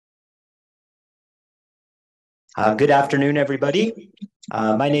Good afternoon, everybody.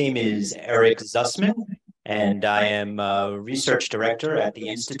 My name is Eric Zussman, and I am Research Director at the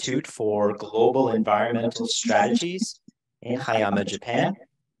Institute for Global Environmental Strategies in Hayama, Japan.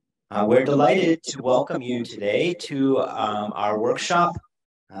 We're delighted to welcome you today to our workshop.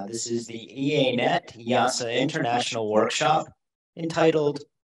 This is the EANET IIASA International Workshop entitled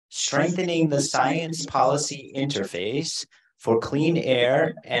Strengthening the Science Policy Interface for Clean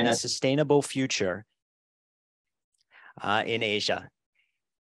Air and a Sustainable Future in Asia.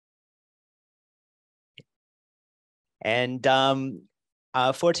 And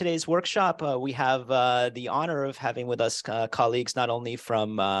for today's workshop, we have the honor of having with us colleagues not only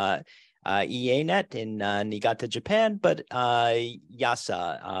from EANET in Niigata, Japan, but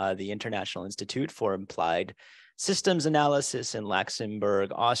IIASA, the International Institute for Applied Systems Analysis in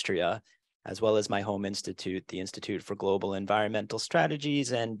Luxembourg, Austria, as well as my home institute, the Institute for Global Environmental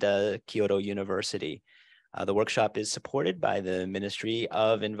Strategies, and Kyoto University. The workshop is supported by the Ministry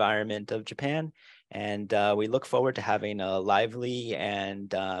of Environment of Japan, and we look forward to having a lively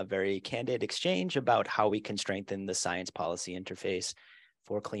and very candid exchange about how we can strengthen the science policy interface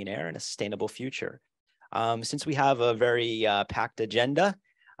for clean air and a sustainable future. Since we have a very packed agenda,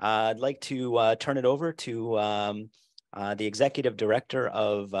 I'd like to turn it over to the Executive Director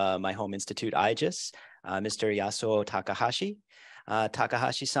of my home institute, IIASA, Mr. Yasuo Takahashi.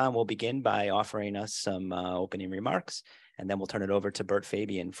 Takahashi-san will begin by offering us some opening remarks, and then we'll turn it over to Bert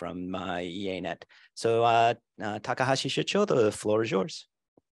Fabian from EANET. So Takahashi Shicho, the floor is yours.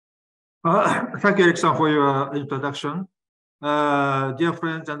 Thank you, Eric-san, for your introduction. Dear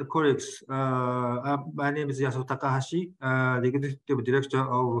friends and colleagues, my name is Yasuo Takahashi, the Executive Director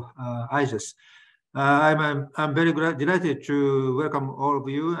of IIASA. I'm very delighted to welcome all of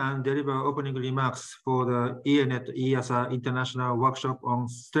you and deliver opening remarks for the EANET IIASA International Workshop on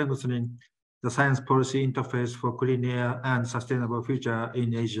Strengthening the Science Policy Interface for Clean Air and Sustainable Future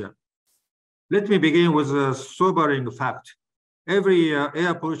in Asia. Let me begin with a sobering fact. Every year,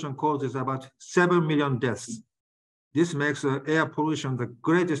 air pollution causes about 7 million deaths. This makes air pollution the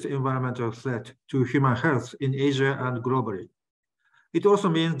greatest environmental threat to human health in Asia and globally. It also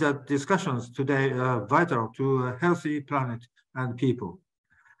means that discussions today are vital to a healthy planet and people.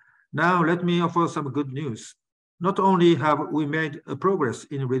 Now, let me offer some good news. Not only have we made progress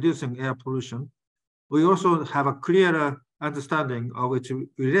in reducing air pollution, we also have a clearer understanding of its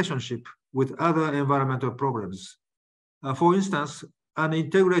relationship with other environmental problems. For instance, an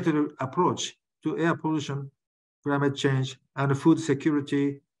integrated approach to air pollution, climate change, and food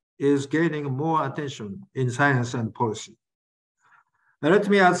security is gaining more attention in science and policy. Let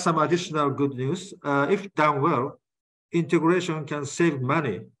me add some additional good news. If done well, integration can save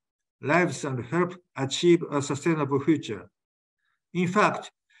money, lives, and help achieve a sustainable future. In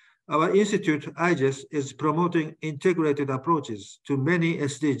fact, our institute, IIASA, is promoting integrated approaches to many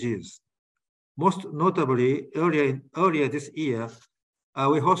SDGs. Most notably, earlier this year,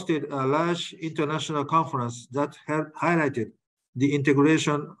 we hosted a large international conference that highlighted the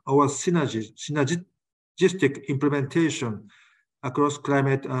integration or synergistic implementation across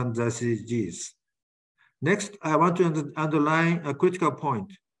climate and SDGs. Next, I want to underline a critical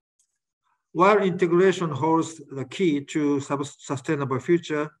point. While integration holds the key to sustainable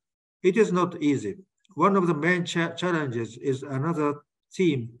future, it is not easy. One of the main challenges is another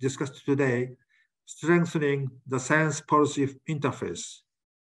theme discussed today, strengthening the science policy interface.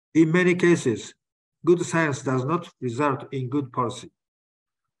 In many cases, good science does not result in good policy.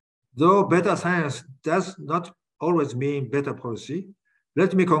 Though better science does not always mean better policy,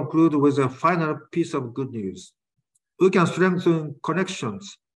 let me conclude with a final piece of good news. We can strengthen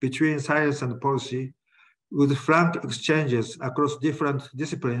connections between science and policy with frank exchanges across different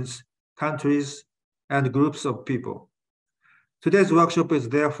disciplines, countries, and groups of people. Today's workshop is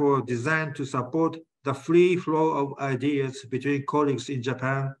therefore designed to support the free flow of ideas between colleagues in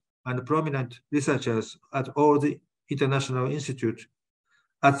Japan and prominent researchers at all the International Institute,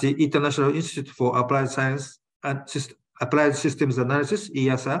 at the International Institute for Applied Science and Applied Systems Analysis,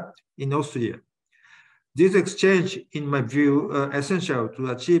 IIASA, in Austria. This exchange, in my view, are essential to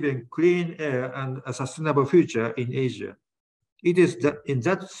achieving clean air and a sustainable future in Asia. It is in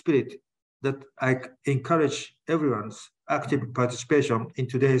that spirit that I encourage everyone's active participation in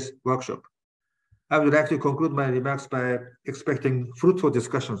today's workshop. I would like to conclude my remarks by expecting fruitful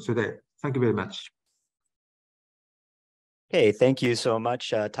discussions today. Thank you very much. Okay, thank you so much,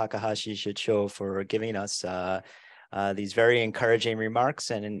 Takahashi Shicho, for giving us these very encouraging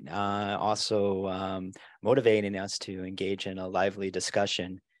remarks and also motivating us to engage in a lively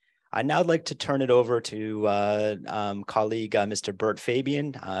discussion. I'd now like to turn it over to colleague Mr. Bert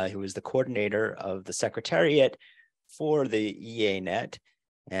Fabian, who is the coordinator of the Secretariat for the EANET.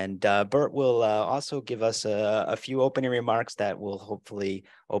 And Bert will also give us a few opening remarks that will hopefully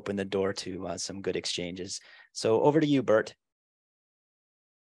open the door to some good exchanges. So over to you, Bert.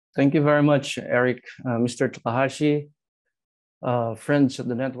 Thank you very much, Eric. Mr. Takahashi, friends at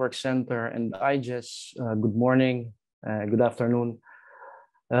the Network Center and IIASA, good morning, good afternoon.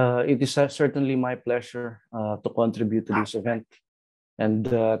 It is certainly my pleasure to contribute to this event and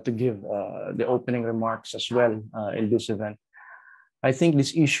to give the opening remarks as well in this event. I think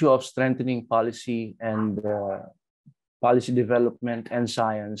this issue of strengthening policy and policy development and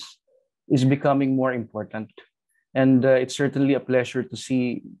science is becoming more important. And it's certainly a pleasure to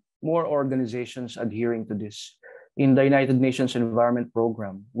see more organizations adhering to this. In the United Nations Environment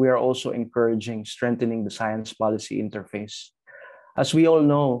Program, we are also encouraging strengthening the science policy interface. As we all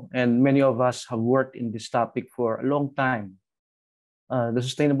know, and many of us have worked in this topic for a long time, the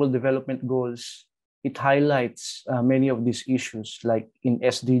Sustainable Development Goals, it highlights many of these issues, like in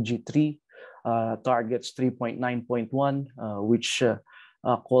SDG 3, targets 3.9.1, which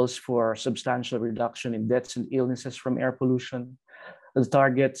calls for substantial reduction in deaths and illnesses from air pollution. The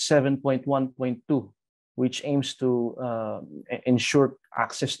target 7.1.2, which aims to ensure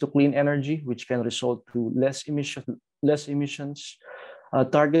access to clean energy, which can result to less emissions.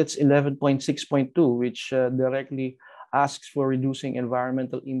 Targets 11.6.2, which directly asks for reducing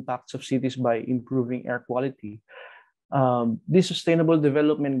environmental impacts of cities by improving air quality. These sustainable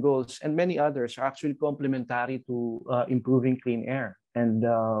development goals and many others are actually complementary to improving clean air and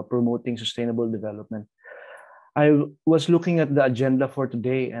promoting sustainable development. I was looking at the agenda for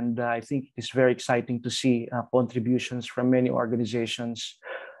today, and I think it's very exciting to see contributions from many organizations,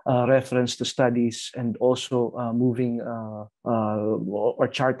 reference to studies, and also moving or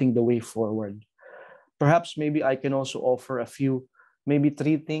charting the way forward. Perhaps maybe I can also offer a few, maybe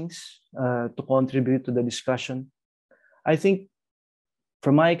 3 things to contribute to the discussion. I think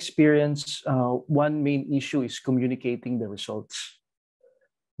from my experience, one main issue is communicating the results.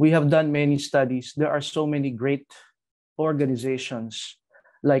 We have done many studies. There are so many great organizations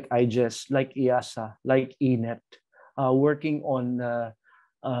like IIASA, like IIASA, like EANET, working on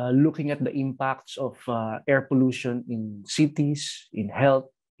looking at the impacts of air pollution in cities, in health,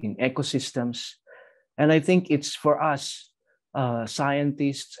 in ecosystems. And I think it's for us,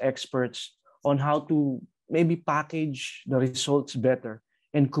 scientists, experts, on how to maybe package the results better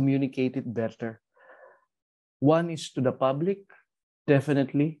and communicate it better. One is to the public,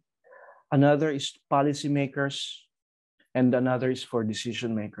 definitely. Another is policymakers, and another is for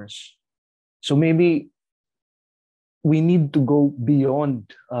decision makers. So maybe we need to go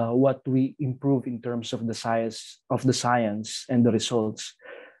beyond what we improve in terms of the science and the results,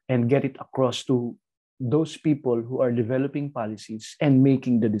 and get it across to those people who are developing policies and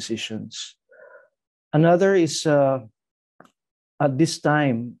making the decisions. Another is at this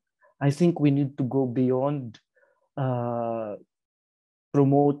time, I think we need to go beyond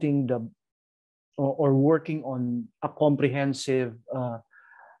promoting or working on a comprehensive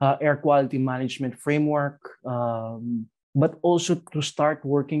air quality management framework, but also to start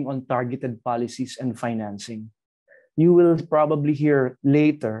working on targeted policies and financing. You will probably hear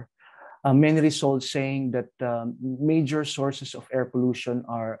later many results saying that major sources of air pollution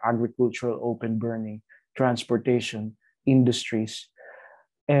are agricultural open burning, transportation, industries.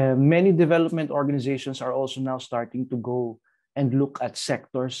 Many development organizations are also now starting to go and look at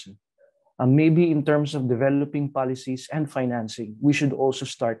sectors. Maybe in terms of developing policies and financing, we should also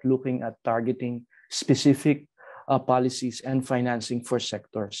start looking at targeting specific policies and financing for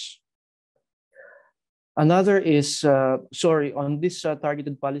sectors. Another is, on this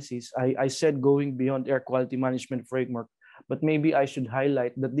targeted policies, I said going beyond air quality management framework, but maybe I should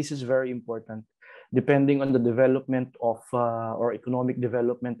highlight that this is very important, depending on the development of or economic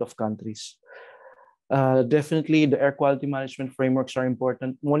development of countries. Definitely, the air quality management frameworks are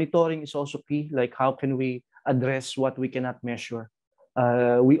important. Monitoring is also key, like how can we address what we cannot measure?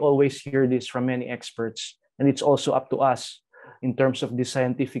 We always hear this from many experts, and it's also up to us in terms of the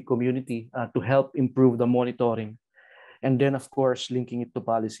scientific community to help improve the monitoring. And then, of course, linking it to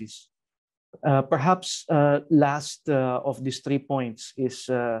policies. Perhaps last of these 3 points is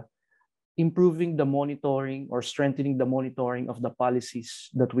improving the monitoring or strengthening the monitoring of the policies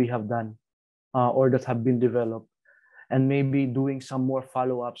that we have done or that have been developed, and maybe doing some more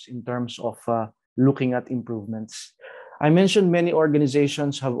follow-ups in terms of looking at improvements. I mentioned many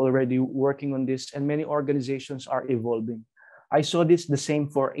organizations have already working on this, and many organizations are evolving. I saw this the same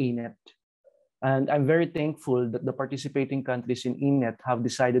for EANET. And I'm very thankful that the participating countries in EANET have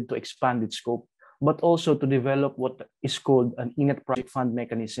decided to expand its scope, but also to develop what is called an EANET project fund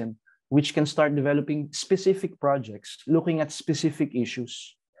mechanism, which can start developing specific projects, looking at specific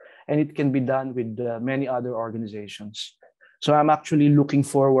issues. And it can be done with many other organizations. So I'm actually looking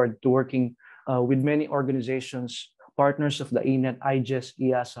forward to working with many organizations, partners of the EANET, IIASA,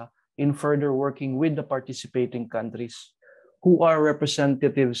 EASA, in further working with the participating countries who are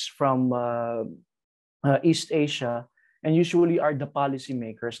representatives from East Asia and usually are the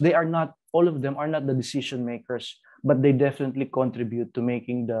policymakers. They are not, all of them are not the decision makers, but they definitely contribute to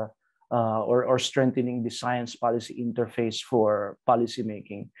making the or strengthening the science policy interface for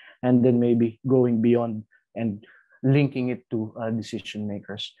policymaking, and then maybe going beyond and linking it to decision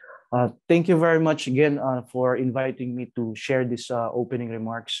makers. Thank you very much again for inviting me to share these opening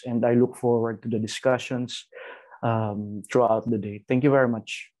remarks, and I look forward to the discussions throughout the day. Thank you very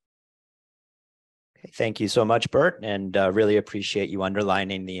much. Thank you so much, Bert, and really appreciate you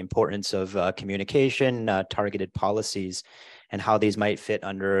underlining the importance of communication, targeted policies, and how these might fit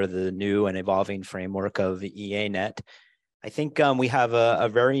under the new and evolving framework of the EANET. I think we have a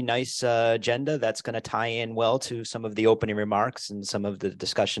very nice agenda that's going to tie in well to some of the opening remarks and some of the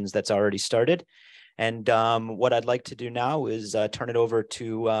discussions that's already started. And what I'd like to do now is turn it over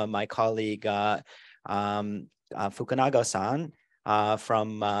to my colleague, Fukunaga-san,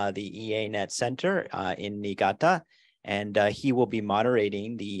 from the EANET Center in Niigata, and he will be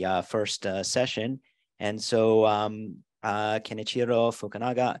moderating the first session. And so Kenichiro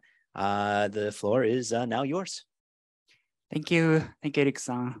Fukunaga, the floor is now yours. Thank you,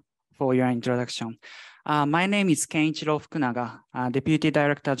 Eric-san, for your introduction. My name is Kenichiro Fukunaga, Deputy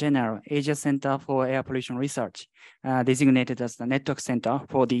Director General, Asia Center for Air Pollution Research, designated as the Network Center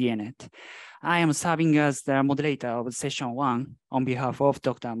for the EANET. I am serving as the moderator of Session 1 on behalf of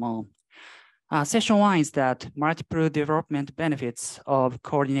Dr. Mo. Session 1 is that multiple development benefits of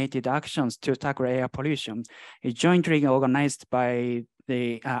coordinated actions to tackle air pollution is jointly organized by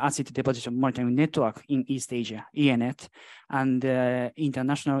the Acid Deposition Monitoring Network in East Asia, EANET, and the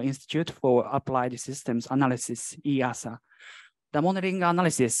International Institute for Applied Systems Analysis, IIASA. The modeling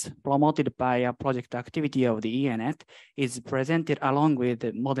analysis promoted by a project activity of the EANET is presented along with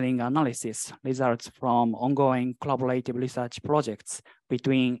the modeling analysis results from ongoing collaborative research projects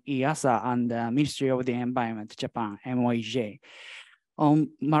between IIASA and the Ministry of the Environment, Japan, MOEJ, on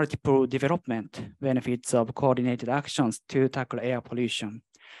multiple development benefits of coordinated actions to tackle air pollution.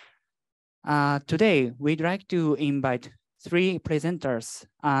 Today, we'd like to invite three presenters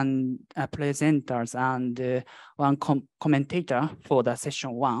and one commentator for the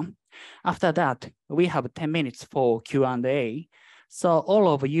Session 1. After that, we have 10 minutes for Q&A. So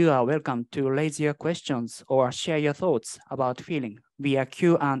all of you are welcome to raise your questions or share your thoughts about feeling via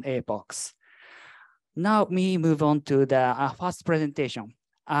Q&A box. Now we move on to the first presentation.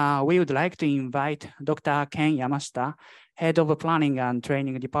 We would like to invite Dr. Ken Yamashita, Head of Planning and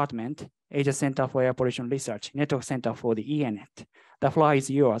Training Department, Asia Center for Air Pollution Research, Network Center for the EANET. The floor is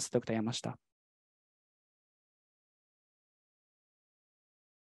yours, Dr. Yamashita.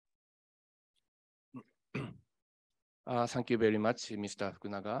 Thank you very much, Mr.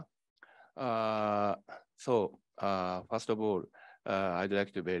 Fukunaga. First of all, I'd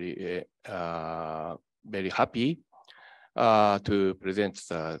like to very happy to present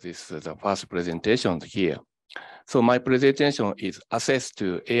the first presentation here. So my presentation is Access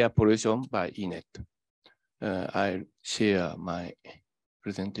to Air Pollution by EANET. I'll share my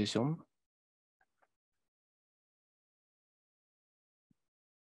presentation.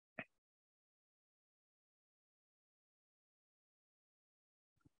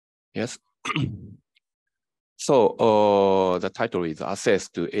 Yes. So the title is Access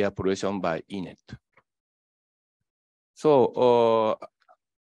to Air Pollution by EANET. So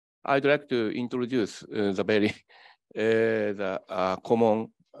I'd like to introduce the very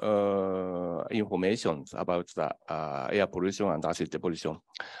common information about the air pollution and acid deposition.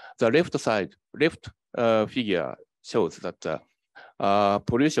 The left figure shows that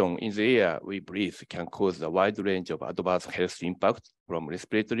pollution in the air we breathe can cause a wide range of adverse health impacts, from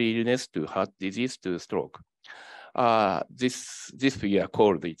respiratory illness to heart disease to stroke. This figure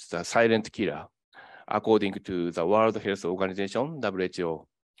called it the silent killer, according to the World Health Organization, WHO,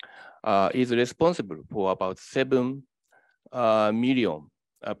 is responsible for about 7 million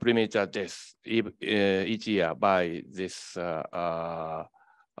premature deaths each year by this air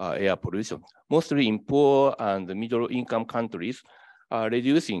pollution. Mostly in poor and middle-income countries,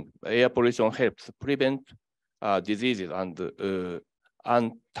 reducing air pollution helps prevent diseases and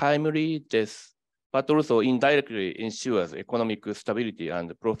untimely deaths, but also indirectly ensures economic stability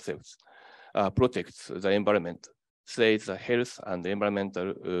and profits. protects the environment, says the Health and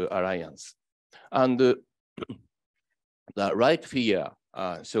Environmental Alliance. And the right figure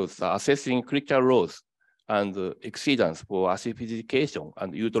shows the assessing critical loads and exceedance for acidification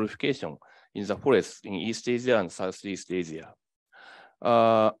and eutrophication in the forests in East Asia and Southeast Asia.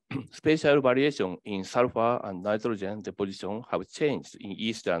 Spatial variation in sulfur and nitrogen deposition have changed in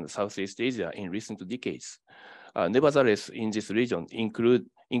East and Southeast Asia in recent decades. Nevertheless, in this region,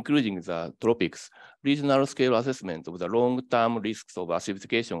 including the tropics, regional scale assessment of the long-term risks of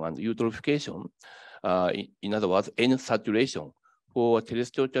acidification and eutrophication, in other words, N saturation for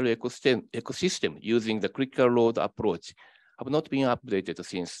terrestrial ecosystem using the critical load approach have not been updated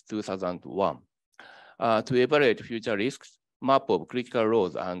since 2001. To evaluate future risks, map of critical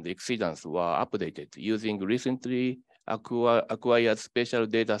loads and exceedance were updated using recently acquired special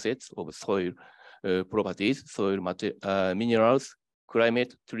data sets of soil properties, soil minerals,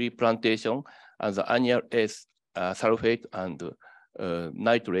 climate, tree plantation, and the annual sulfate and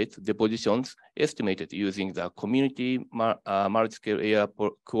nitrate depositions estimated using the community multi-scale air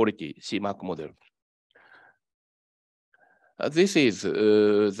quality CMAQ model. This is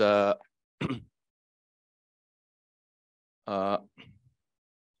the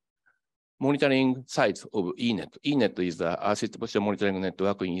monitoring sites of EANET. EANET is the Acid Deposition Monitoring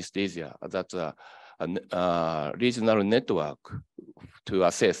Network in East Asia. That's a regional network to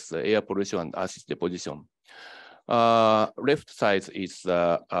assess the air pollution and acid deposition. Left side is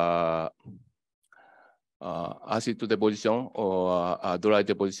acid deposition or dry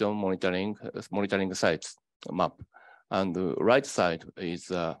deposition monitoring sites map. And the right side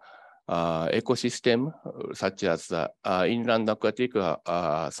is ecosystem such as inland aquatic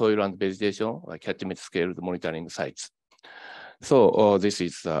soil and vegetation, like catchment scale monitoring sites. So this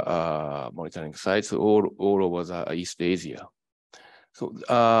is monitoring sites all over the East Asia. So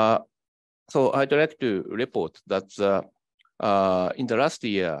so I'd like to report that in the last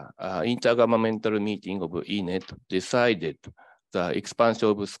year, intergovernmental meeting of EANET decided the expansion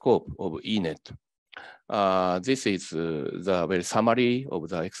of scope of EANET. This is the very summary of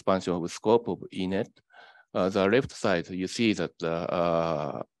the expansion of scope of EANET. The left side, you see that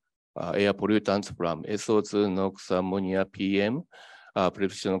air pollutants from SO2, NOx, ammonia, PM,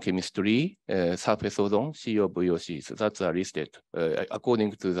 precision chemistry, surface ozone, CO, VOCs, that's listed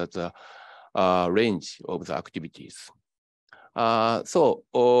according to that range of the activities. So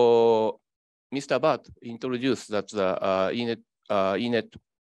Mr. Bhatt introduced that the EANET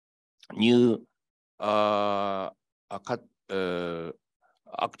new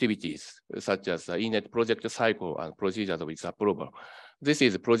activities such as the EANET project cycle and procedures of its approval. This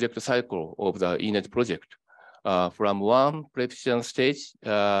is the project cycle of the EANET project. From 1 precision stage,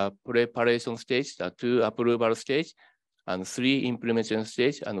 preparation stage, 2 approval stage, and 3 implementation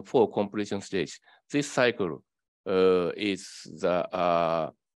stage, and 4 completion stage. This cycle is the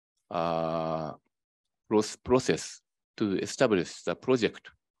process to establish the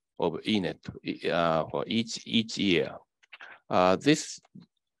project of EANET for each year. This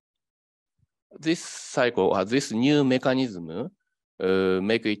cycle, this new mechanism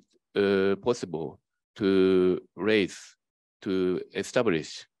make it possible to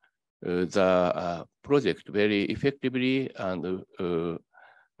establish the project very effectively and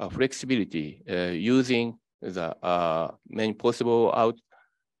flexibility using the many possible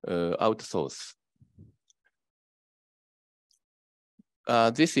outsource.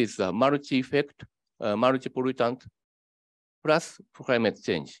 This is a multi-effect, multi-pollutant plus climate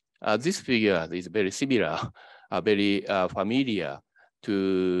change. This figure is very similar, very familiar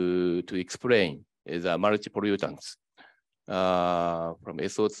to explain the multi-pollutants from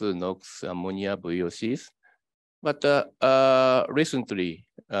SO2, NOx, ammonia, VOCs. But recently,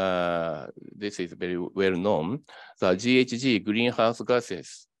 this is very well known, the GHG greenhouse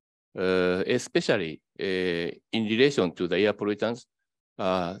gases, especially in relation to the air pollutants,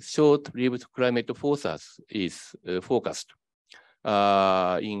 short-lived climate forces is focused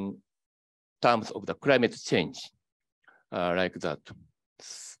in terms of the climate change, like that.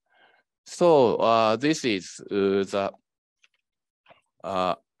 So this is the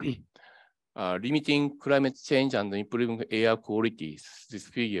limiting climate change and improving air quality. These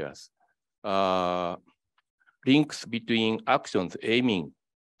figures links between actions aiming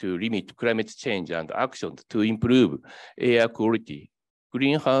to limit climate change and actions to improve air quality.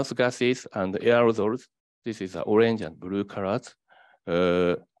 Greenhouse gases and aerosols, this is the orange and blue colors,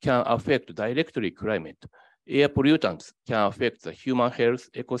 can affect directly climate. Air pollutants can affect the human health,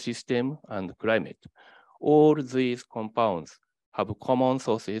 ecosystem, and climate. All these compounds have common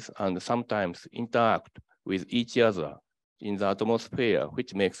sources and sometimes interact with each other in the atmosphere,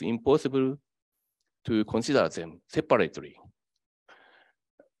 which makes it impossible to consider them separately.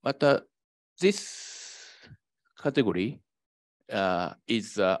 But this category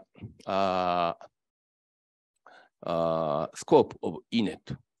is the scope of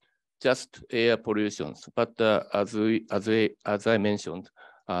EANET, just air pollution. But as I mentioned,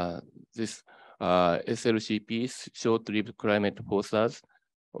 this SLCP, short-lived climate forces,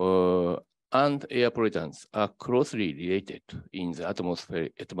 and air pollutants are closely related in the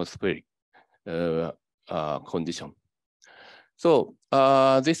atmospheric condition. So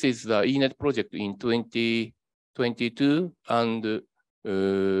this is the EANET project in 2022 and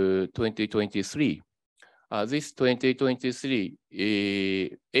 2023. This 2023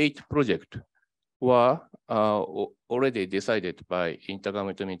 8 projects were already decided by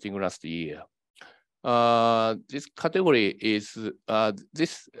intergovernmental meeting last year. This category is,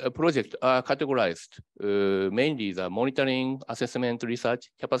 this project are categorized mainly the monitoring, assessment,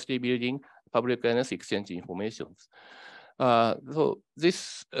 research, capacity building, public awareness, exchange information. So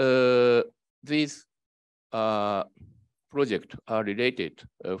these projects are related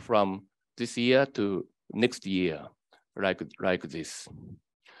from this year to next year, like this.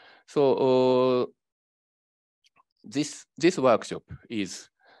 So this workshop is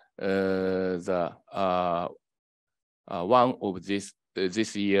the one of this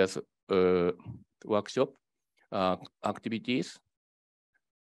year's workshop activities,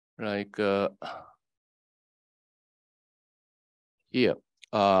 like here,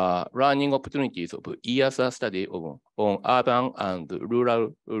 learning opportunities of EASA study on urban and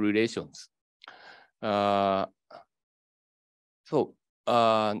rural relations. So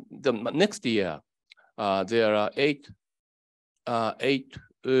the next year, there are eight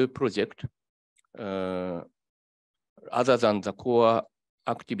projects other than the core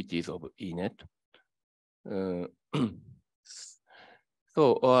activities of EANET.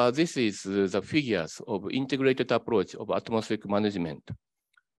 So this is the figures of integrated approach of atmospheric management.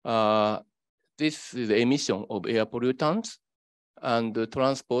 This is the emission of air pollutants and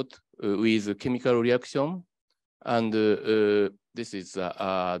transport with chemical reaction, and this is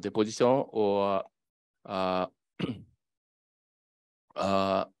deposition or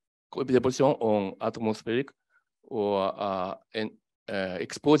deposition on atmospheric or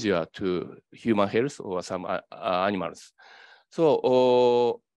exposure to human health or some animals.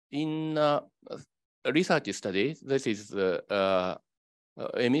 So in research study, this is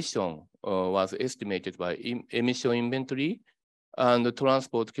emission was estimated by emission inventory, and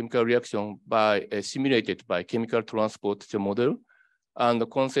transport chemical reaction by simulated by chemical transport model, and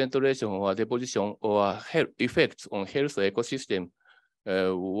concentration or deposition or health effects on health ecosystem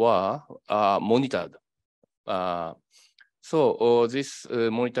were monitored. So this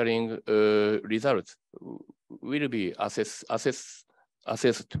monitoring results will be assessed,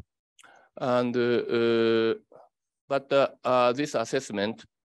 and but this assessment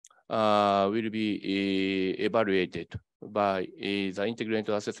will be evaluated by the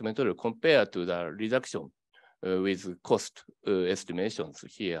integrated assessment model compared to the reduction with cost estimations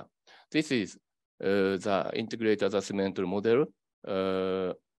here. This is the integrated assessment model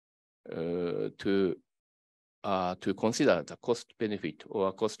to consider the cost benefit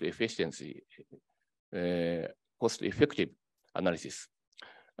or cost efficiency, cost effective analysis.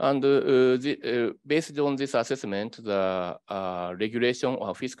 And based on this assessment, the regulation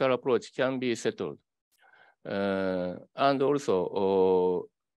or fiscal approach can be settled. And also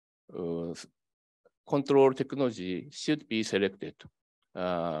control technology should be selected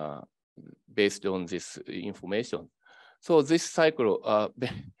based on this information. So this cycle,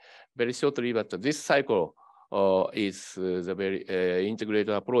 very shortly, but this cycle is the very integrated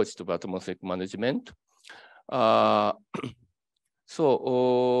approach to atmospheric management.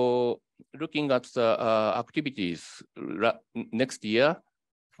 So looking at the activities next year,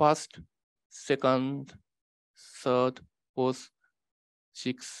 first, second, third, fourth,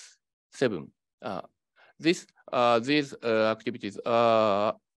 sixth, seventh. These activities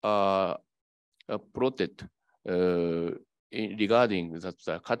are plotted regarding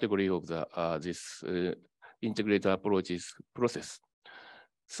the category of the this integrated approaches process.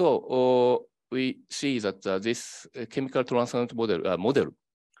 So we see that this chemical transport model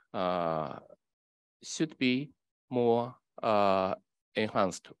should be more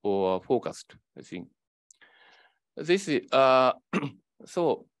enhanced or focused, I think. This is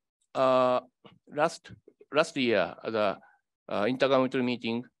so last year the intergovernmental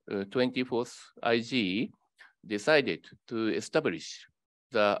meeting 24th IG decided to establish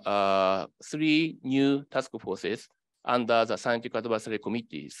the 3 new task forces under the Scientific Advisory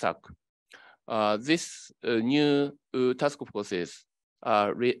Committee, SAC. This new task forces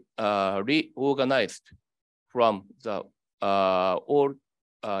are reorganized from the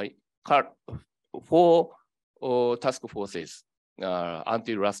four task forces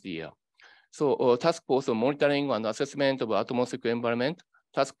until last year. So task force on monitoring and assessment of atmospheric environment,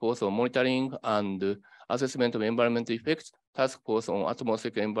 task force on monitoring and assessment of environmental effects, task force on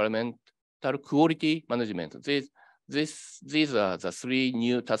atmospheric environmental quality management. These are the three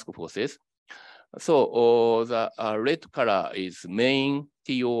new task forces. So the red color is main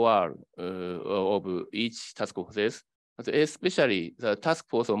TOR of each task forces, but especially the task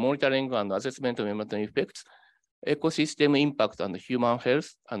force on monitoring and assessment of environmental effects, ecosystem impact and human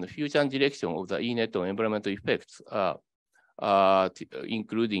health, and future direction of the EANET on environmental effects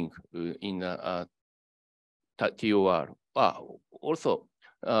including in TOR. Also,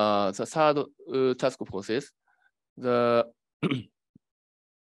 the third task forces, the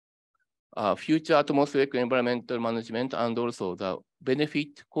future atmospheric environmental management, and also the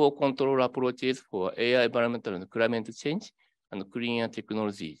benefit co-control approaches for air environmental and climate change and cleaner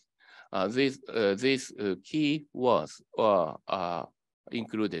technologies. These key words are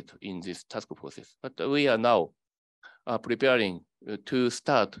included in these task forces. But we are now preparing to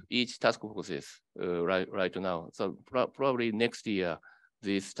start each task forces right now. So probably next year,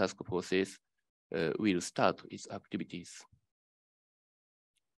 these task forces will start its activities.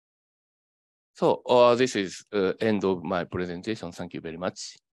 So this is end of my presentation. Thank you very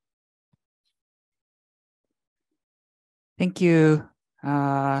much. Thank you.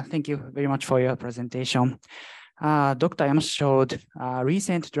 Thank you very much for your presentation. Dr. Yamashita showed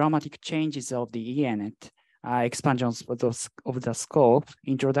recent dramatic changes of the EANET, expansions of the scope,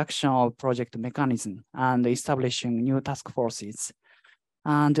 introduction of project mechanism, and establishing new task forces.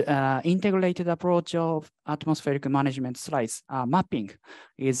 And integrated approach of atmospheric management slides mapping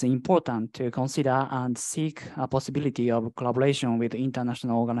is important to consider and seek a possibility of collaboration with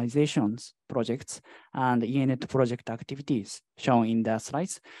international organizations, projects, and EANET project activities shown in the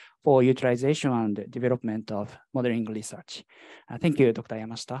slides for utilization and development of modeling research. Thank you, Dr.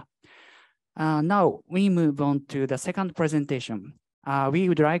 Yamashita. Now we move on to the second presentation. We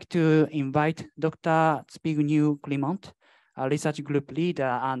would like to invite Dr. Zbigniew Klimont, a research group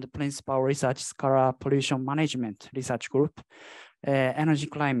leader and principal research scholar pollution management research group, energy,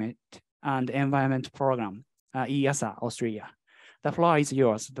 climate, and environment program, IIASA, Austria. The floor is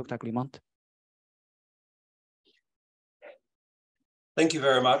yours, Dr. Klimont. Thank you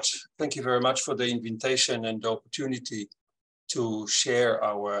very much. Thank you very much for the invitation and the opportunity to share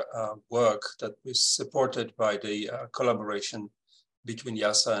our work that was supported by the collaboration between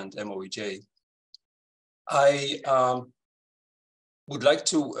IIASA and MOEJ. I would like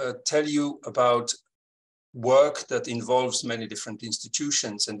to tell you about work that involves many different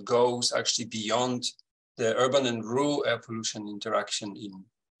institutions and goes actually beyond the urban and rural air pollution interaction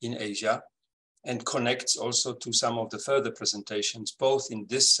in Asia, and connects also to some of the further presentations, both in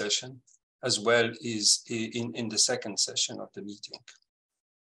this session as well as in the second session of the meeting.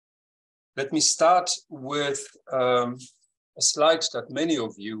 Let me start with a slide that many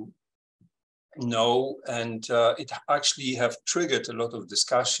of you know, and it actually have triggered a lot of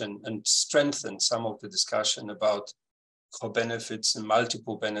discussion and strengthened some of the discussion about co-benefits and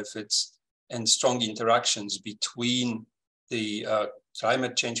multiple benefits and strong interactions between the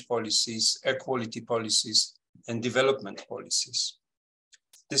climate change policies, air quality policies, and development policies.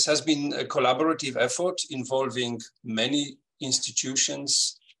 This has been a collaborative effort involving many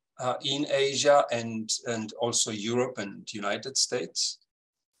institutions in Asia and also Europe and United States.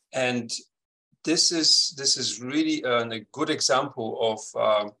 And this is really a good example of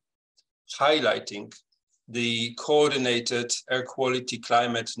highlighting the coordinated air quality,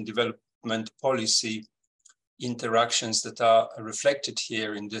 climate, and development policy interactions that are reflected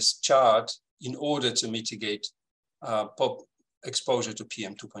here in this chart in order to mitigate exposure to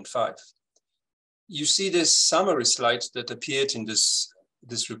PM2.5. You see this summary slide that appeared in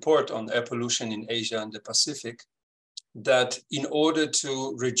this report on air pollution in Asia and the Pacific, that in order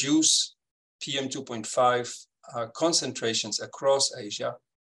to reduce PM2.5 concentrations across Asia,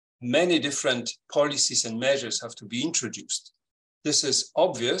 many different policies and measures have to be introduced. This is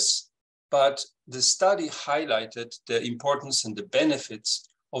obvious, but the study highlighted the importance and the benefits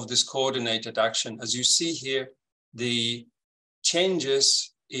of this coordinated action. As you see here, the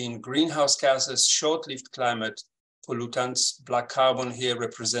changes in greenhouse gases, short-lived climate pollutants, black carbon here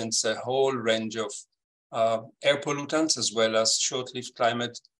represents a whole range of air pollutants as well as short-lived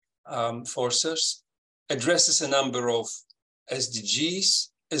climate forcers, addresses a number of SDGs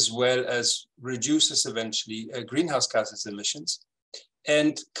as well as reduces eventually greenhouse gases emissions.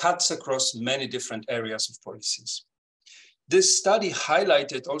 and cuts across many different areas of policies. This study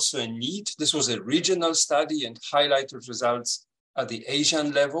highlighted also a need. This was a regional study and highlighted results at the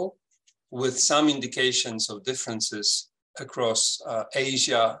Asian level with some indications of differences across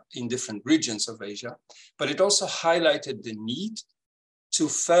Asia in different regions of Asia. But it also highlighted the need to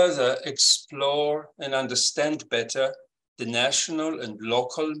further explore and understand better the national and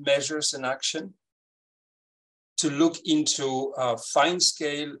local measures in action, to look into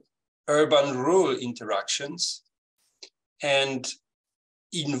fine-scale urban-rural interactions, and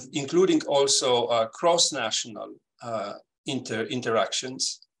including also cross-national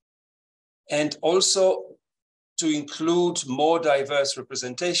interactions, and also to include more diverse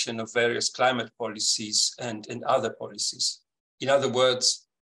representation of various climate policies and other policies. In other words,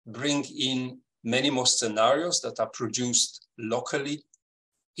 bring in many more scenarios that are produced locally,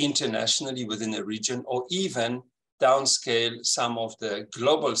 internationally within a region, or even downscale some of the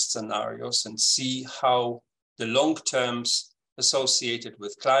global scenarios and see how the long terms associated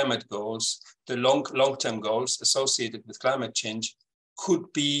with climate goals, the long-term goals associated with climate change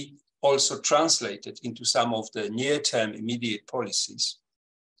could be also translated into some of the near-term immediate policies.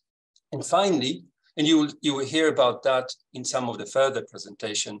 And finally, and you will hear about that in some of the further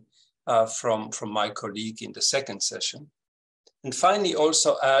presentation from my colleague in the second session. And finally,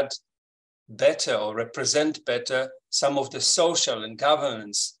 also add better or represent better some of the social and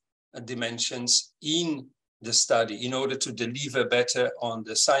governance dimensions in the study in order to deliver better on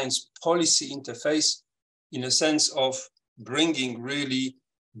the science policy interface, in a sense of bringing really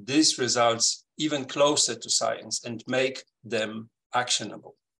these results even closer to science and make them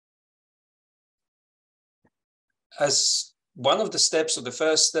actionable. As one of the steps, or the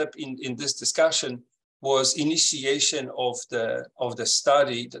first step in this discussion, was initiation of the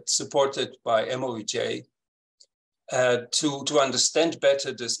study that's supported by MOEJ to understand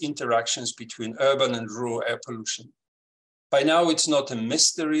better these interactions between urban and rural air pollution. By now, it's not a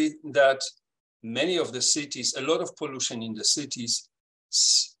mystery that many of the cities, a lot of pollution in the cities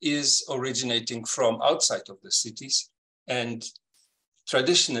is originating from outside of the cities. And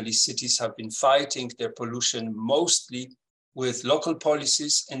traditionally, cities have been fighting their pollution mostly with local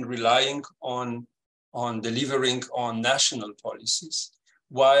policies and relying on delivering on national policies,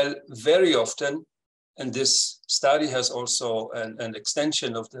 while very often, and this study has also an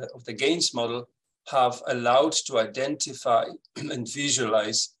extension of the GAINS model, have allowed to identify and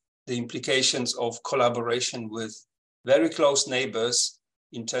visualize the implications of collaboration with very close neighbors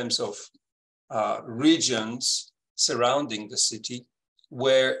in terms of regions surrounding the city,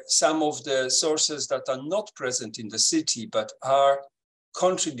 where some of the sources that are not present in the city but are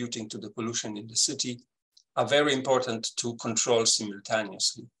contributing to the pollution in the city are very important to control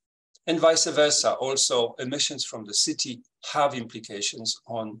simultaneously. And vice versa, also emissions from the city have implications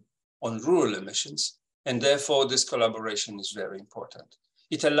on rural emissions, and therefore this collaboration is very important.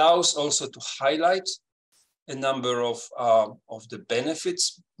 It allows also to highlight a number of the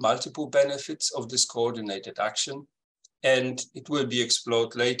benefits, multiple benefits of this coordinated action, and it will be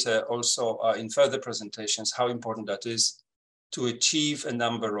explored later also in further presentations how important that is to achieve a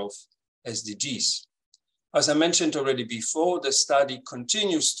number of SDGs. As I mentioned already before, the study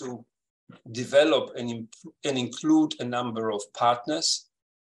continues to develop and include a number of partners,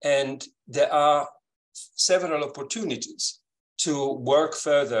 and there are several opportunities to work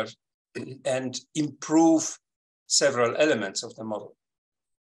further and improve several elements of the model.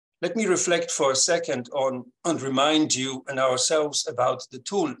 Let me reflect for a second on and remind you and ourselves about the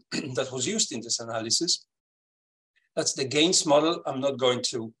tool that was used in this analysis. That's the GAINS model. I'm not going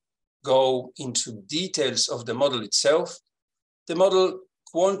to go into details of the model itself. The model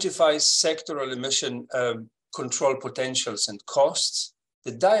quantifies sectoral emission control potentials and costs.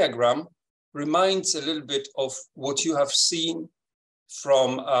 The diagram reminds a little bit of what you have seen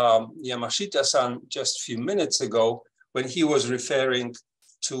from Yamashita-san just a few minutes ago when he was referring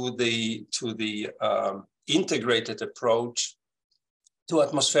to the integrated approach to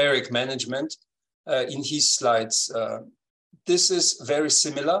atmospheric management in his slides. This is very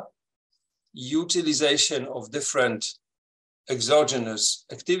similar. Utilization of different exogenous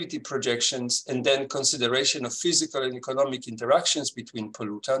activity projections and then consideration of physical and economic interactions between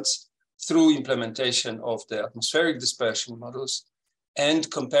pollutants through implementation of the atmospheric dispersion models and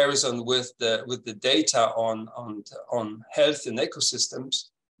comparison with the data on health and ecosystems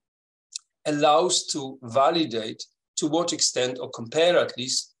allows to validate to what extent, or compare at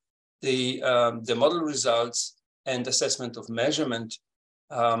least, the model results and assessment of measurement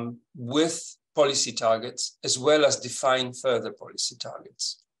with policy targets, as well as define further policy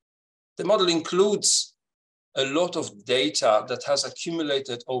targets. The model includes a lot of data that has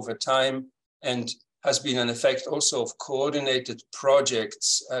accumulated over time and has been an effect also of coordinated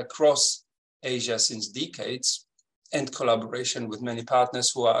projects across Asia since decades, and collaboration with many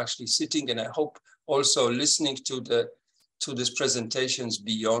partners who are actually sitting, and I hope also listening to these presentations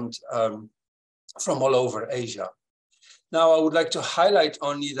beyond from all over Asia. Now, I would like to highlight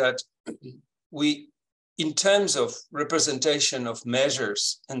only that we, in terms of representation of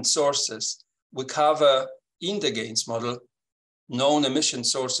measures and sources, we cover in the GAINS model known emission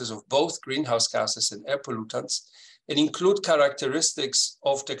sources of both greenhouse gases and air pollutants, and include characteristics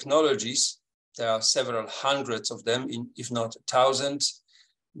of technologies. There are several hundreds of them, if not thousands,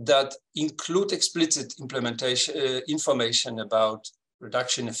 that include explicit implementation information about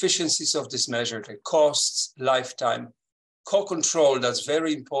reduction efficiencies of this measure, the costs, lifetime, co-control. That's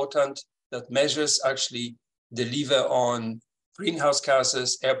very important, that measures actually deliver on greenhouse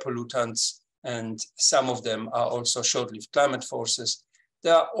gases, air pollutants, and some of them are also short-lived climate forces.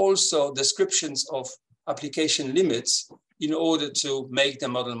 There are also descriptions of application limits in order to make the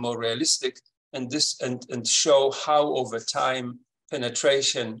model more realistic and show how over time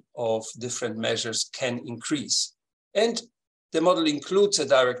penetration of different measures can increase. And the model includes a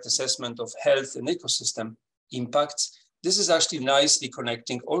direct assessment of health and ecosystem impacts. This is actually nicely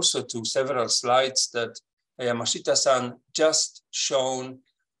connecting also to several slides that Yamashita-san just shown,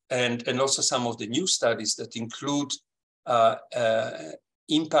 and also some of the new studies that include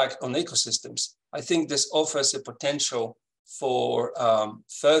impact on ecosystems. I think this offers a potential for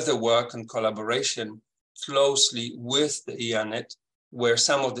further work and collaboration closely with the EANET, where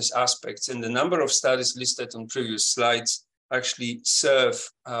some of these aspects and the number of studies listed on previous slides actually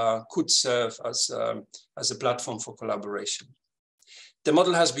could serve as a platform for collaboration. The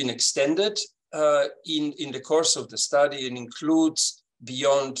model has been extended in the course of the study and includes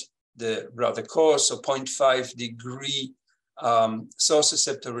beyond the rather coarse, so 0.5 degree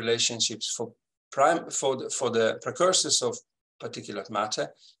source-receptor relationships for the precursors of particulate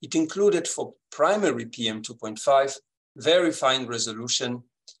matter. It included for primary PM2.5 very fine resolution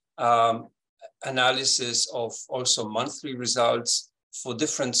analysis of also monthly results for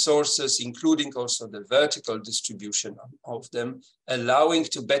different sources, including also the vertical distribution of them, allowing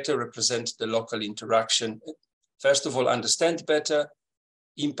to better represent the local interaction. First of all, understand better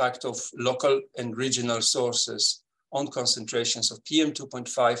impact of local and regional sources on concentrations of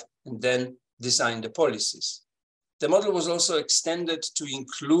PM2.5, and then design the policies. The model was also extended to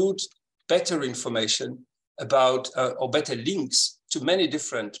include better information about, or better links to many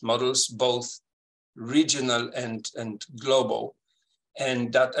different models, both regional and global.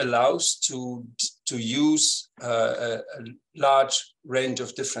 And that allows to use a large range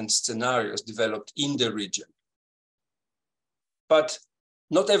of different scenarios developed in the region. But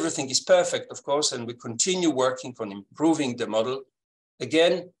not everything is perfect, of course, and we continue working on improving the model.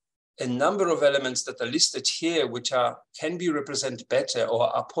 Again, a number of elements that are listed here, which can be represented better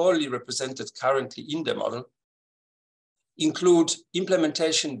or are poorly represented currently in the model, include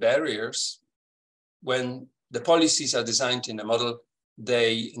implementation barriers. When the policies are designed in a model,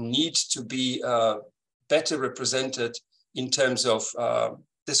 they need to be better represented in terms of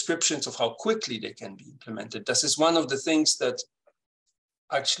descriptions of how quickly they can be implemented. This is one of the things that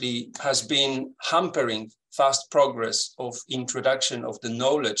actually has been hampering fast progress of introduction of the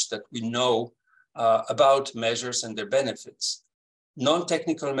knowledge that we know about measures and their benefits.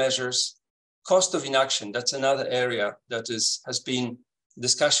 Non-technical measures, cost of inaction, that's another area that has been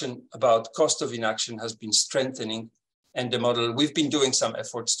discussion about cost of inaction has been strengthening, and the model, we've been doing some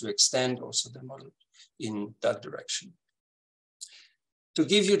efforts to extend also the model in that direction. To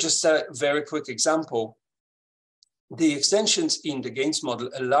give you just a very quick example, the extensions in the GAINS model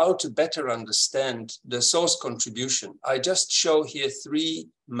allow to better understand the source contribution. I just show here 3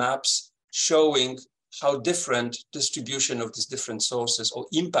 maps showing how different distribution of these different sources or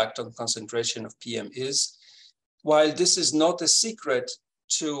impact on concentration of PM is. While this is not a secret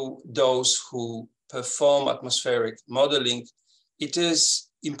to those who perform atmospheric modeling, it is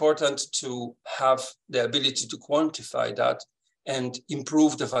important to have the ability to quantify that and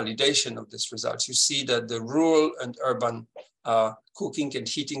improve the validation of these results. You see that the rural and urban cooking and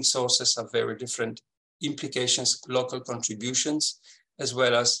heating sources have very different implications, local contributions, as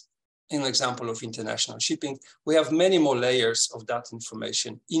well as an example of international shipping. We have many more layers of that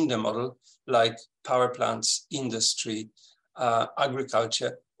information in the model, like power plants, industry,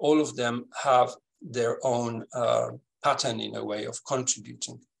 agriculture. All of them have their own pattern in a way of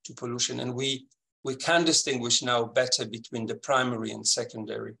contributing to pollution. And we can distinguish now better between the primary and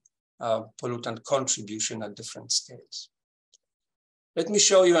secondary pollutant contribution at different scales. Let me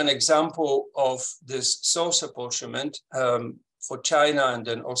show you an example of this source apportionment for China and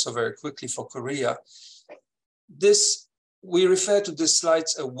then also very quickly for Korea. We refer to this slide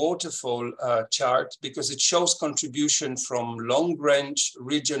as a waterfall chart because it shows contribution from long-range,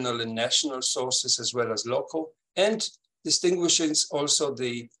 regional and national sources as well as local, and distinguishes also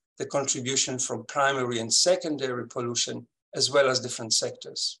the contribution from primary and secondary pollution as well as different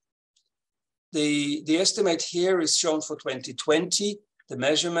sectors. The estimate here is shown for 2020, the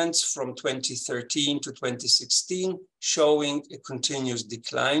measurements from 2013 to 2016 showing a continuous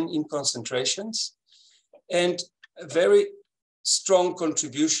decline in concentrations and a very strong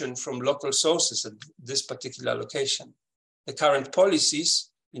contribution from local sources at this particular location. The current policies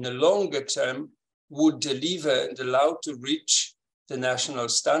in a longer term would deliver and allow to reach the national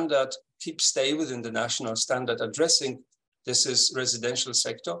standard, stay within the national standard addressing, this is residential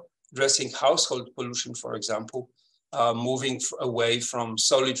sector, addressing household pollution, for example, moving away from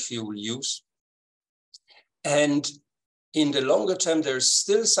solid fuel use. And in the longer term, there's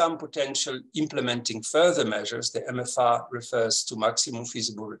still some potential implementing further measures. The MFR refers to maximum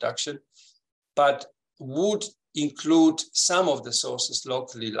feasible reduction, but would include some of the sources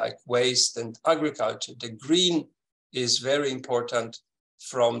locally like waste and agriculture. The green is very important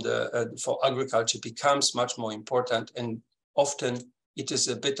for agriculture, becomes much more important, and often it is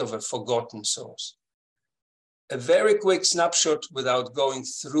a bit of a forgotten source. A very quick snapshot without going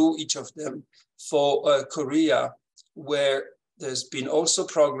through each of them for Korea, where there's been also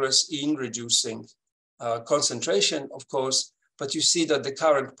progress in reducing concentration, of course, but you see that the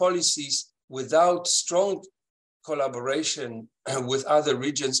current policies without strong collaboration with other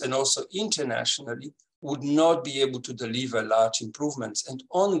regions and also internationally would not be able to deliver large improvements, and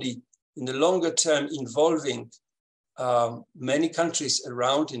only in the longer term involving many countries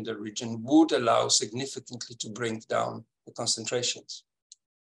around in the region would allow significantly to bring down the concentrations.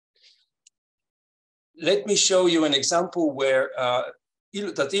 Let me show you an example where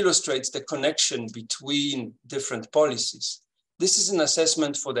that illustrates the connection between different policies. This is an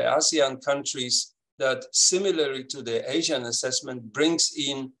assessment for the ASEAN countries that, similarly to the Asian assessment, brings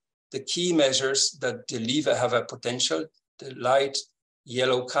in the key measures that have a potential. The light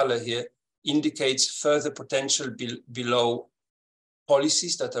yellow color here indicates further potential below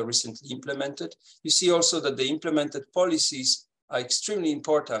policies that are recently implemented. You see also that the implemented policies are extremely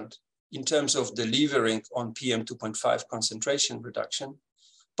important in terms of delivering on PM2.5 concentration reduction,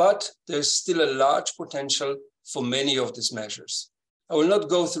 but there's still a large potential for many of these measures. I will not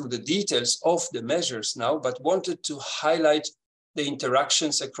go through the details of the measures now, but wanted to highlight the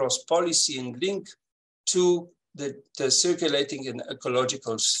interactions across policy and link to the circulating and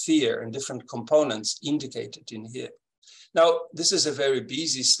ecological sphere and different components indicated in here. Now, this is a very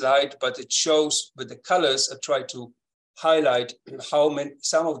busy slide, but it shows with the colors, I try to highlight how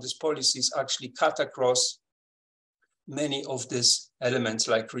some of these policies actually cut across many of these elements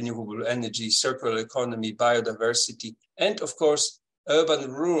like renewable energy, circular economy, biodiversity, and of course, urban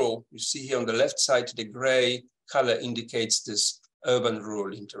rural. You see here on the left side, the gray color indicates this urban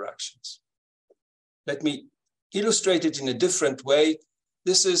rural interactions. Let me illustrate it in a different way.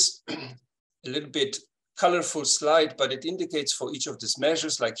 This is a little bit colorful slide, but it indicates for each of these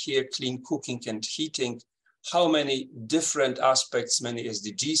measures, like here, clean cooking and heating, how many different aspects, many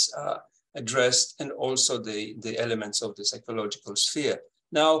SDGs are addressed, and also the elements of this ecological sphere.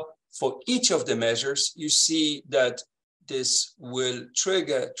 Now, for each of the measures, you see that this will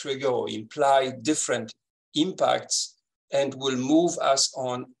trigger or imply different impacts and will move us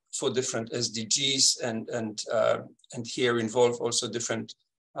on for different SDGs and here involve also different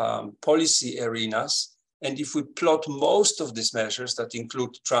policy arenas. And if we plot most of these measures that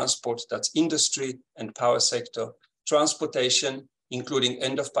include transport, that's industry and power sector, transportation, including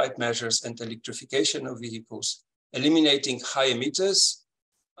end-of-pipe measures and electrification of vehicles, eliminating high emitters,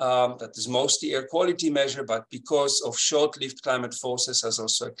 that is mostly air quality measure, but because of short-lived climate forces has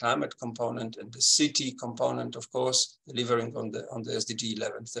also a climate component, and the city component, of course, delivering on the SDG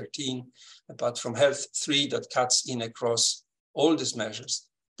 1113, apart from health 3 that cuts in across all these measures.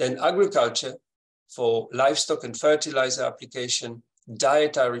 Then agriculture for livestock and fertilizer application,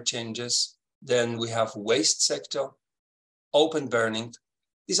 dietary changes. Then we have waste sector, open burning.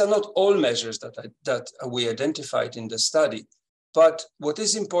 These are not all measures that we identified in the study. But what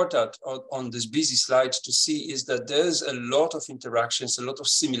is important on this busy slide to see is that there's a lot of interactions, a lot of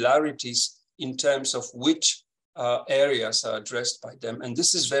similarities in terms of which areas are addressed by them. And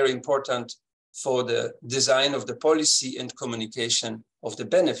this is very important for the design of the policy and communication of the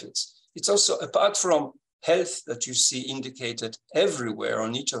benefits. It's also, apart from health that you see indicated everywhere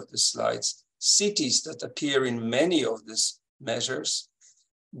on each of the slides, cities that appear in many of these measures.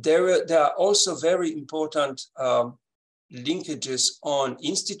 There are also very important linkages on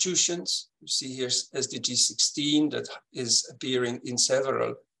institutions. You see here SDG 16 that is appearing in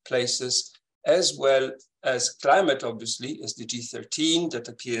several places, as well as climate, obviously, SDG 13 that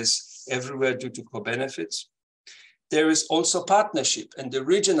appears everywhere due to co-benefits. There is also partnership and the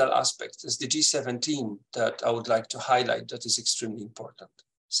regional aspect, SDG 17, that I would like to highlight that is extremely important.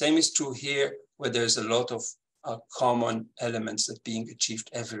 Same is true here, where there's a lot of common elements that are being achieved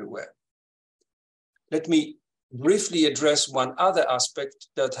everywhere. Let me briefly address one other aspect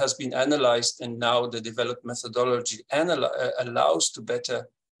that has been analyzed, and now the developed methodology allows to better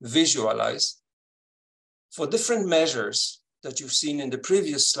visualize. For different measures that you've seen in the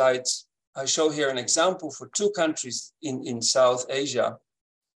previous slides, I show here an example for 2 countries in South Asia,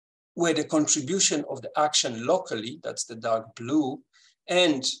 where the contribution of the action locally, that's the dark blue,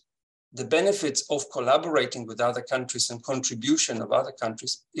 and the benefits of collaborating with other countries and contribution of other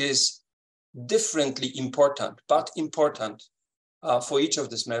countries is differently important, but important for each of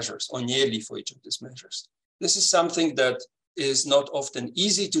these measures, or nearly for each of these measures. This is something that is not often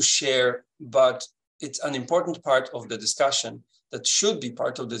easy to share, but it's an important part of the discussion that should be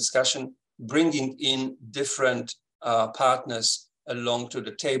part of the discussion, bringing in different partners along to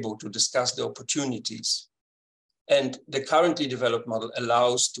the table to discuss the opportunities. And the currently developed model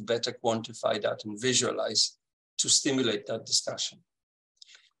allows to better quantify that and visualize to stimulate that discussion.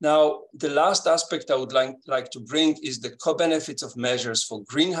 Now, the last aspect I would like to bring is the co-benefits of measures for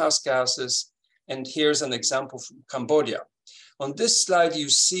greenhouse gases. And here's an example from Cambodia. On this slide, you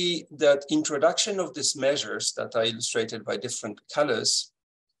see that introduction of these measures that I illustrated by different colors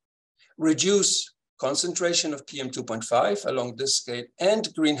reduce concentration of PM2.5 along this scale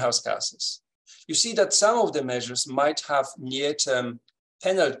and greenhouse gases. You see that some of the measures might have near-term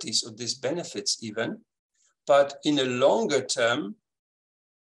penalties or benefits even, but in a longer term,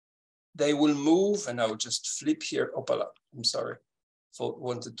 they will move, and I will just flip here. Opala, I'm sorry,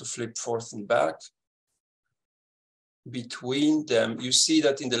 wanted to flip forth and back. Between them, you see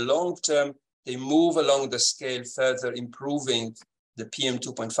that in the long term, they move along the scale further, improving the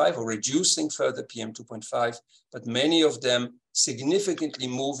PM2.5 or reducing further PM2.5, but many of them significantly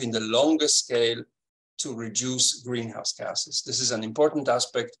move in the longer scale to reduce greenhouse gases. This is an important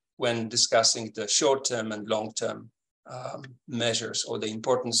aspect when discussing the short-term and long-term measures, or the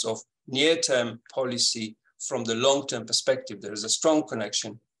importance of near-term policy from the long-term perspective. There is a strong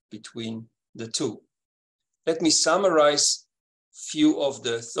connection between the two. Let me summarize a few of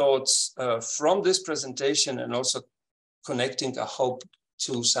the thoughts from this presentation, and also connecting, I hope,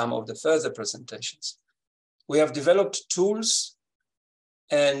 to some of the further presentations. We have developed tools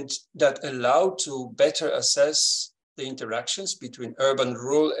and that allow to better assess the interactions between urban and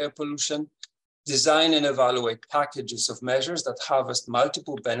rural air pollution, design and evaluate packages of measures that harvest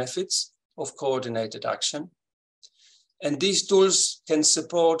multiple benefits of coordinated action. And these tools can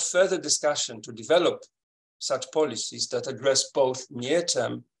support further discussion to develop such policies that address both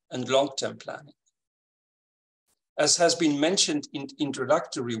near-term and long-term planning. As has been mentioned in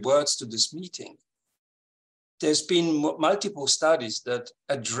introductory words to this meeting, there's been multiple studies that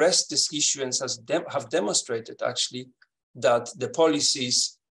address this issue and have demonstrated actually that the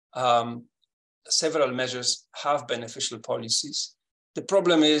policies, several measures have beneficial policies. The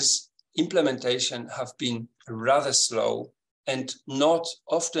problem is implementation have been rather slow and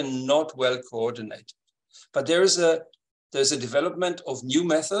often not well coordinated. But there's a development of new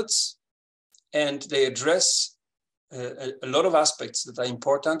methods, and they address a lot of aspects that are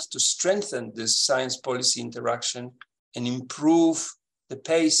important to strengthen this science policy interaction and improve the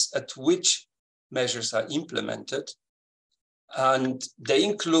pace at which measures are implemented. And they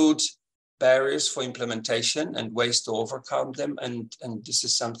include barriers for implementation and ways to overcome them. And this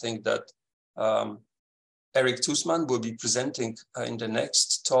is something that Eric Tussman will be presenting in the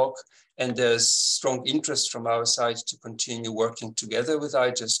next talk. And there's strong interest from our side to continue working together with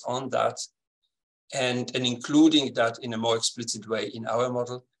IIASA on that, and including that in a more explicit way in our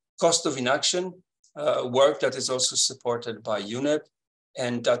model. Cost of inaction, work that is also supported by UNEP,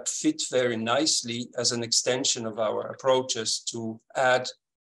 and that fits very nicely as an extension of our approaches to add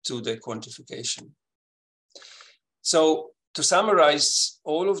to the quantification. So to summarize,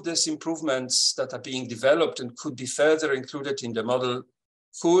 all of these improvements that are being developed and could be further included in the model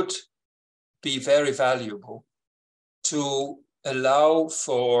could be very valuable to allow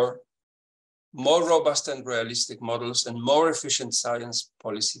for more robust and realistic models and more efficient science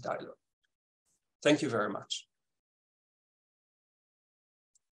policy dialogue. Thank you very much.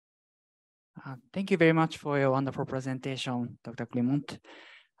 Thank you very much for your wonderful presentation, Dr. Clement.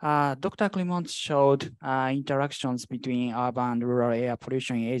 Dr. Clement showed interactions between urban and rural air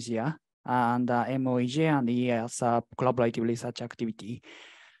pollution in Asia and MOEJ and EASA collaborative research activity.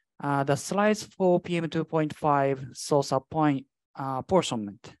 The slides for PM2.5 source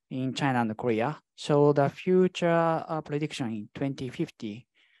apportionment in China and Korea show the future prediction in 2050.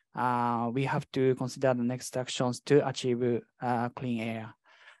 We have to consider the next actions to achieve clean air.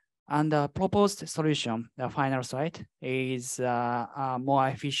 And the proposed solution, the final slide, is a more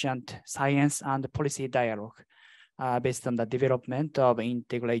efficient science and policy dialogue based on the development of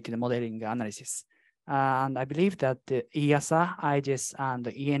integrated modeling analysis. And I believe that the EASA, IIASA, and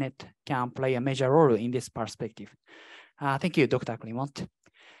the EANET can play a major role in this perspective. Thank you, Dr. Clement.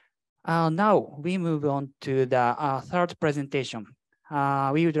 Now we move on to the third presentation.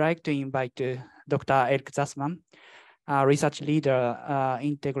 We would like to invite Dr. Eric Zassman, research leader,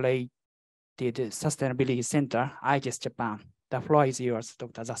 Integrated Sustainability Center, IIASA Japan. The floor is yours,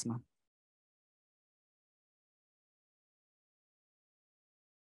 Dr. Zassman.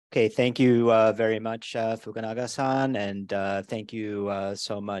 Okay, thank you very much, Fukunaga-san, and thank you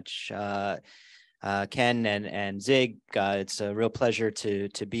so much, Ken and Zig. It's a real pleasure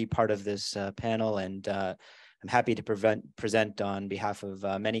to be part of this panel, and I'm happy to present on behalf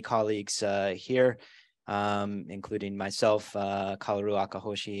of many colleagues here, including myself, Kaoru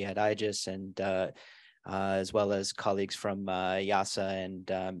Akahoshi at IIASA, and as well as colleagues from IIASA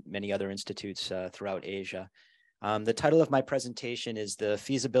and many other institutes throughout Asia. The title of my presentation is The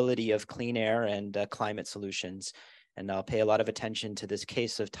Feasibility of Clean Air and Climate Solutions. And I'll pay a lot of attention to this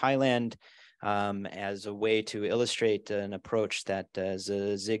case of Thailand as a way to illustrate an approach that, as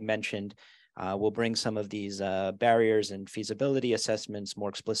Zig mentioned, will bring some of these barriers and feasibility assessments more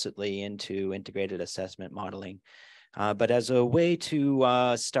explicitly into integrated assessment modeling. But as a way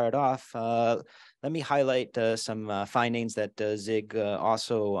to start off, let me highlight some findings that Zig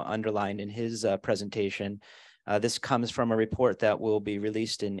also underlined in his presentation. This comes from a report that will be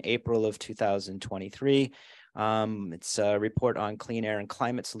released in April of 2023. It's a report on clean air and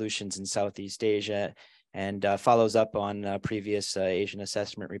climate solutions in Southeast Asia, and follows up on a previous Asian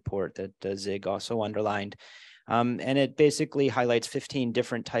assessment report that Zig also underlined. And it basically highlights 15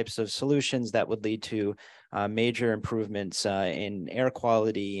 different types of solutions that would lead to major improvements in air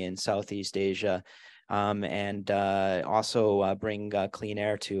quality in Southeast Asia. And also bring clean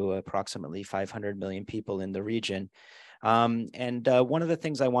air to approximately 500 million people in the region. And one of the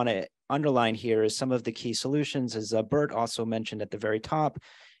things I want to underline here is some of the key solutions, as Bert also mentioned at the very top,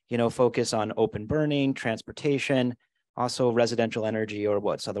 focus on open burning, transportation, also residential energy, or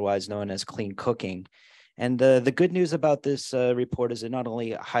what's otherwise known as clean cooking. And the good news about this report is it not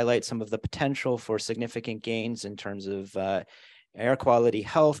only highlights some of the potential for significant gains in terms of air quality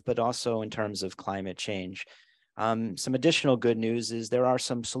health, but also in terms of climate change. Some additional good news is there are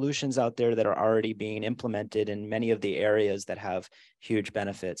some solutions out there that are already being implemented in many of the areas that have huge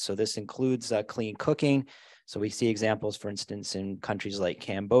benefits. So this includes clean cooking. So we see examples, for instance, in countries like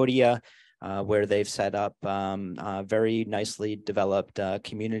Cambodia, where they've set up very nicely developed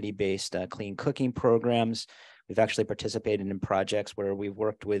community-based clean cooking programs. We've actually participated in projects where we've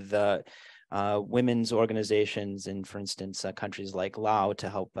worked with women's organizations in, for instance, countries like Laos to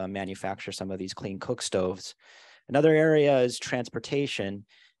help manufacture some of these clean cook stoves. Another area is transportation.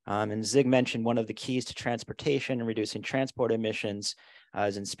 And Zig mentioned one of the keys to transportation and reducing transport emissions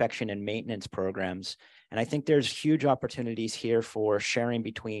is inspection and maintenance programs. And I think there's huge opportunities here for sharing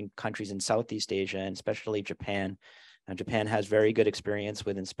between countries in Southeast Asia, and especially Japan. Japan has very good experience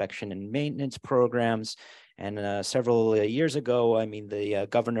with inspection and maintenance programs. And several years ago, the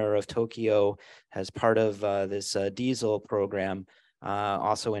governor of Tokyo, as part of this diesel program,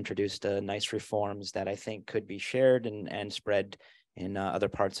 also introduced nice reforms that I think could be shared and spread in other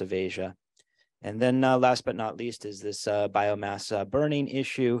parts of Asia. And then last but not least is this biomass burning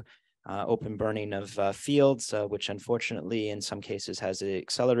issue, open burning of fields, which unfortunately in some cases has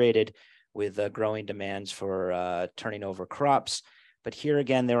accelerated with growing demands for turning over crops. But here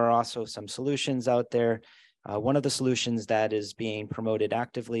again, there are also some solutions out there. One of the solutions that is being promoted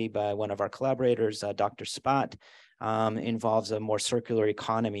actively by one of our collaborators, Dr. Spot, involves a more circular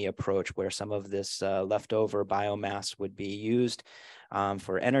economy approach where some of this leftover biomass would be used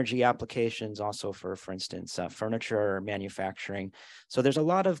for energy applications, also for instance, furniture manufacturing. So there's a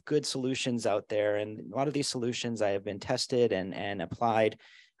lot of good solutions out there, and a lot of these solutions I have been tested and applied,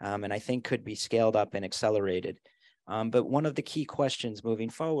 and I think could be scaled up and accelerated. But one of the key questions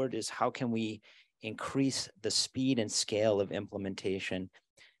moving forward is how can we increase the speed and scale of implementation?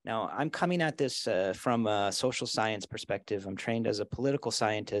 Now, I'm coming at this from a social science perspective. I'm trained as a political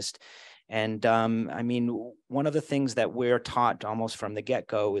scientist, And I mean, one of the things that we're taught almost from the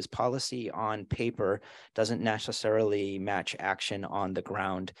get-go is policy on paper doesn't necessarily match action on the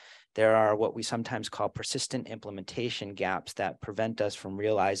ground. There are what we sometimes call persistent implementation gaps that prevent us from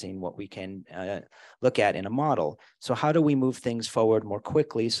realizing what we can look at in a model. So how do we move things forward more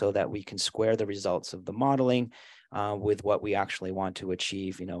quickly so that we can square the results of the modeling with what we actually want to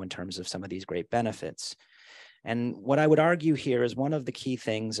achieve, you know, in terms of some of these great benefits? And what I would argue here is one of the key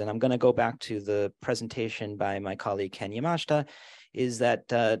things, and I'm going to go back to the presentation by my colleague Ken Yamashita, is that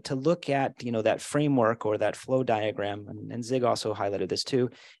to look at, you know, that framework or that flow diagram, and Zig also highlighted this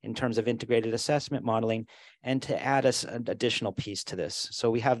too, in terms of integrated assessment modeling, and to add an additional piece to this. So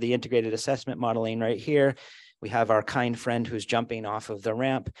we have the integrated assessment modeling right here. We have our kind friend who's jumping off of the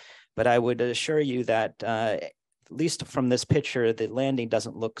ramp, but I would assure you that at least from this picture, the landing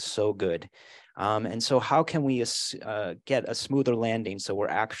doesn't look so good. And so how can we get a smoother landing so we're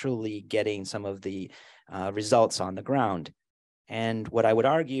actually getting some of the results on the ground? And what I would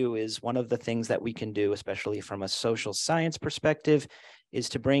argue is one of the things that we can do, especially from a social science perspective, is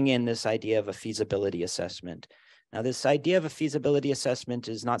to bring in this idea of a feasibility assessment. Now, this idea of a feasibility assessment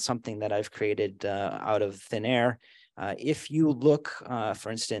is not something that I've created out of thin air. If you look,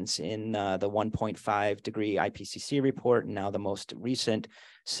 for instance, in the 1.5 degree IPCC report, and now the most recent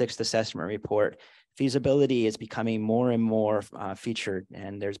 6th assessment report, feasibility is becoming more and more featured.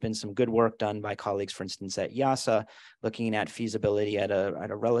 And there's been some good work done by colleagues, for instance, at IIASA, looking at feasibility at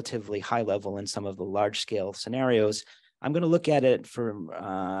a relatively high level in some of the large scale scenarios. I'm going to look at it for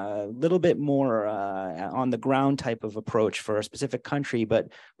a little bit more on the ground type of approach for a specific country, but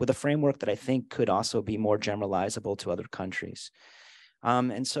with a framework that I think could also be more generalizable to other countries.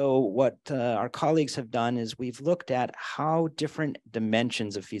 And so what our colleagues have done is we've looked at how different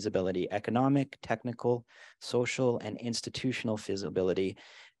dimensions of feasibility, economic, technical, social, and institutional feasibility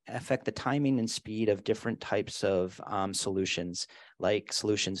affect the timing and speed of different types of solutions, like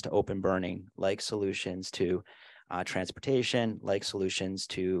solutions to open burning, like solutions to transportation, like solutions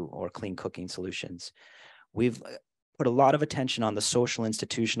to, or clean cooking solutions. We've put a lot of attention on the social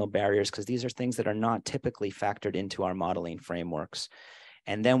institutional barriers because these are things that are not typically factored into our modeling frameworks.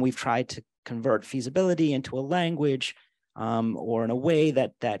 And then we've tried to convert feasibility into a language or in a way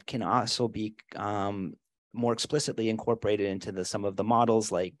that can also be more explicitly incorporated into some of the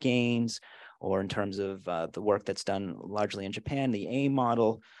models like gains, or in terms of the work that's done largely in Japan, the AIM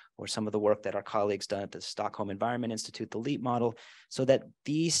model, or some of the work that our colleagues done at the Stockholm Environment Institute, the LEAP model, so that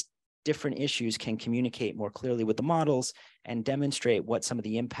these different issues can communicate more clearly with the models and demonstrate what some of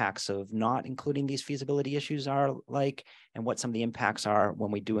the impacts of not including these feasibility issues are like, and what some of the impacts are when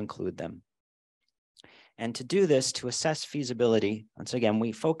we do include them. And to do this, to assess feasibility, once again,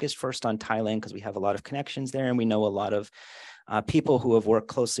 we focused first on Thailand because we have a lot of connections there and we know a lot of people who have worked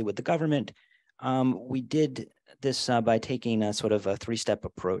closely with the government. We did this by taking a sort of a three-step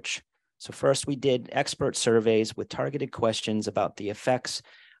approach. So first, we did expert surveys with targeted questions about the effects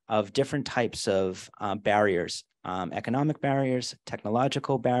of different types of barriers, economic barriers,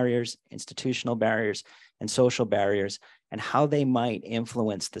 technological barriers, institutional barriers, and social barriers, and how they might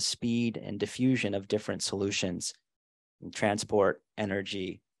influence the speed and diffusion of different solutions in transport,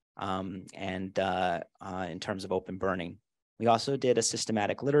 energy, and in terms of open burning. We also did a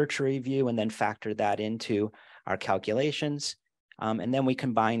systematic literature review and then factored that into our calculations. And then we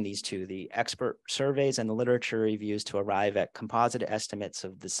combine these two, the expert surveys and the literature reviews, to arrive at composite estimates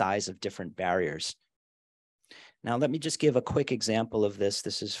of the size of different barriers. Now, let me just give a quick example of this.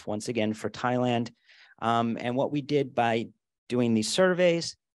 This is once again for Thailand. And what we did by doing these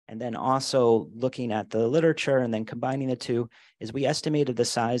surveys and then also looking at the literature and then combining the two is we estimated the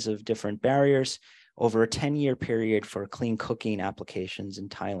size of different barriers over a 10-year period for clean cooking applications in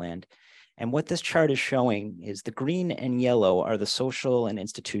Thailand. And what this chart is showing is the green and yellow are the social and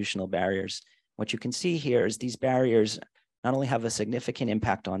institutional barriers. What you can see here is these barriers not only have a significant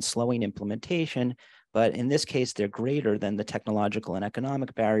impact on slowing implementation, but in this case, they're greater than the technological and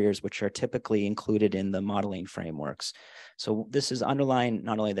economic barriers, which are typically included in the modeling frameworks. So this is underlying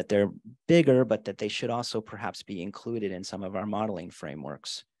not only that they're bigger, but that they should also perhaps be included in some of our modeling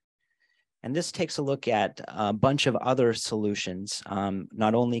frameworks. And this takes a look at a bunch of other solutions,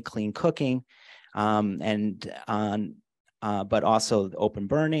 not only clean cooking, but also open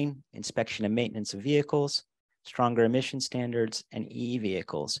burning, inspection and maintenance of vehicles, stronger emission standards, and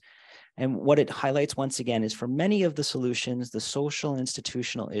e-vehicles. And what it highlights once again is for many of the solutions, the social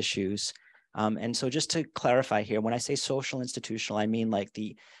institutional issues. And so just to clarify here, when I say social institutional, I mean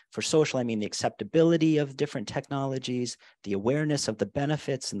for social, I mean the acceptability of different technologies, the awareness of the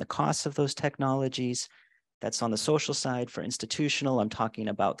benefits and the costs of those technologies, That's on the social side. For institutional, I'm talking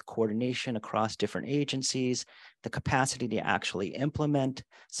about the coordination across different agencies, the capacity to actually implement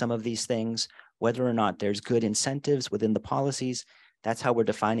some of these things, whether or not there's good incentives within the policies. That's how we're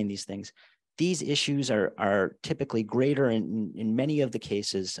defining these things. These issues are typically greater in many of the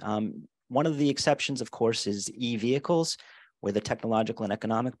cases. One of the exceptions, of course, is e-vehicles, where the technological and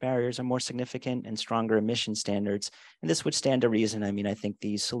economic barriers are more significant and stronger emission standards. And this would stand to reason. I mean, I think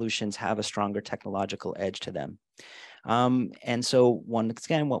these solutions have a stronger technological edge to them. And so once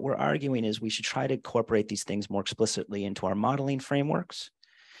again, what we're arguing is we should try to incorporate these things more explicitly into our modeling frameworks.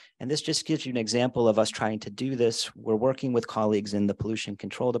 And this just gives you an example of us trying to do this. We're working with colleagues in the Pollution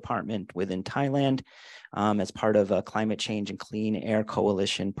Control Department within Thailand as part of a Climate Change and Clean Air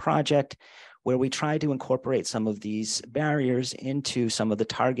Coalition project, where we try to incorporate some of these barriers into some of the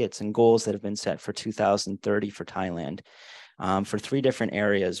targets and goals that have been set for 2030 for Thailand for 3 different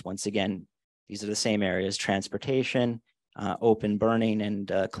areas. Once again, these are the same areas: transportation, open burning,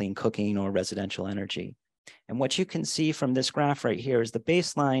 and clean cooking or residential energy. And what you can see from this graph right here is the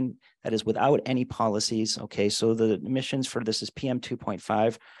baseline that is without any policies. Okay, so the emissions for this is PM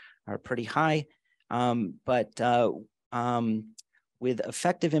 2.5 are pretty high, with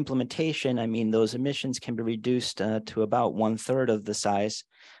effective implementation, I mean, those emissions can be reduced to about 1/3 of the size.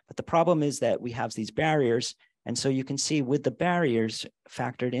 But the problem is that we have these barriers. And so you can see with the barriers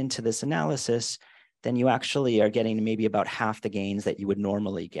factored into this analysis, then you actually are getting maybe about half the gains that you would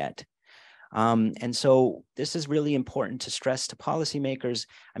normally get. And so this is really important to stress to policymakers.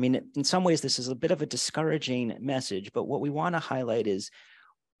 I mean, in some ways, this is a bit of a discouraging message, but what we want to highlight is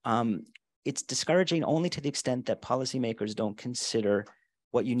it's discouraging only to the extent that policymakers don't consider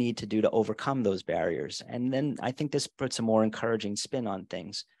what you need to do to overcome those barriers. And then I think this puts a more encouraging spin on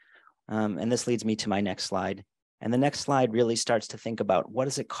things. And this leads me to my next slide. And the next slide really starts to think about what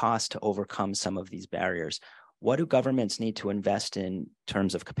does it cost to overcome some of these barriers? What do governments need to invest in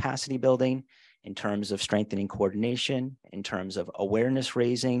terms of capacity building, in terms of strengthening coordination, in terms of awareness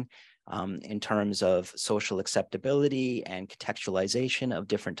raising, in terms of social acceptability and contextualization of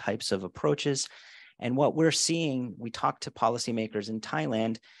different types of approaches? And what we're seeing, we talked to policymakers in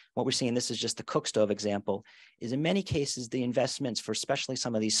Thailand, what we're seeing, this is just the cook stove example, is in many cases, the investments for especially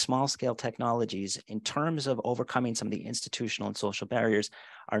some of these small scale technologies in terms of overcoming some of the institutional and social barriers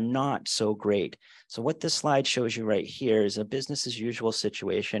are not so great. So what this slide shows you right here is a business as usual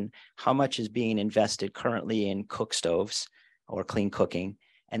situation, how much is being invested currently in cook stoves or clean cooking,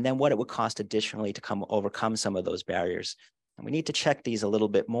 and then what it would cost additionally to overcome some of those barriers. And we need to check these a little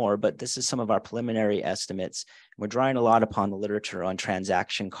bit more, but this is some of our preliminary estimates. We're drawing a lot upon the literature on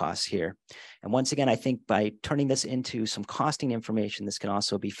transaction costs here. And once again, I think by turning this into some costing information, this can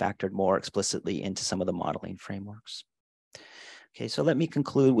also be factored more explicitly into some of the modeling frameworks. Okay, so let me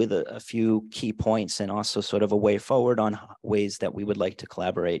conclude with a few key points and also sort of a way forward on ways that we would like to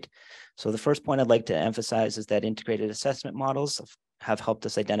collaborate. So the first point I'd like to emphasize is that integrated assessment models have helped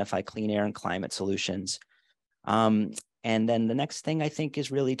us identify clean air and climate solutions. And then the next thing I think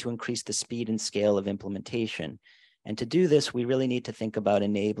is really to increase the speed and scale of implementation. And to do this, we really need to think about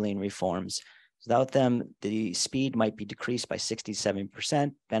enabling reforms. Without them, the speed might be decreased by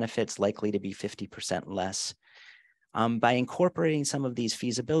 67%, benefits likely to be 50% less. By incorporating some of these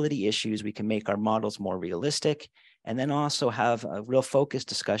feasibility issues, we can make our models more realistic and then also have a real focused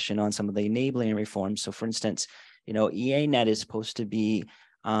discussion on some of the enabling reforms. So for instance, you know, EANET is supposed to be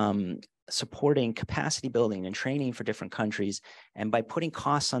supporting capacity building and training for different countries. And by putting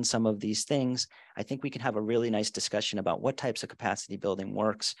costs on some of these things, I think we can have a really nice discussion about what types of capacity building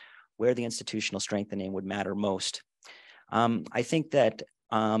works, where the institutional strengthening would matter most. I think that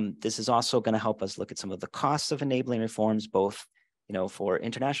this is also going to help us look at some of the costs of enabling reforms, both, you know, for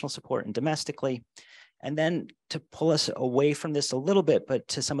international support and domestically. And then to pull us away from this a little bit, but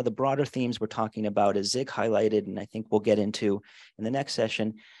to some of the broader themes we're talking about, as Zig highlighted, and I think we'll get into in the next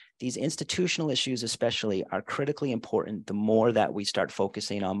session, these institutional issues especially are critically important the more that we start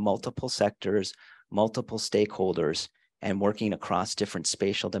focusing on multiple sectors, multiple stakeholders, and working across different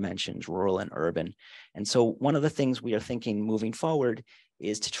spatial dimensions, rural and urban. And so one of the things we are thinking moving forward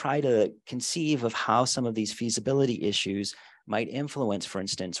is to try to conceive of how some of these feasibility issues might influence, for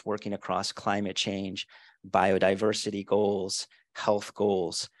instance, working across climate change, biodiversity goals, health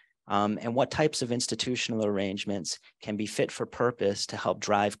goals, and what types of institutional arrangements can be fit for purpose to help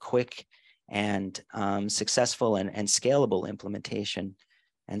drive quick and successful and scalable implementation.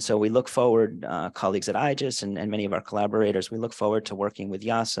 And so we look forward, colleagues at IIASA and many of our collaborators, we look forward to working with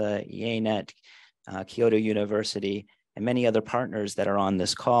IIASA, EANET, Kyoto University, and many other partners that are on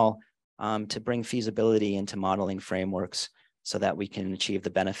this call to bring feasibility into modeling frameworks so that we can achieve the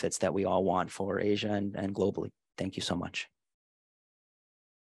benefits that we all want for Asia and globally. Thank you so much.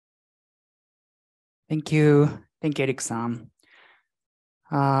 Thank you. Thank you, Eric-san.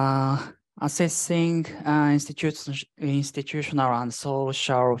 Assessing institutional and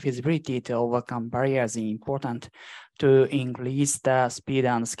social feasibility to overcome barriers is important to increase the speed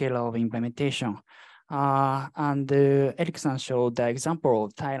and scale of implementation. Eric-san showed the example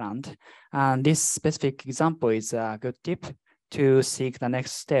of Thailand. And this specific example is a good tip to seek the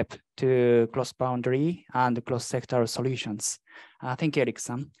next step to cross-boundary and cross-sector solutions. Thank you,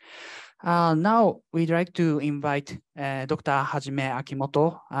 Eric-san. Now, we'd like to invite Dr. Hajime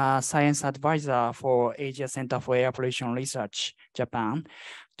Akimoto, Science Advisor for Asia Center for Air Pollution Research, Japan,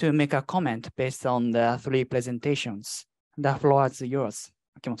 to make a comment based on the 3 presentations. The floor is yours,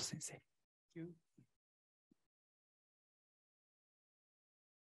 Akimoto-sensei.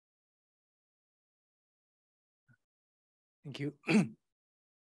 Thank you.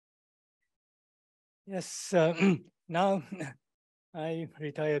 Yes, now I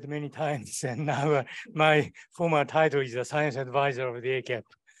retired many times, and now my former title is a Science Advisor of the ACAP.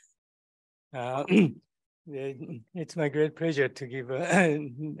 It's my great pleasure to give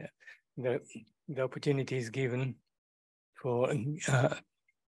the opportunities given for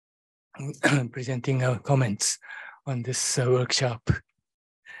presenting our comments on this workshop.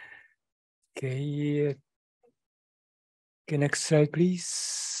 Okay, next slide,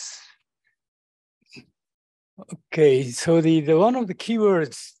 please. Okay, so the one of the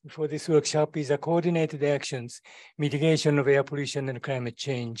keywords for this workshop is coordinated actions, mitigation of air pollution and climate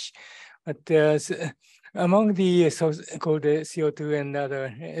change. But among the so-called CO2 and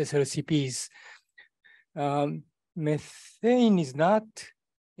other SLCPs, methane is not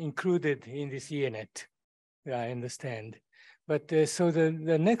included in this EANET, I understand. But so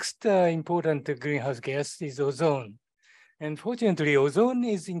the next important greenhouse gas is ozone. And fortunately, ozone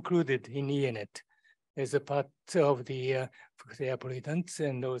is included in EANET as a part of the air pollutants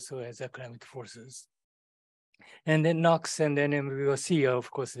and also as a climate forces. And then NOx and NMVOC are, of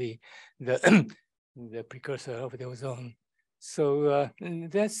course, the precursor of the ozone. So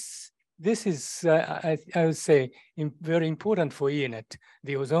this is, I would say, very important for EANET.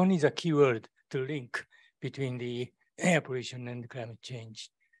 The ozone is a keyword to link between the air pollution and climate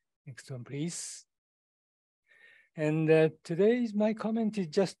change. Next one, please. And today's my comment is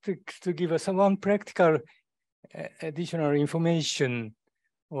just to give us one practical additional information,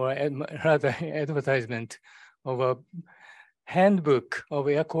 or rather advertisement of a handbook of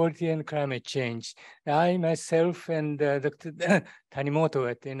air quality and climate change. I myself and Dr. Tanimoto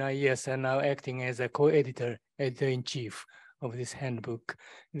at IIASA are now acting as a co-editor, editor-in-chief of this handbook.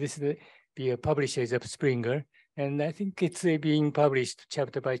 This will be published as a Springer, and I think it's being published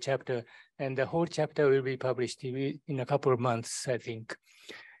chapter by chapter, and the whole chapter will be published in a couple of months, I think.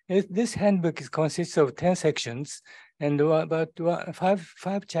 This handbook consists of 10 sections and about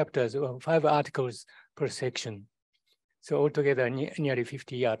five chapters or 5 articles per section. So altogether nearly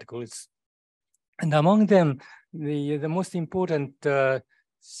 50 articles. And among them, the most important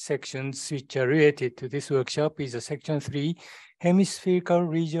sections which are related to this workshop is section 3, hemispherical,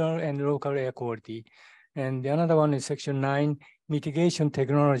 regional, and local air quality. And another one is section 9, mitigation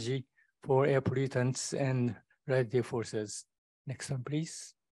technology for air pollutants and radiative forces. Next one,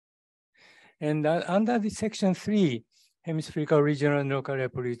 please. And under the section 3, hemispherical, regional, and local air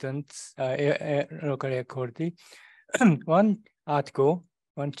pollutants, local air quality, one article,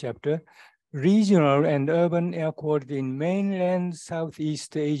 one chapter, regional and urban air quality in mainland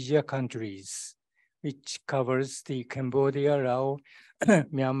Southeast Asia countries, which covers the Cambodia, Laos,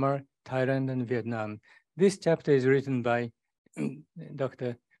 Myanmar, Thailand, and Vietnam. This chapter is written by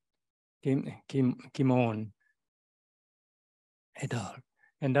Dr. Kim On et al.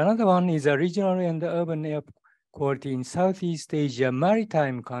 And another one is a regional and urban air quality in Southeast Asia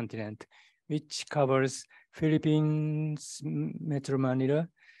maritime continent, which covers Philippines, Metro Manila,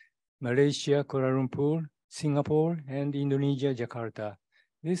 Malaysia, Kuala Lumpur, Singapore, and Indonesia, Jakarta.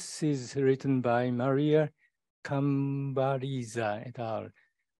 This is written by Maria Cambariza et al.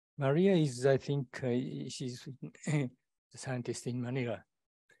 Maria is, I think, she's the scientist in Manila.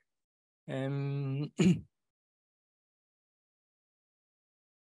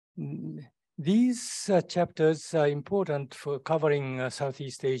 These chapters are important for covering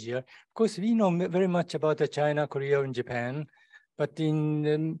Southeast Asia. Of course, we know very much about China, Korea, and Japan, but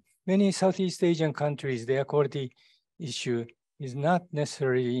in many Southeast Asian countries, the air quality issue is not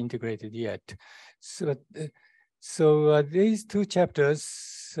necessarily integrated yet. So these 2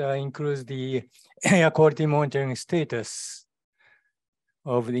 chapters include the air quality monitoring status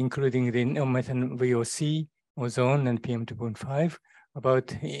of including the methane VOC ozone and PM2.5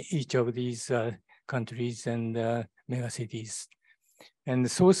 about each of these countries and megacities, and the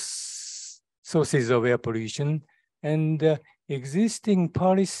sources of air pollution, and existing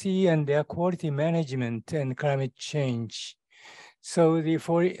policy and air quality management and climate change. So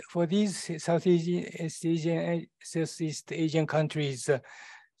for these Southeast Asian countries,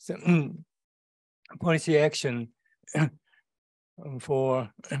 policy action for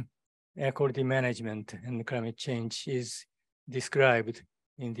air quality management and climate change is described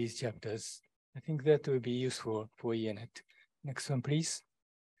in these chapters. I think that will be useful for EANET. Next one, please.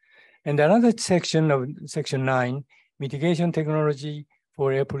 And another section of section 9, mitigation technology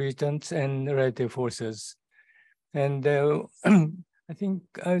for air pollutants and relative forces. And I think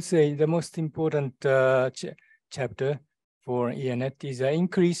I would say the most important chapter for EANET is an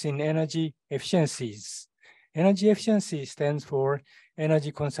increase in energy efficiencies. Energy efficiency stands for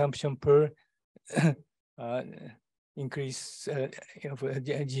energy consumption per increase of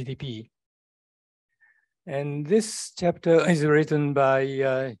GDP. And this chapter is written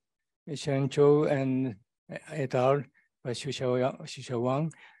by Shen Chou and et al. By Xu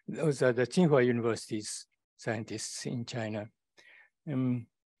Wang. Those are the Tsinghua University's scientists in China.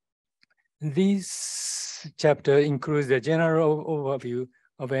 This chapter includes the general overview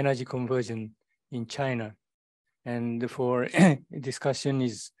of energy conversion in China. And for discussion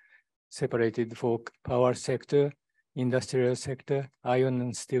is separated for power sector, industrial sector, iron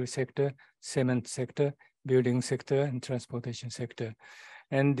and steel sector, cement sector, building sector, and transportation sector.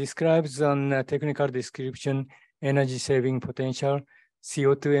 And describes on technical description, energy saving potential,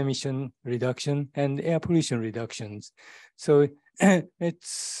 CO2 emission reduction, and air pollution reductions. So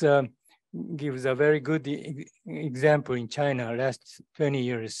it's gives a very good example in China last 20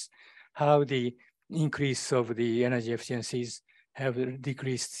 years, how the increase of the energy efficiencies have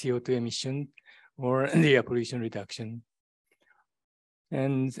decreased CO2 emission or the air pollution reduction.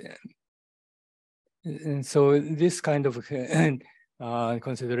 And so this kind of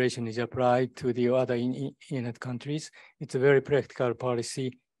consideration is applied to the other EANET countries. It's a very practical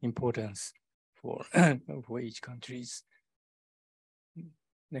policy importance for, for each countries.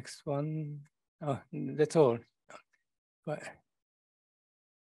 Next one. Oh, that's all. But,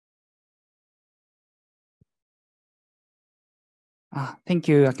 thank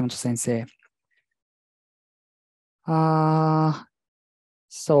you, Akimoto Sensei.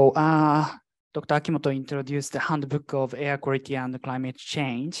 Dr. Akimoto introduced the Handbook of Air Quality and Climate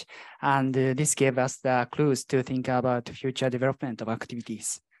Change, and this gave us the clues to think about future development of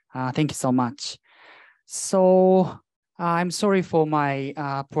activities. Thank you so much. So I'm sorry for my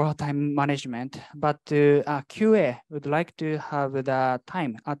poor time management, but QA would like to have the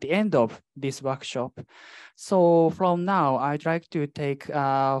time at the end of this workshop. So from now, I'd like to take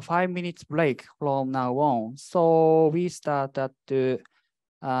a 5 minutes break from now on. So we start at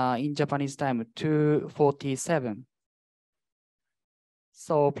in Japanese time, 2:47.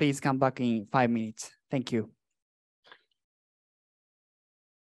 So please come back in 5 minutes. Thank you.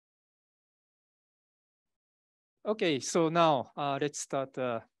 Okay, so now let's start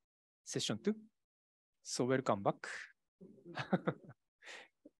session 2. So welcome back.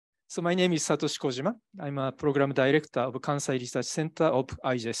 So my name is Satoshi Kojima. I'm a program director of Kansai Research Center of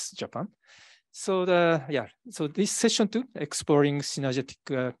IIASA Japan. So so this session 2, exploring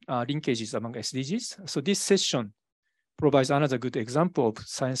synergetic linkages among SDGs. So this session provides another good example of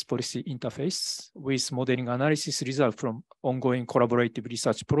science policy interface with modeling analysis result from ongoing collaborative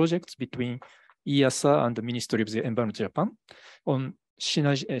research projects between EASA and the Ministry of the Environment Japan on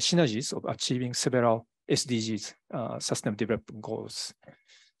synergies of achieving several SDGs, Sustainable Development Goals.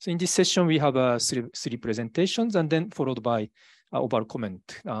 So in this session, we have three presentations and then followed by overall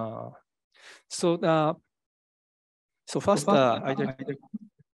comment. So first, I'd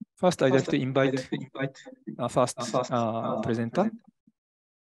like to invite first presenter.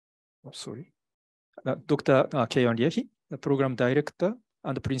 Oh, sorry, Dr. Keiwan Riehi, the program director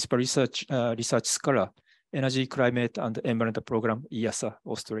and principal research scholar, Energy, Climate, and Environment Program, EASA,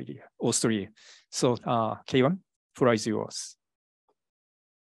 Australia. So, Keiwan, floor is yours.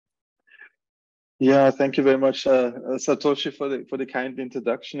 Yeah, thank you very much, Satoshi, for the kind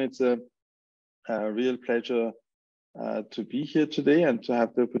introduction. It's a real pleasure to be here today and to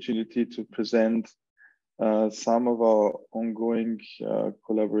have the opportunity to present some of our ongoing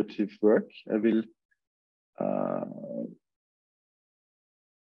collaborative work. I will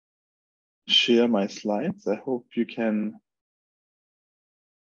share my slides. I hope you can.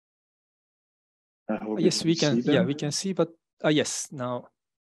 Yes, we can. Yeah, we can see, but yes, now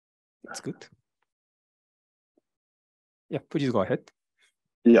it's good. Yeah, please go ahead.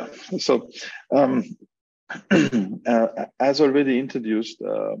 Yeah, so As already introduced,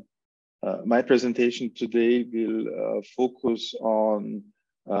 my presentation today will focus on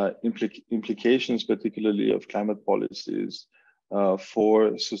implications, particularly of climate policies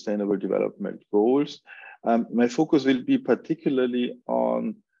for sustainable development goals. My focus will be particularly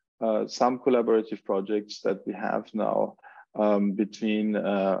on some collaborative projects that we have now between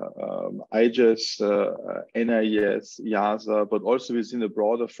IIAS, NIES, IIASA, but also within a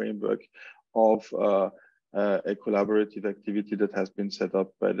broader framework of a collaborative activity that has been set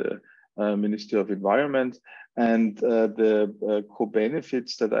up by the Ministry of Environment. And the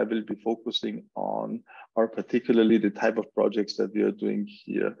co-benefits that I will be focusing on are particularly the type of projects that we are doing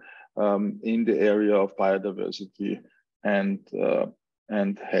here in the area of biodiversity and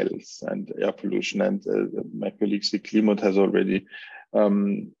health and air pollution. And my colleague Klimot has already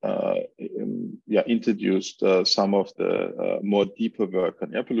introduced some of the more deeper work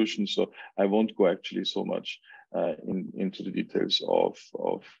on air pollution. So I won't go actually so much into the details of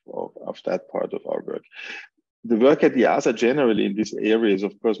that part of our work. The work at the IIASA generally in this area is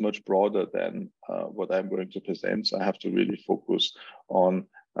of course much broader than what I'm going to present. So I have to really focus on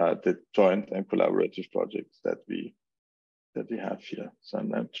the joint and collaborative projects that we have here. So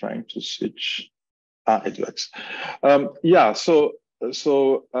I'm trying to switch. It works.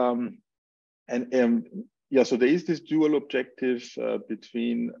 So there is this dual objective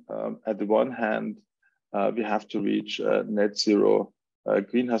between, at the one hand, we have to reach net zero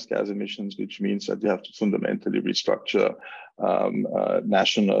greenhouse gas emissions, which means that we have to fundamentally restructure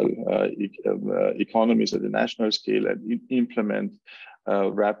national economies at the national scale and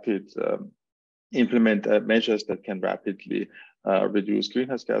implement measures that can rapidly reduce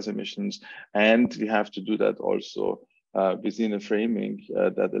greenhouse gas emissions. And we have to do that also within a framing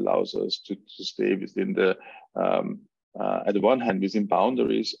that allows us to stay within the, at the one hand, within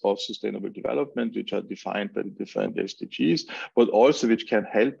boundaries of sustainable development, which are defined by the different SDGs, but also which can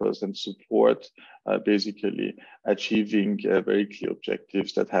help us and support basically achieving very clear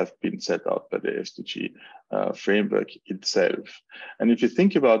objectives that have been set out by the SDG framework itself. And if you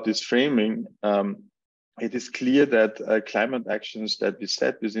think about this framing, it is clear that climate actions that we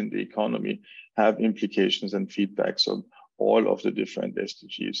set within the economy have implications and feedbacks on all of the different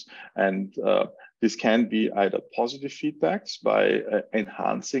SDGs. And this can be either positive feedbacks by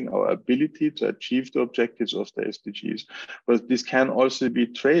enhancing our ability to achieve the objectives of the SDGs, but this can also be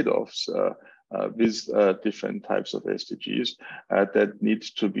trade-offs with different types of SDGs that need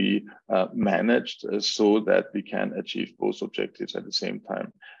to be managed so that we can achieve both objectives at the same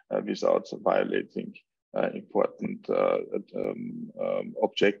time without violating important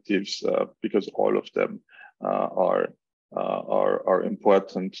objectives, because all of them are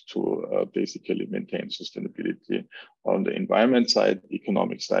important to basically maintain sustainability on the environment side,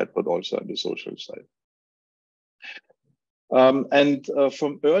 economic side, but also on the social side.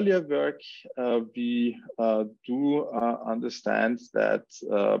 From earlier work, we do understand that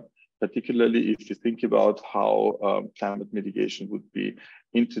particularly if you think about how climate mitigation would be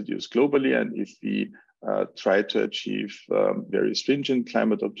introduced globally, and if we try to achieve very stringent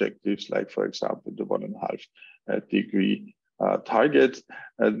climate objectives, like, for example, the 1.5 degree target.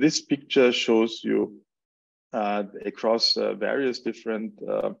 This picture shows you across various different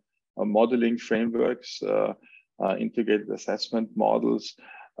modeling frameworks, integrated assessment models,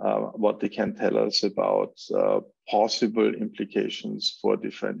 what they can tell us about possible implications for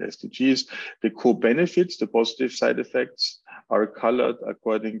different SDGs. The co-benefits, the positive side effects, are colored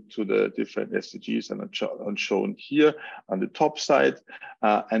according to the different SDGs and are shown here on the top side.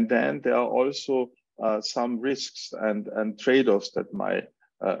 And then there are also some risks and trade-offs that might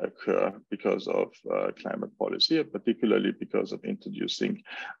occur because of climate policy, particularly because of introducing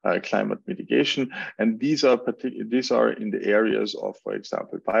climate mitigation. And these are in the areas of, for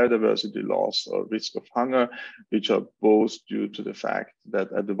example, biodiversity loss or risk of hunger, which are both due to the fact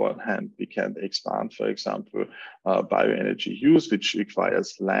that at the one hand, we can expand, for example, bioenergy use, which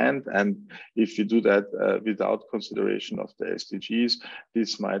requires land. And if you do that without consideration of the SDGs,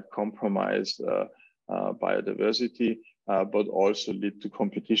 this might compromise biodiversity, but also lead to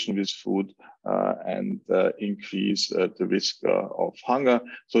competition with food and increase the risk of hunger.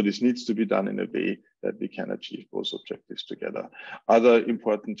 So this needs to be done in a way that we can achieve both objectives together. Other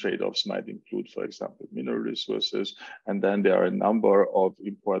important trade-offs might include, for example, mineral resources. And then there are a number of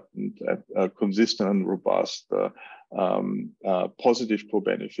important, consistent and robust positive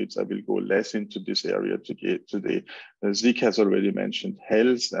co-benefits. I will go less into this area today. Zeke has already mentioned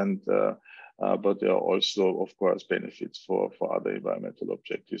health, and but there are also, of course, benefits for other environmental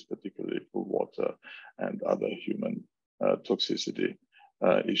objectives, particularly for water and other human toxicity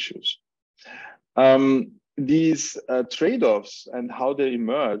issues. these trade-offs and how they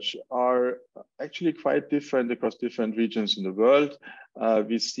emerge are actually quite different across different regions in the world.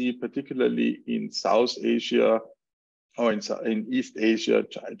 We see particularly in South Asia or in East Asia,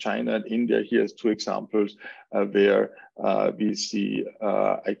 China and India, here's two examples where we see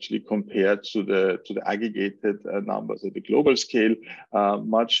actually compared to the aggregated numbers at the global scale,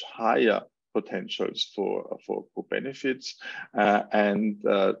 much higher potentials for benefits and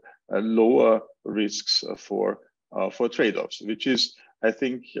lower risks for trade-offs, which is I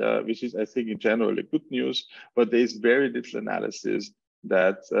think in general a good news, but there is very little analysis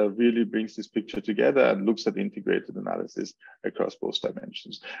that really brings this picture together and looks at integrated analysis across both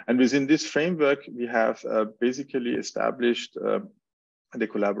dimensions. And within this framework, we have basically established the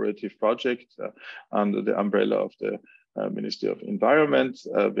collaborative project under the umbrella of the Ministry of Environment,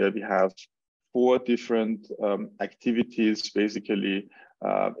 where we have 4 different activities. Basically,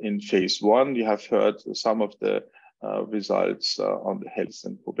 in phase 1, you have heard some of the results on the health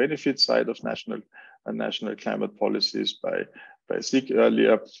and co-benefit side of national climate policies by Sig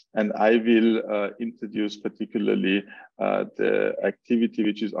earlier, and I will introduce particularly the activity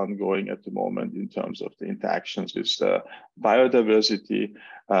which is ongoing at the moment in terms of the interactions with biodiversity,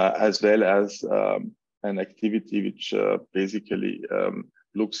 as well as an activity which basically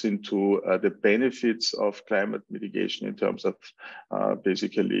looks into the benefits of climate mitigation in terms of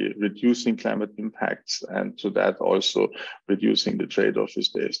basically reducing climate impacts, and to that also reducing the trade-off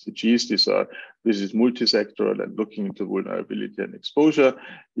with the SDGs. This is multi-sectoral and looking into vulnerability and exposure.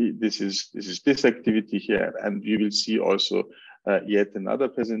 This is this activity here, and we will see also yet another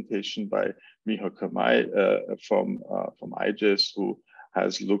presentation by Miho Kamai from IIASA, who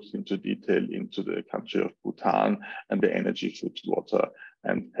has looked into detail into the country of Bhutan and the energy, food, water,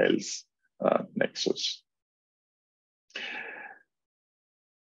 and health nexus.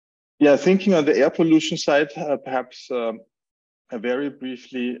 Yeah, thinking on the air pollution side, perhaps very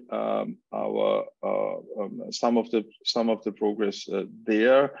briefly, some of the progress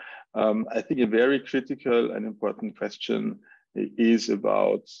there. I think a very critical and important question is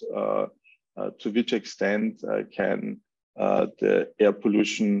about to which extent can the air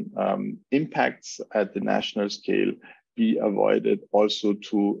pollution impacts at the national scale be avoided also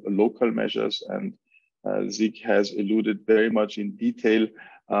to local measures, and Sig has alluded very much in detail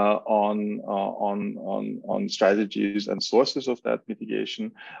on strategies and sources of that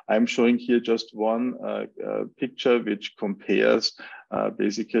mitigation. I'm showing here just one picture which compares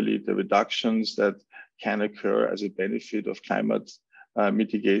basically the reductions that can occur as a benefit of climate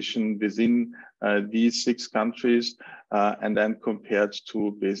mitigation within these 6 countries, and then compared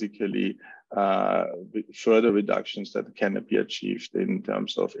to basically further reductions that can be achieved in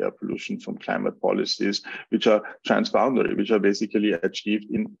terms of air pollution from climate policies, which are transboundary, which are basically achieved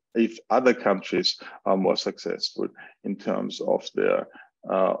if other countries are more successful in terms of their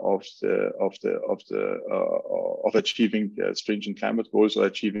of achieving stringent climate goals or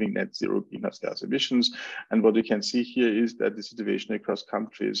achieving net zero greenhouse gas emissions. And what you can see here is that the situation across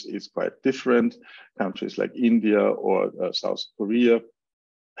countries is quite different. Countries like India or South Korea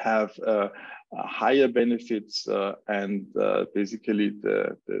have higher benefits, and basically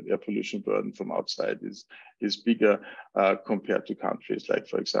the air pollution burden from outside is bigger compared to countries like,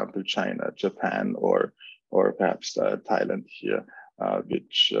 for example, China, Japan, or perhaps Thailand here,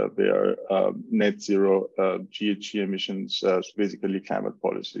 which where net zero GHG emissions, basically climate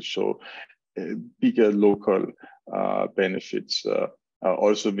policies, show bigger local benefits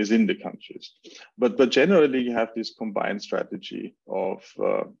also within the countries. But generally, you have this combined strategy of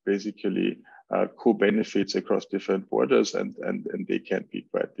basically co-benefits across different borders, and they can be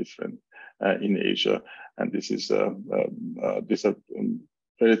quite different in Asia. And this is these are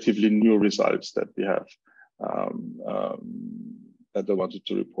relatively new results that we have that I wanted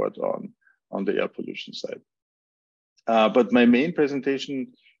to report on the air pollution side. But my main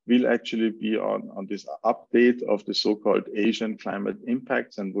presentation will actually be on this update of the so-called Asian Climate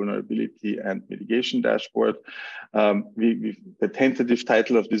Impacts and Vulnerability and Mitigation Dashboard. The tentative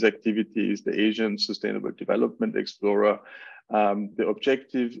title of this activity is the Asian Sustainable Development Explorer. The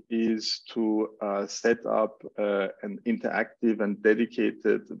objective is to set up an interactive and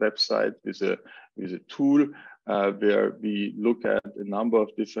dedicated website with a tool where we look at a number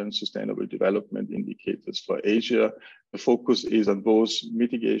of different sustainable development indicators for Asia. The focus is on both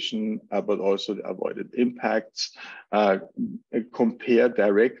mitigation, but also the avoided impacts, compare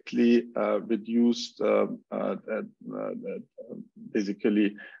directly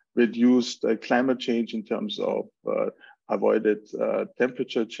basically reduced climate change in terms of avoided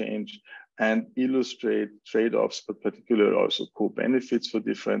temperature change and illustrate trade-offs, but particularly also co-benefits for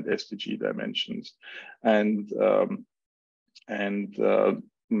different SDG dimensions. And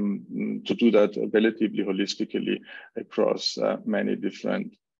to do that relatively holistically across many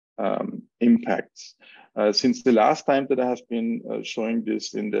different impacts. Since the last time that I have been showing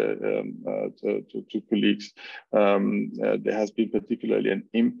this in the to colleagues, there has been particularly an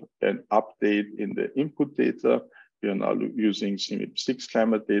update in the input data. We are now using CMIP6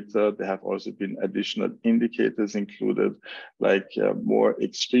 climate data. There have also been additional indicators included, like more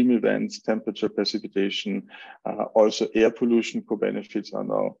extreme events, temperature, precipitation, also air pollution co-benefits are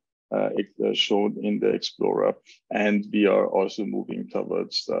now shown in the Explorer. And we are also moving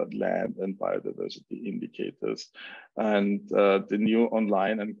towards land and biodiversity indicators. And the new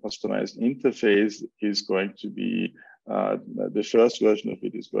online and customized interface is going to be, the first version of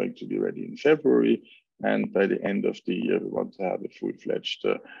it is going to be ready in February. And by the end of the year, we want to have a full-fledged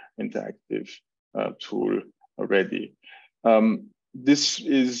interactive tool ready. This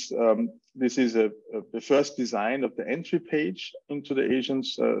is the first design of the entry page into the Asian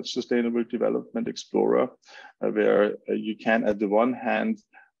Sustainable Development Explorer, where you can, at the one hand,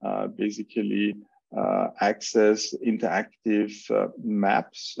 basically access interactive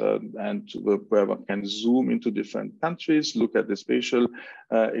maps and where one can zoom into different countries, look at the spatial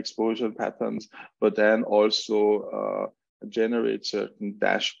exposure patterns, but then also generate certain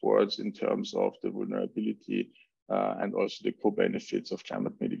dashboards in terms of the vulnerability and also the co-benefits of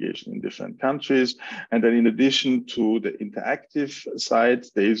climate mitigation in different countries. And then in addition to the interactive side,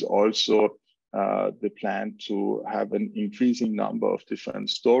 there is also the plan to have an increasing number of different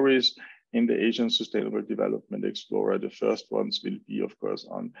stories in the Asian Sustainable Development Explorer. The first ones will be, of course,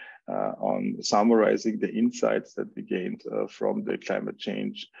 on summarizing the insights that we gained from the climate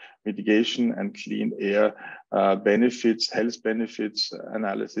change mitigation and clean air benefits, health benefits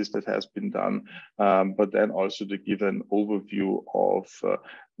analysis that has been done, but then also to give an overview of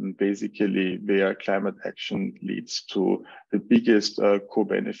basically where climate action leads to the biggest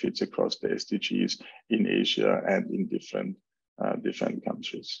co-benefits across the SDGs in Asia and in different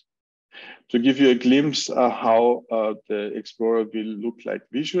countries. To give you a glimpse how the Explorer will look like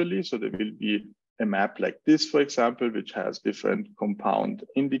visually, so there will be a map like this, for example, which has different compound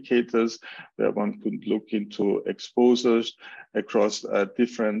indicators where one could look into exposures across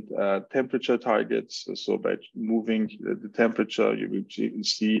different temperature targets. So by moving the temperature, you will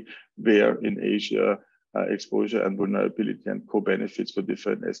see where in Asia exposure and vulnerability and co-benefits for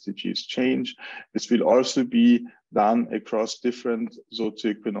different SDGs change. This will also be done across different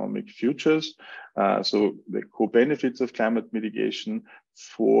socioeconomic futures. So the co-benefits of climate mitigation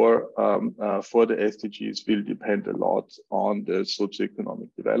for the SDGs will depend a lot on the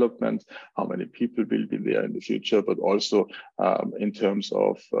socioeconomic development, how many people will be there in the future, but also in terms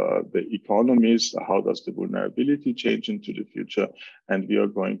of the economies, how does the vulnerability change into the future? And we are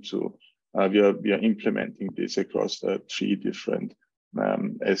going to we are implementing this across three different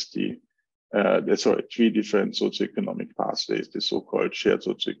three different socioeconomic pathways, the so-called shared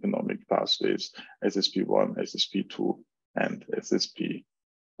socioeconomic pathways, SSP1, SSP2, and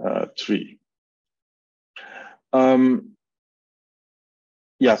SSP3.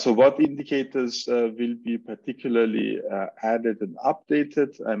 Yeah, so what indicators will be particularly added and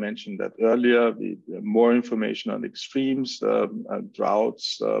updated? I mentioned that earlier, more information on extremes,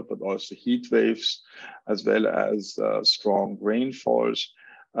 droughts, but also heat waves, as well as strong rainfalls.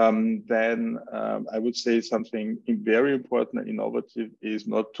 Then I would say something very important and innovative is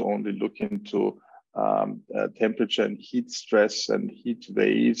not to only look into temperature and heat stress and heat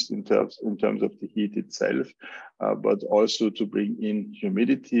waves in terms of the heat itself, but also to bring in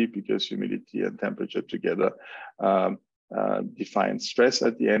humidity, because humidity and temperature together define stress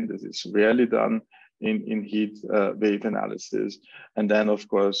at the end. This is rarely done in heat wave analysis. And then, of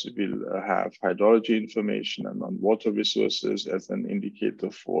course, we'll have hydrology information and on water resources as an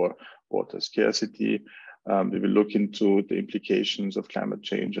indicator for water scarcity. We will look into the implications of climate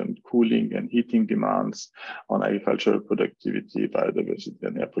change and cooling and heating demands on agricultural productivity, biodiversity,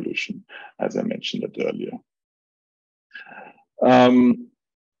 and air pollution, as I mentioned it earlier.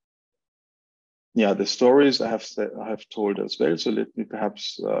 Yeah, the stories I have told as well. So let me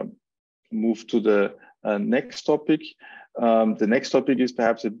perhaps move to the next topic. The next topic is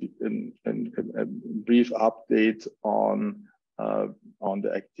perhaps a brief update on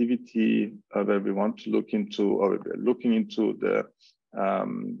the activity where we want to look into, or we're looking into the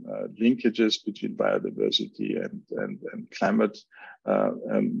linkages between biodiversity and climate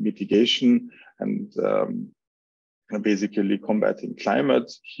mitigation. And basically combating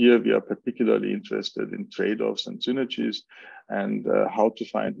climate. Here we are particularly interested in trade-offs and synergies, and how to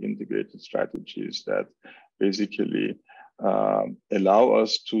find integrated strategies that basically allow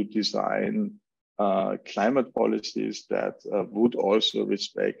us to design climate policies that would also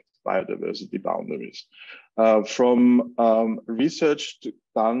respect biodiversity boundaries. From research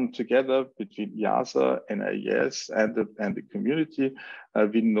done together between IIASA and IIAS and the community,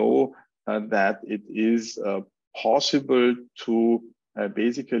 we know that it is possible to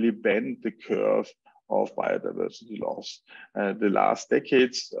basically bend the curve of biodiversity loss. The last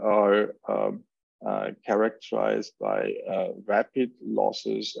decades are characterized by rapid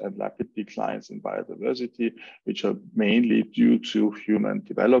losses and rapid declines in biodiversity, which are mainly due to human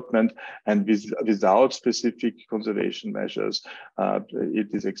development. And without specific conservation measures, it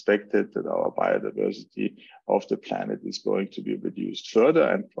is expected that our biodiversity of the planet is going to be reduced further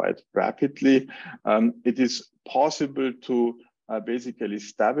and quite rapidly. It is possible to basically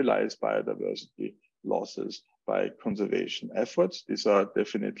stabilize biodiversity losses by conservation efforts. These are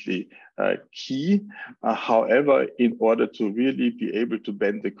definitely key. However, in order to really be able to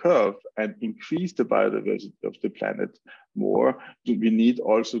bend the curve and increase the biodiversity of the planet more, we need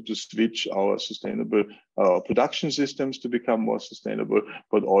also to switch our sustainable production systems to become more sustainable,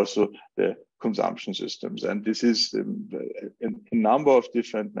 but also the consumption systems. And this is a number of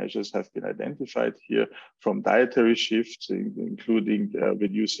different measures have been identified here, from dietary shifts, including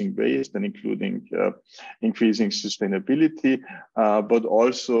reducing waste and including increasing sustainability, but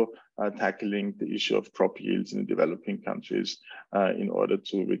also tackling the issue of crop yields in developing countries in order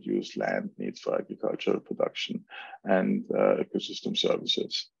to reduce land needs for agricultural production and ecosystem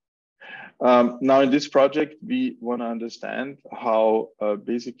services. Now, in this project, we want to understand how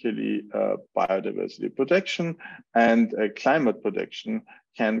basically biodiversity protection and climate protection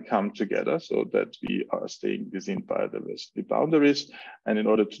can come together so that we are staying within biodiversity boundaries. And in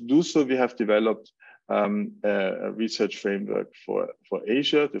order to do so, we have developed a research framework for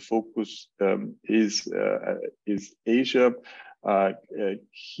Asia. The focus is Asia.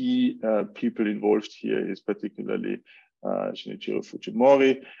 Key people involved here is particularly Shinichiro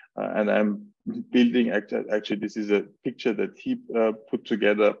Fujimori, and I'm building, actually this is a picture that he put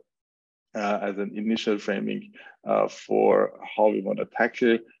together as an initial framing for how we want to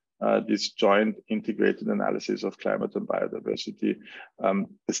tackle this joint integrated analysis of climate and biodiversity.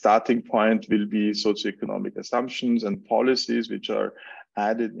 The starting point will be socioeconomic assumptions and policies which are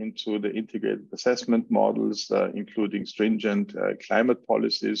added into the integrated assessment models, including stringent climate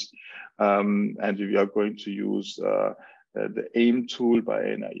policies. And we are going to use the AIM tool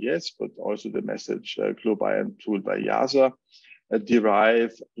by NIES, but also the message GloBiome tool by IIASA.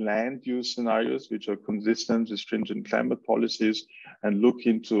 Derive land use scenarios which are consistent with stringent climate policies, and look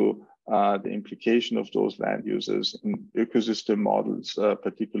into the implication of those land uses in ecosystem models,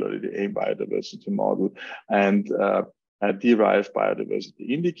 particularly the AIM biodiversity model, and derive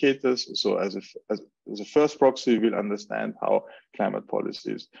biodiversity indicators. So as a first proxy, we'll understand how climate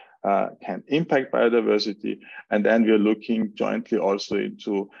policies can impact biodiversity. And then we're looking jointly also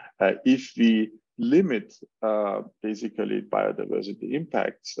into if we limit basically biodiversity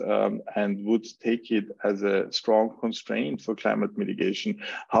impacts and would take it as a strong constraint for climate mitigation,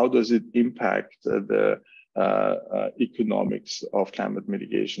 how does it impact the economics of climate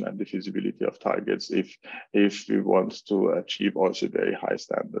mitigation and the feasibility of targets if we want to achieve also very high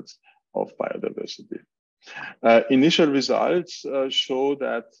standards of biodiversity. Initial results show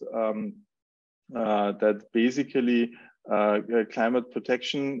that that basically climate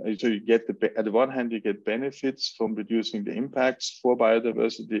protection, so you get at the one hand you get benefits from reducing the impacts for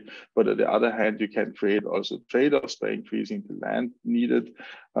biodiversity, but at the other hand you can create also trade-offs by increasing the land needed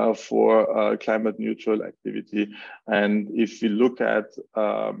for climate neutral activity. And if we look at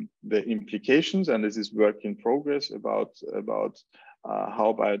the implications, and this is work in progress about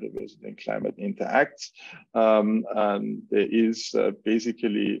how biodiversity and climate interacts. And there is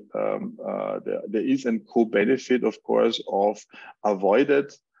basically, there is a co-benefit, of course, of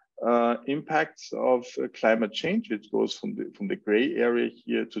avoided impacts of climate change, which goes from the gray area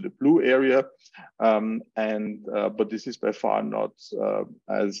here to the blue area. But this is by far not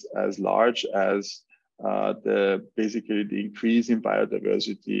as large as basically the increase in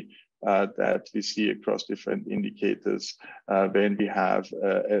biodiversity that we see across different indicators when we have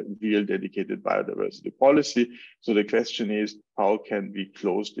a real dedicated biodiversity policy. So the question is, how can we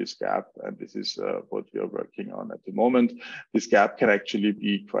close this gap? And this is what we are working on at the moment. This gap can actually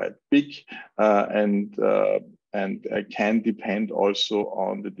be quite big and can depend also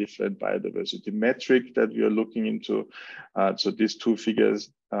on the different biodiversity metric that we are looking into. So these two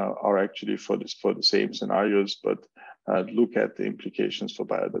figures are actually for the same scenarios, but look at the implications for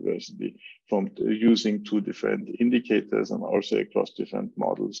biodiversity from using 2 different indicators and also across different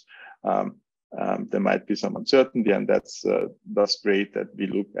models. There might be some uncertainty, and that's great that we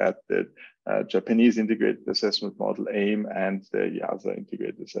look at the Japanese integrated assessment model AIM and the IIASA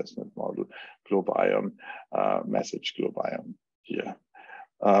integrated assessment model GloBiome, message GloBiome here.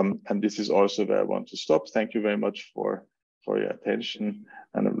 And this is also where I want to stop. Thank you very much for your attention,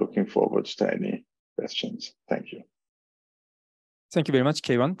 and I'm looking forward to any questions. Thank you. Thank you very much,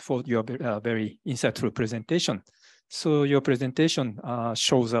 K1, for your very insightful presentation. So your presentation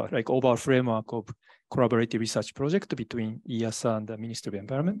shows a overall framework of collaborative research project between IIASA and the Ministry of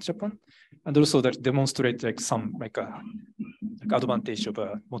Environment, Japan, and also that demonstrate some advantage of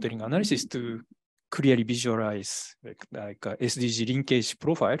modeling analysis to clearly visualize SDG linkage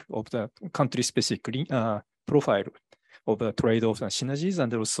profile of the country-specific profile of the trade-offs and synergies,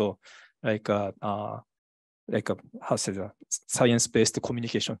 and also how say the science-based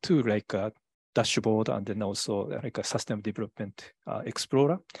communication tool like dashboard, and then also like a sustainable development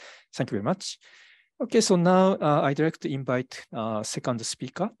explorer. Thank you very much. Okay, so now I'd like to invite second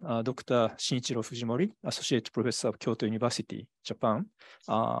speaker, Dr. Shinichiro Fujimori, Associate Professor of Kyoto University, Japan.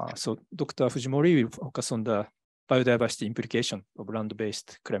 So Dr. Fujimori will focus on the biodiversity implication of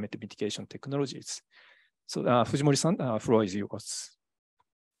land-based climate mitigation technologies. So Fujimori-san, floor is yours.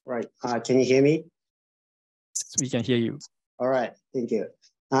 Right, can you hear me? We can hear you. All right, thank you.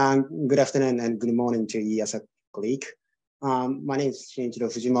 Good afternoon and good morning to IIASA colleague. My name is Shinichiro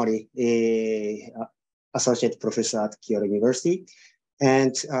Fujimori, Associate Professor at Kyoto University.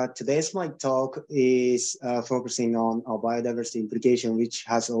 And today's my talk is focusing on our biodiversity implication, which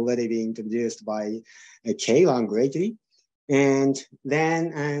has already been introduced by K1 greatly. And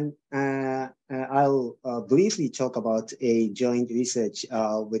then I'll briefly talk about a joint research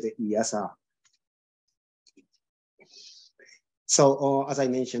with IIASA. So as I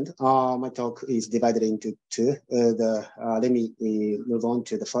mentioned, my talk is divided into 2. Let me move on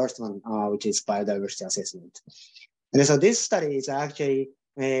to the first one, which is biodiversity assessment. And so this study is actually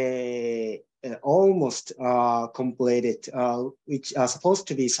almost completed, which are supposed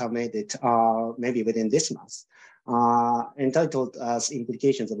to be submitted maybe within this month, entitled as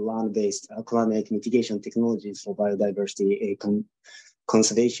Implications of Land-Based Climate Mitigation Technologies for Biodiversity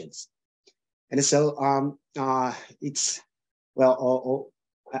Conservations. And so it's, well,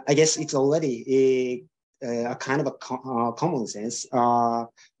 I guess it's already a kind of a common sense,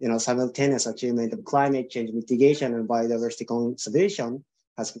 simultaneous achievement of climate change mitigation and biodiversity conservation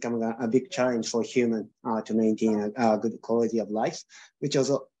has become a big challenge for humans to maintain a good quality of life, which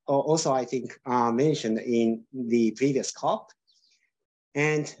also I think mentioned in the previous COP.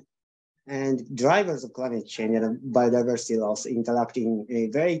 And drivers of climate change and biodiversity loss interact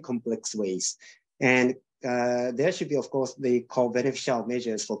in very complex ways. And there should be, of course, the co-beneficial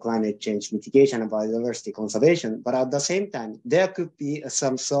measures for climate change mitigation and biodiversity conservation, but at the same time, there could be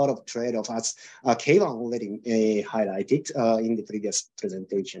some sort of trade-off, as K1 already highlighted in the previous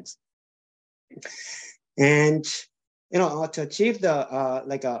presentations. And to achieve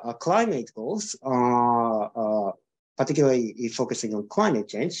the climate goals, particularly focusing on climate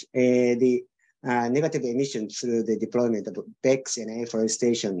change, the negative emissions through the deployment of BECCS and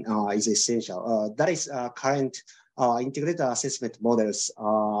afforestation is essential. That is current integrated assessment models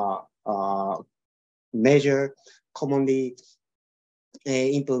measure commonly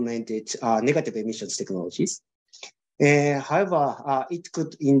implemented negative emissions technologies. However, it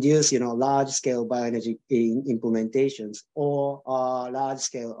could induce large-scale bioenergy implementations or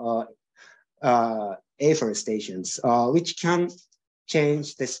large-scale afforestations, which can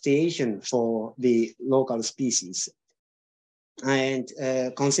change the situation for the local species. And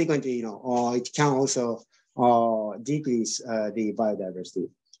consequently, it can also decrease the biodiversity.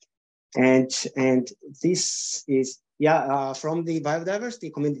 And this is, from the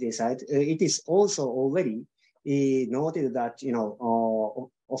biodiversity community side, it is also already noted that,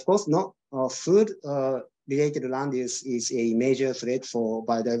 of course, not food related land use is a major threat for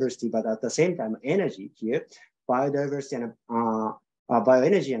biodiversity, but at the same time, energy here, biodiversity and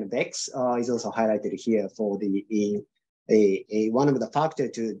bioenergy and BECCS is also highlighted here for the one of the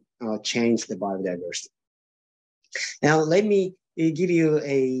factors to change the biodiversity. Now, let me give you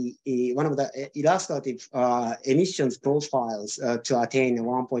one of the illustrative emissions profiles to attain a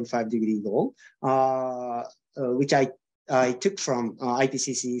 1.5 degree goal, which I took from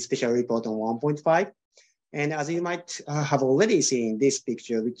IPCC special report on 1.5. And as you might have already seen this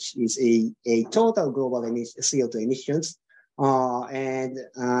picture, which is a total global CO2 emissions, and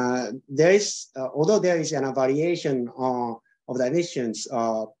there is, although there is a variation of the emissions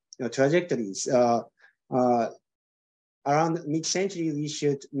trajectories, around mid-century, we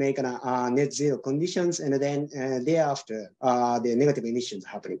should make net zero conditions, and then thereafter, the negative emissions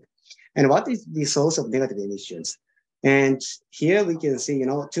happening. And what is the source of negative emissions? And here we can see,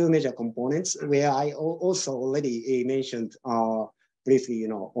 two major components where I also already mentioned briefly,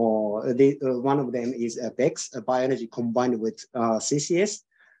 one of them is BECCS, bioenergy combined with CCS,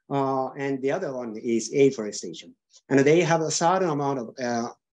 and the other one is afforestation. And they have a certain amount of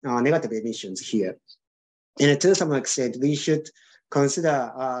negative emissions here. And to some extent, we should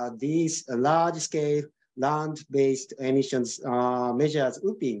consider these large-scale land-based emissions measures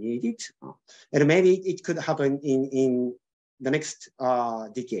would be needed. And maybe it could happen in the next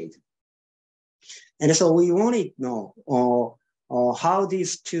decade. And so we wanted to know how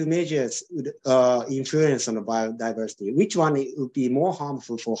these two measures would influence on the biodiversity, which one would be more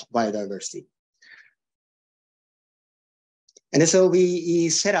harmful for biodiversity. And so we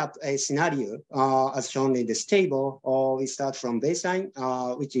set up a scenario as shown in this table. We start from baseline,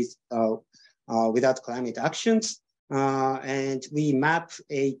 which is without climate actions. And we map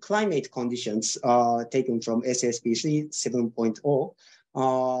a climate conditions taken from SSPC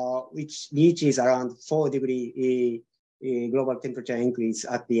 7.0, which reaches around 4-degree global temperature increase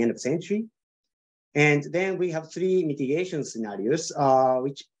at the end of the century. And then we have 3 mitigation scenarios,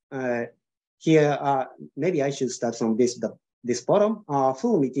 which here, maybe I should start from this bottom.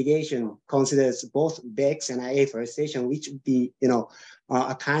 Full mitigation considers both BECCS and afforestation, which would be,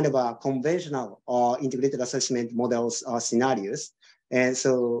 a kind of a conventional integrated assessment models scenarios. And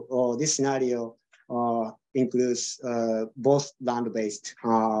so this scenario includes both land-based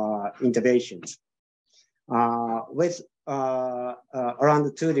interventions with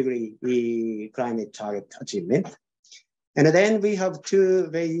around 2-degree climate target achievement. And then we have 2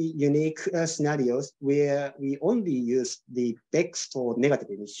 very unique scenarios where we only use the BECCS for negative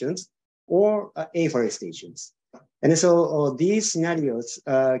emissions or afforestation. And so these scenarios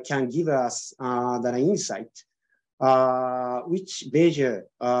can give us the insight which measure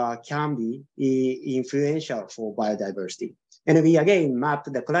can be influential for biodiversity. And we again map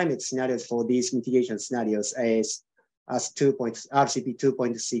the climate scenarios for these mitigation scenarios as RCP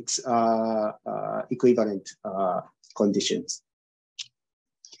 2.6 equivalent conditions.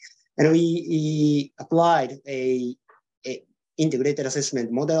 And we applied a integrated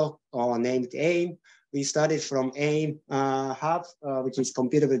assessment model named EANET. We started from EANET hub, which is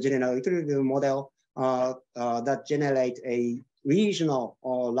computable general equilibrium model that generate a regional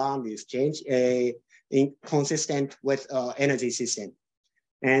land use change consistent with energy system.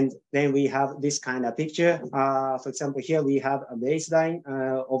 And then we have this kind of picture. For example, here we have a baseline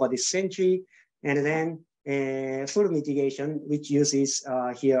over this century, and then full mitigation, which uses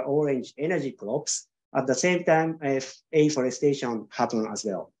here orange energy crops. At the same time, afforestation happen as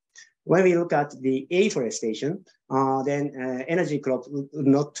well. When we look at the afforestation, then energy crop would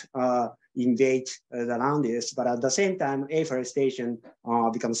not invade the land use, but at the same time, afforestation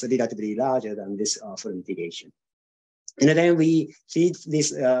becomes relatively larger than this full mitigation. And then we feed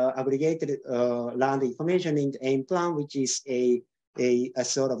this aggregated land information in the EANET plan, which is a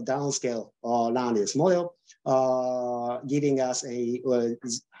sort of downscale land use model, giving us a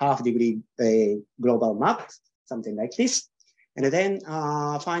half-degree global map, something like this. And then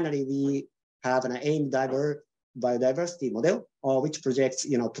finally, we have an EANET biodiversity model, which projects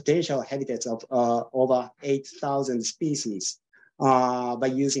potential habitats of over 8,000 species by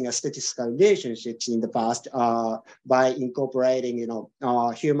using a statistical relationships in the past by incorporating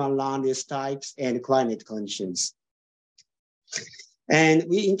human land use types and climate conditions. And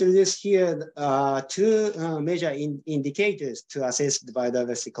we introduce here 2 major indicators to assess the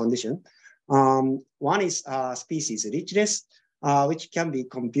biodiversity condition. One is species richness, which can be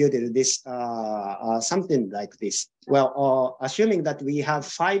computed this something like this. Well, assuming that we have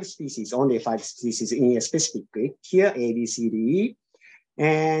 5 species, only 5 species in a specific grid, here A, B, C, D, E,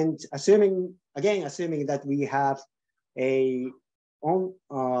 and assuming that we have in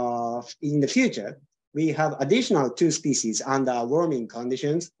the future, we have additional 2 species under warming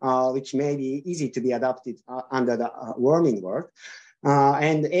conditions, which may be easy to be adapted under the warming world,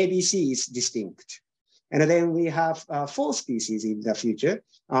 and ABC is distinct. And then we have 4 species in the future,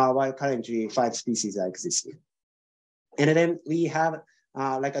 while currently 5 species are existing. And then we have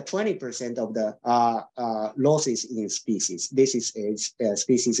like a 20% of the losses in species. This is a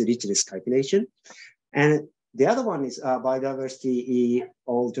species richness calculation. And the other one is biodiversity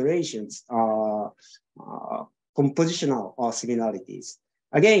alterations, compositional similarities.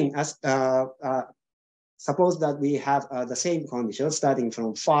 Again, as suppose that we have the same conditions starting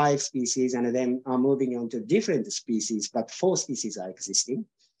from 5 species and then moving on to different species, but 4 species are existing.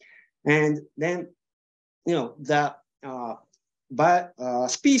 And then, the but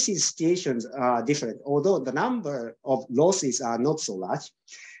species stations are different, although the number of losses are not so large.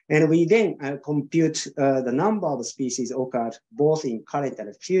 And we then compute the number of species occurred both in current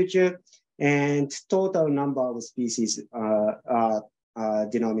and future, and total number of species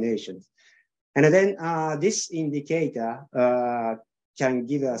denominations. And then this indicator can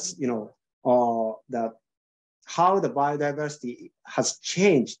give us, how the biodiversity has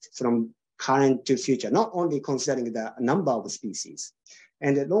changed from current to future, not only considering the number of species.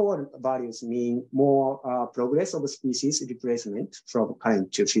 And the lower values mean more progress of species replacement from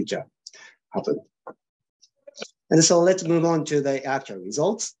current to future happen. And so let's move on to the actual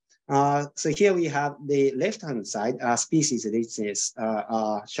results. So here we have the left-hand side, species richness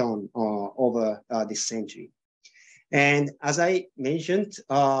shown over this century. And as I mentioned,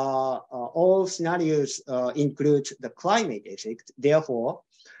 all scenarios include the climate effect. Therefore,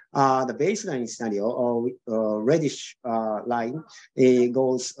 the baseline scenario, or reddish line,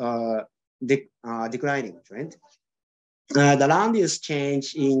 goes declining trend. The land use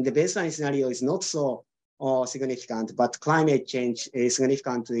change in the baseline scenario is not so significant, but climate change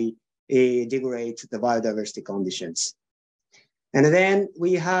significantly degrades the biodiversity conditions. And then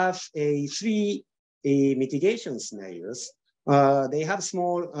we have three mitigation scenarios. They have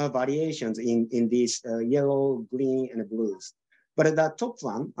small variations in these yellow, green, and blues. But the top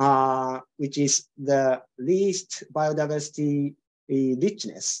one, which is the least biodiversity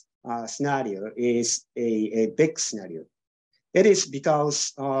richness scenario, is a big scenario. It is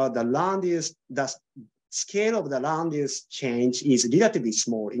because the land use, the scale of the land use change is relatively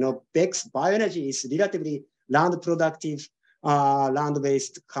small. BEC's bioenergy is relatively land productive,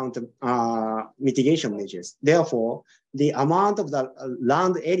 land-based counter mitigation measures. Therefore, the amount of the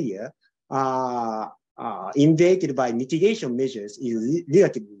land area invaded by mitigation measures is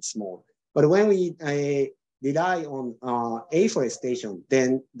relatively small. But when we rely on afforestation,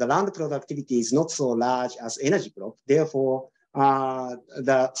 then the land productivity is not so large as energy crop. Therefore,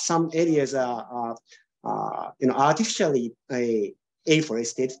 some areas are artificially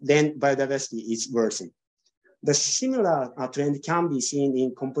afforested, then biodiversity is worsened. The similar trend can be seen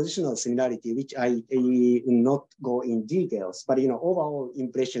in compositional similarity, which I will not go in details, but overall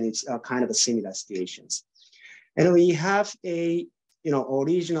impression is kind of a similar situations. And we have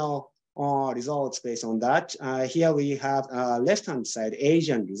original results based on that. Here we have left-hand side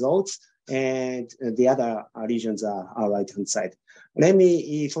Asian results, and the other regions are right-hand side. Let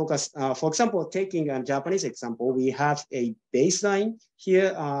me focus, for example, taking a Japanese example, we have a baseline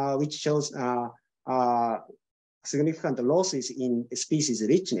here, which shows significant losses in species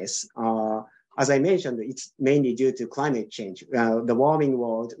richness. As I mentioned, it's mainly due to climate change. The warming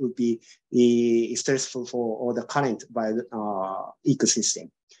world would be stressful for all the current ecosystem.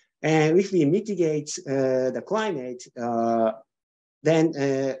 And if we mitigate the climate, then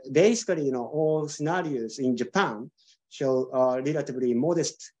basically, all scenarios in Japan show relatively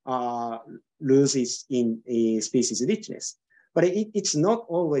modest losses in species richness. But it's not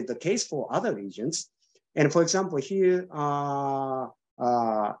always the case for other regions. And for example, here,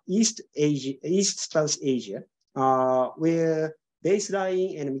 East-South Asia, where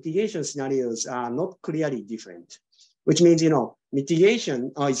baseline and mitigation scenarios are not clearly different, which means,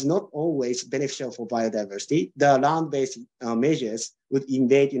 mitigation is not always beneficial for biodiversity. The land-based measures would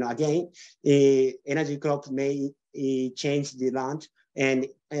invade, again, energy crop may change the land, and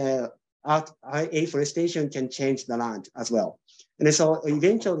afforestation can change the land as well. And so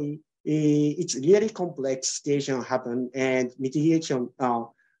eventually, it's really complex situation happen, and mitigation,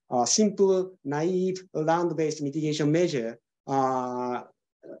 simple, naive land-based mitigation measure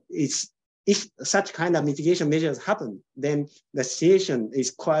if such kind of mitigation measures happen, then the situation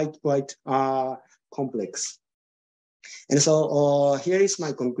is quite complex. And so here is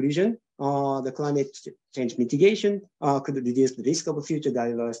my conclusion. The climate change mitigation could reduce the risk of future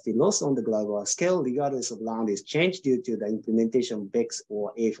diversity loss on the global scale, regardless of land use change due to the implementation of BECS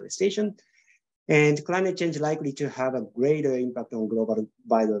or afforestation. And climate change is likely to have a greater impact on global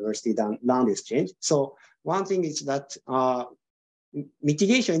biodiversity than land use change. So one thing is that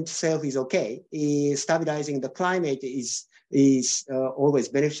mitigation itself is okay. Stabilizing the climate is always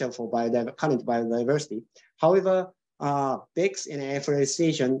beneficial for current biodiversity. However, BECS and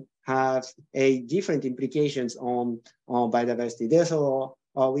afforestation have different implications on biodiversity. Therefore,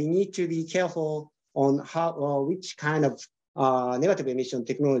 we need to be careful on which kind of negative emission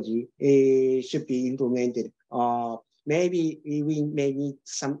technology should be implemented. Maybe we may need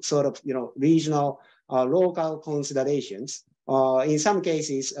some sort of regional local considerations. In some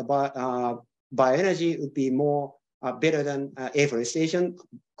cases, bioenergy would be more better than afforestation,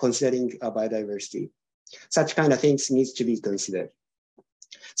 considering biodiversity. Such kind of things needs to be considered.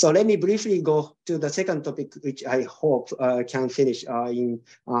 So let me briefly go to the second topic, which I hope can finish in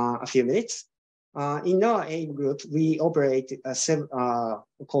a few minutes. In our AIM group, we operate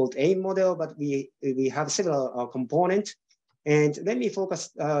called AIM model, but we have several components. And let me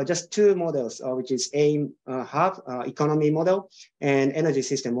focus just two models, which is AIM hub economy model and energy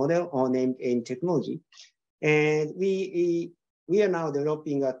system model, or named AIM technology. And we are now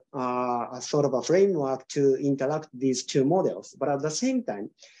developing a sort of a framework to interact these two models. But at the same time,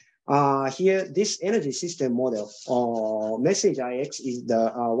 here, this energy system model, Message IX, is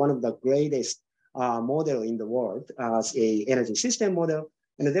the one of the greatest model in the world as a energy system model.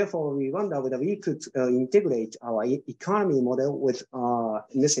 And therefore, we wonder whether we could integrate our economy model with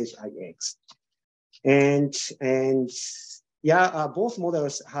Message IX. And yeah, both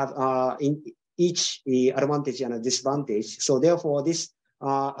models have in each advantage and a disadvantage. So therefore, this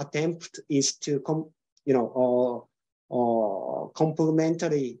attempt is to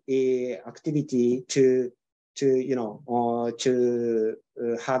complementary activity to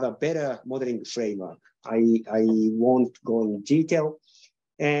have a better modeling framework. I won't go in detail.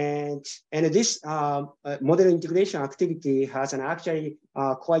 And this model integration activity has an actually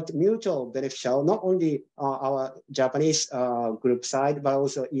quite mutual beneficial, not only our Japanese group side, but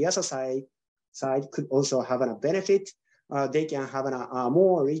also EASA side could also have a benefit. They can have a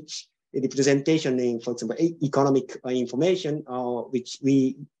more rich representation in, for example, economic information, which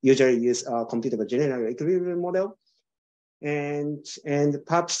we usually use computable general equilibrium model. And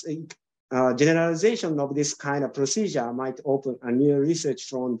perhaps generalization of this kind of procedure might open a new research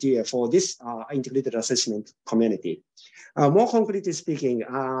frontier for this integrated assessment community. More concretely speaking,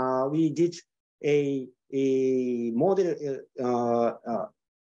 we did a model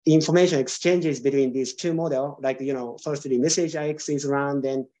information exchanges between these two models, like, firstly, Message IX is run,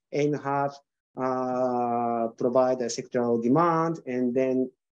 then AIM Hub provide a sectoral demand, and then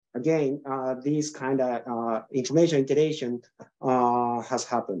again, these kind of information iteration has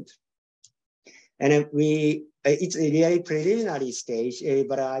happened. And it's a very preliminary stage,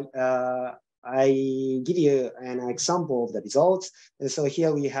 but I give you an example of the results. And so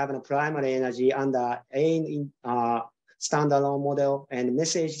here we have a primary energy under AIM standalone model and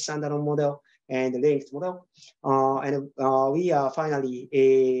Message standalone model and linked model. And we are finally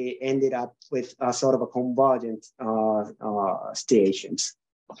ended up with a sort of a convergent situations.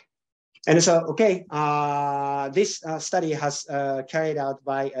 And so, okay, this study has carried out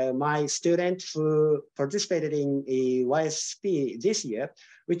by my student who participated in a YSP this year,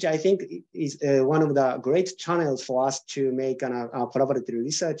 which I think is one of the great channels for us to make collaborative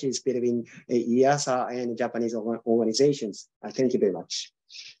researches between IIASA and Japanese organizations. Thank you very much.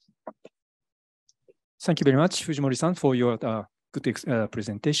 Thank you very much, Fujimori-san, for your good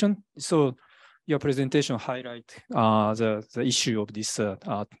presentation. So your presentation highlight the issue of this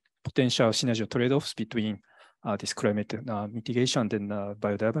potential synergy trade-offs between this climate mitigation and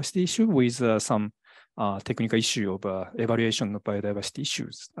biodiversity issue with some technical issue of evaluation of biodiversity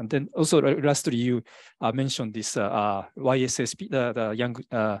issues. And then also lastly, you mentioned this YSSP, the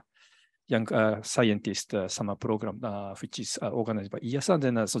young scientist summer program, which is organized by IIASA, and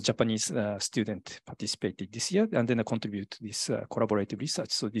then so Japanese student participated this year and then contribute to this collaborative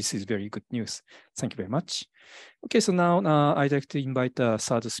research. So this is very good news. Thank you very much. Okay, so now I'd like to invite the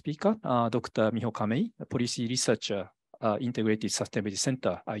third speaker, Dr. Miho Kamei, a policy researcher, Integrated Sustainability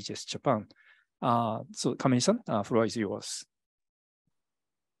Center, IIASA Japan. So Kamei-san, floor is yours.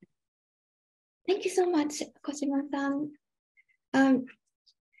 Thank you so much, Kojima-san.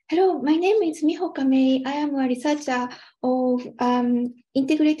 Hello, my name is Miho Kamei. I am a researcher of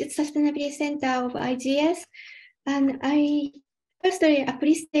Integrated Sustainability Center of IGS, and I firstly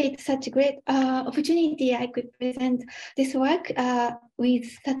appreciate such a great opportunity I could present this work with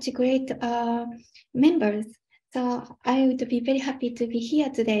such great members. So I would be very happy to be here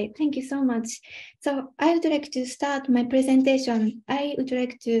today. Thank you so much. So I would like to start my presentation. I would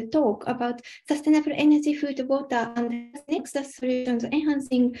like to talk about sustainable energy, food, water, and next solutions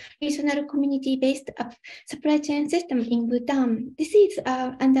enhancing regional community-based supply chain system in Bhutan. This is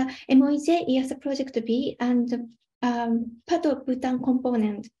under MOEJ EASA Project B and part of Bhutan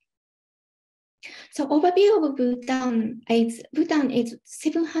component. So overview of Bhutan is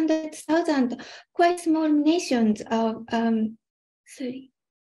 700,000 quite small nations of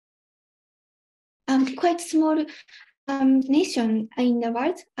quite small nation in the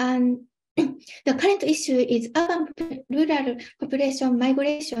world, and the current issue is urban-rural population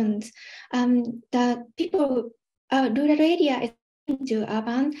migrations. The people rural area is to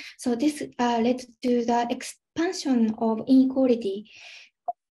urban, so this led to the expansion of inequality.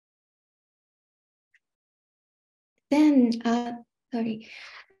 then,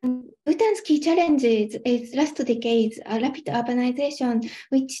 Bhutan's key challenges is last decades rapid urbanization,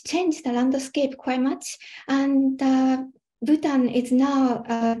 which changed the landscape quite much. And Bhutan is now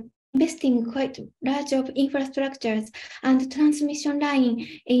investing quite large of infrastructures, and transmission line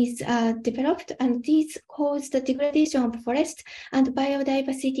is developed, and these cause the degradation of forest and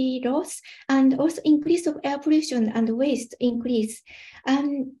biodiversity loss, and also increase of air pollution and waste increase.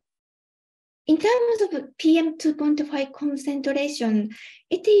 In terms of PM 2.5 concentration,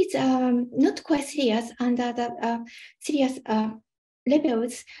 it is not quite serious under the serious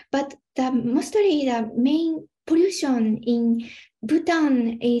levels, but mostly the main pollution in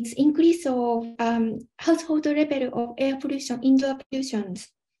Bhutan is increase of household level of air pollution, indoor pollutions.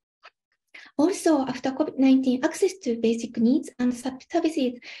 Also, after COVID-19, access to basic needs and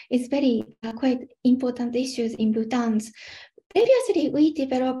services is very quite important issues in Bhutan. Previously, we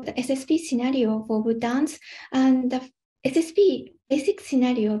developed the SSP scenario for Bhutan's, and the SSP basic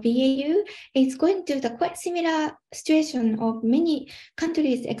scenario, BAU, is going to the quite similar situation of many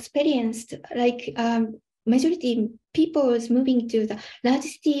countries experienced, like majority people is moving to the large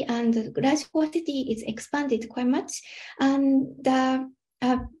city, and the large city is expanded quite much, and the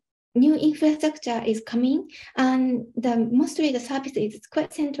new infrastructure is coming, and mostly the service is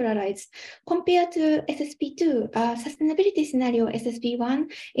quite centralized. Compared to SSP2, sustainability scenario SSP1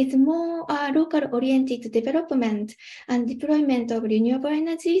 is more local-oriented development and deployment of renewable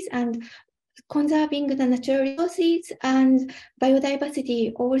energies and conserving the natural resources and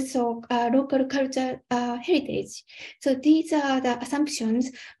biodiversity, also local culture heritage. So these are the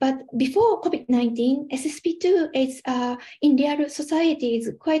assumptions. But before COVID-19, SSP2 is in real society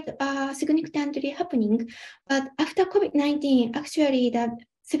is quite significantly happening. But after COVID-19, actually the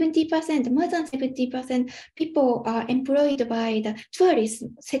 70%, more than 70% people are employed by the tourist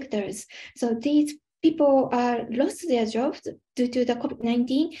sectors. So these people lost their jobs due to the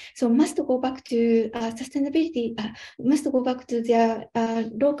COVID-19, so must go back to sustainability, must go back to their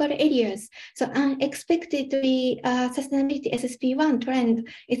local areas. So unexpectedly, sustainability SSP1 trend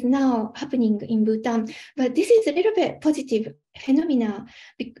is now happening in Bhutan. But this is a little bit positive phenomena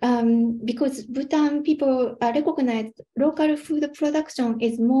because Bhutan people recognize local food production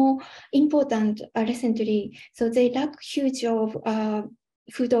is more important recently. So they lack huge of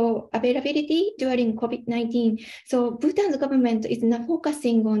food availability during COVID-19. So Bhutan's government is now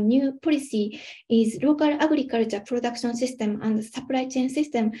focusing on new policy is local agriculture production system and supply chain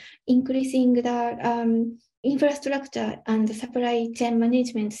system, increasing the infrastructure and the supply chain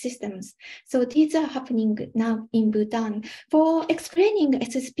management systems. So these are happening now in Bhutan. For explaining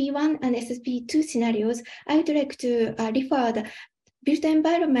SSP1 and SSP2 scenarios, I would like to refer the built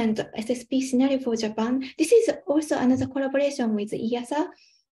environment SSP scenario for Japan. This is also another collaboration with IIASA.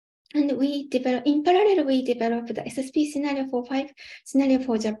 And we develop, in parallel, we developed the SSP scenario for 5 scenario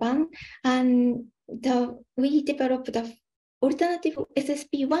for Japan. And we developed the alternative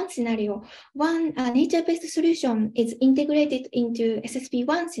SSP1 scenario. One nature-based solution is integrated into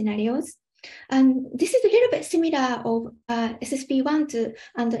SSP1 scenarios. And this is a little bit similar of SSP1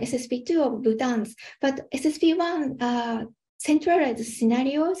 and SSP2 of Bhutan's, but SSP1 centralized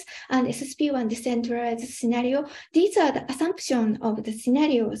scenarios and SSP1 decentralized scenario. These are the assumption of the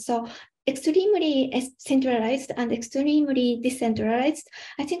scenario. So extremely centralized and extremely decentralized.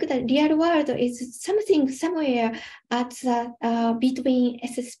 I think the real world is something somewhere at between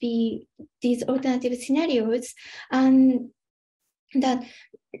SSP, these alternative scenarios, and that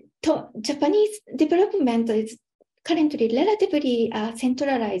Japanese development is currently relatively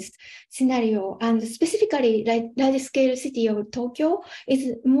centralized scenario, and specifically like large-scale city of Tokyo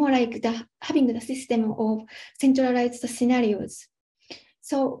is more like having the system of centralized scenarios.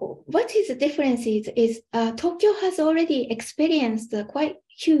 So what is the difference is Tokyo has already experienced quite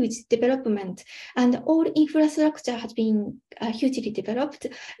huge development, and all infrastructure has been hugely developed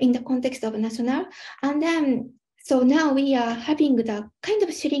in the context of national, and then so now we are having the kind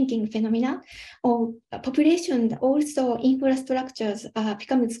of shrinking phenomena of population, also infrastructures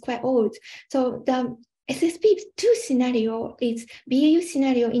becomes quite old. So the SSP2 scenario is BAU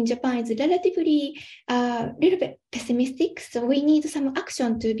scenario in Japan is relatively little bit pessimistic. So we need some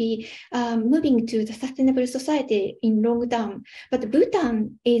action to be moving to the sustainable society in long term. But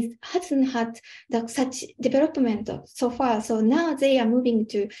Bhutan hasn't had such development so far. So now they are moving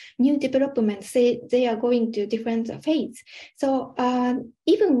to new development. They are going to different phase. So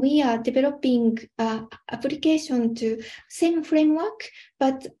even we are developing application to same framework,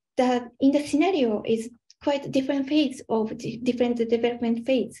 but in the scenario is quite different phase of different development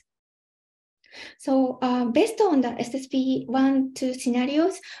phase. So based on the SSP 1-2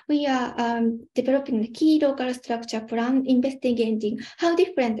 scenarios, we are developing the key local structure plan, investigating how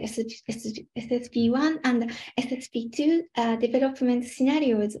different SSP1 and SSP2 development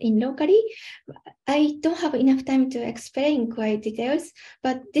scenarios in locally. I don't have enough time to explain quite details,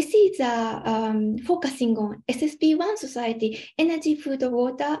 but this is focusing on SSP1 society, energy, food,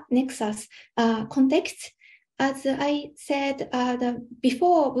 water, nexus context. As I said,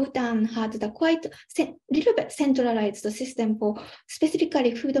 before Bhutan had the quite little bit centralized system for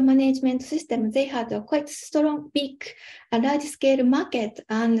specifically food management system. They had a quite strong, big, large scale market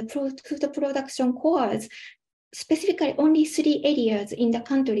and food production cores, specifically only 3 areas in the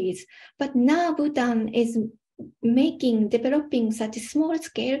countries. But now Bhutan is developing such a small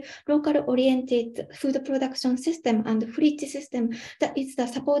scale, local oriented food production system and fridge system that is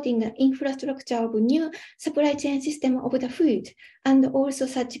supporting the infrastructure of new supply chain system of the food, and also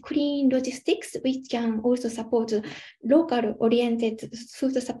such clean logistics which can also support local oriented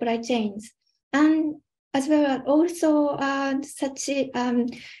food supply chains. And as well as also such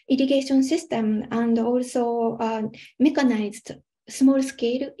irrigation system and also mechanized small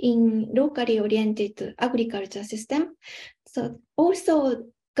scale in locally oriented agriculture system. So also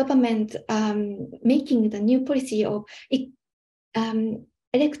government making the new policy of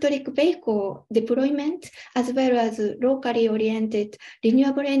electric vehicle deployment as well as locally oriented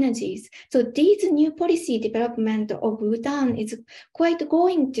renewable energies. So these new policy development of Bhutan is quite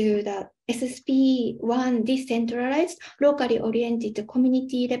going to the SSP1 decentralized, locally oriented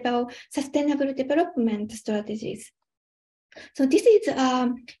community level sustainable development strategies. So this is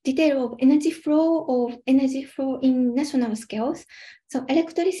detail of energy flow in national scales. So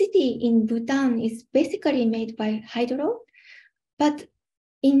electricity in Bhutan is basically made by hydro, but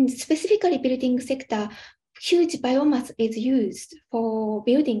in specifically building sector, huge biomass is used for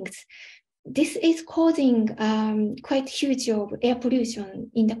buildings. This is causing quite huge air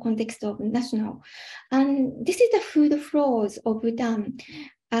pollution in the context of national. And this is the food flows of Bhutan.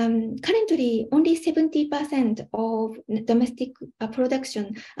 Currently, only 70% of domestic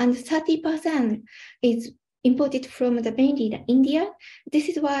production and 30% is imported from mainly India. This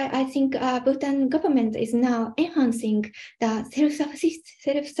is why I think Bhutan government is now enhancing the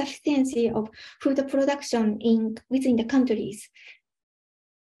self-sufficiency of food production within the countries.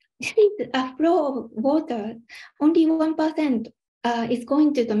 This is a flow of water. Only 1% is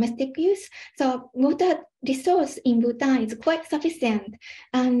going to domestic use. So water resource in Bhutan is quite sufficient.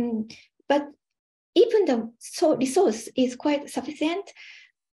 But even the resource is quite sufficient,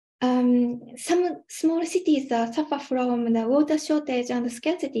 some small cities suffer from the water shortage and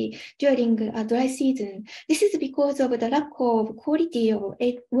scarcity during dry season. This is because of the lack of quality of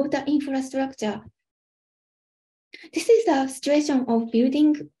water infrastructure. This is the situation of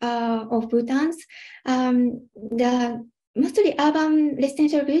building of Bhutan's. The mostly urban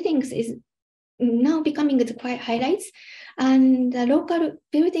residential buildings is now becoming the quite highlights, and the local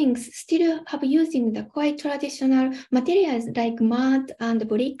buildings still have using the quite traditional materials like mud and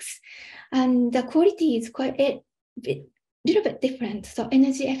bricks, and the quality is quite a little bit different. So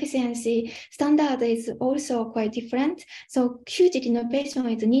energy efficiency standard is also quite different. So huge renovation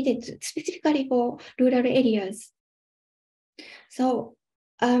is needed specifically for rural areas. So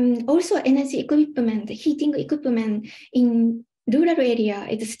also energy equipment, heating equipment in rural area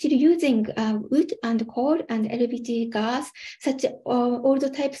is still using wood and coal and LPG gas, such all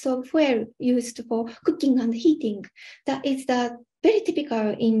the types of fuel used for cooking and heating. That is very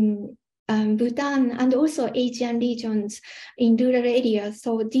typical in Bhutan and also Asian regions in rural areas.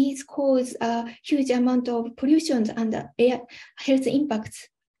 So these cause a huge amount of pollution and air health impacts.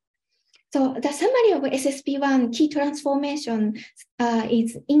 So the summary of SSP1 key transformation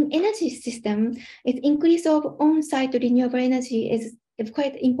is in energy system. Its increase of on-site renewable energy is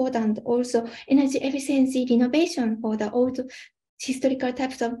quite important. Also, energy efficiency renovation for the old historical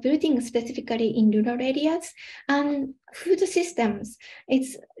types of buildings, specifically in rural areas, and food systems.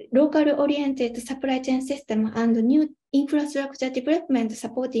 It's local-oriented supply chain system and new infrastructure development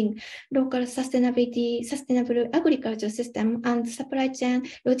supporting local sustainable agriculture system and supply chain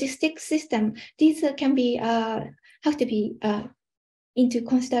logistics system. These can be have to be into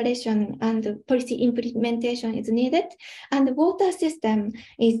consideration, and policy implementation is needed. And the water system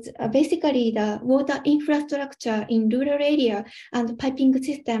is basically the water infrastructure in rural area and piping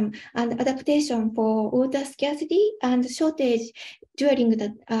system and adaptation for water scarcity and shortage during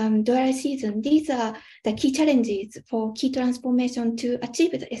the dry season. These are the key challenges for key transformation to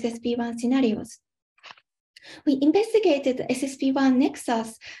achieve the SSP1 scenarios. We investigated SSP1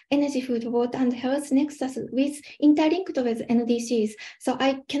 nexus, energy, food, water, and health nexus with interlinked with NDCs. So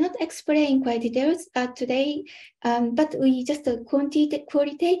I cannot explain quite details today, but we just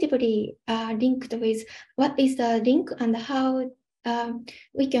qualitatively linked with what is the link and how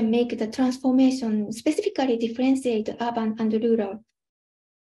we can make the transformation, specifically differentiate urban and rural.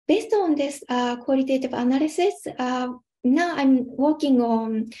 Based on this qualitative analysis, now I'm working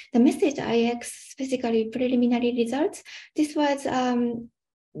on the message IX, basically preliminary results. This was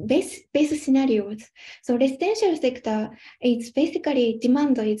base scenarios. So residential sector, it's basically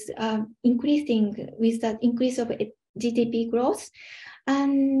demand is increasing with the increase of GDP growth.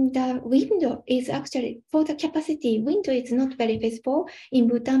 And the window is actually, for the capacity, window is not very visible in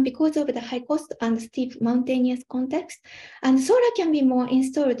Bhutan because of the high cost and steep mountainous context. And solar can be more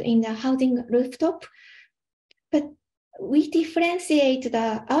installed in the housing rooftop. But we differentiate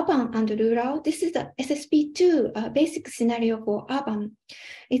the urban and rural. This is the SSP2 basic scenario for urban.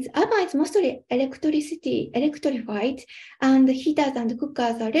 Urban is mostly electrified, and heaters and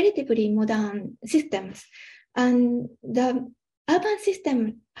cookers are relatively modern systems. And the urban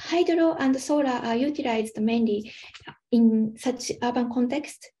system, hydro and solar are utilized mainly in such urban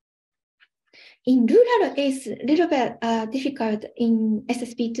context. In rural, it's a little bit difficult in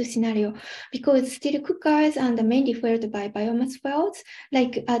SSP2 scenario because steel cookers are mainly fueled by biomass fuels,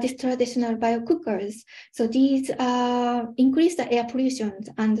 like these traditional biocookers. So these increase the air pollution,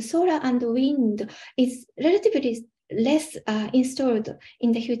 and solar and wind is relatively less installed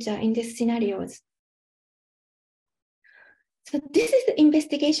in the future in these scenarios. So this is the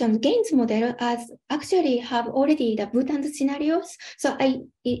investigation. GAINS model as actually have already the Bhutan scenarios. So I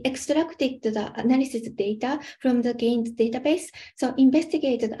extracted the analysis data from the GAINS database. So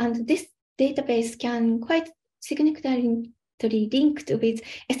investigated, and this database can quite significantly linked with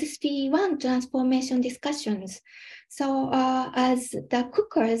SSP1 transformation discussions. So as the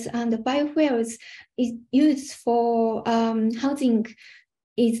cookers and the biofuels is used for housing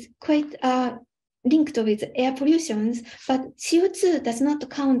is quite linked with air pollutions, but CO2 does not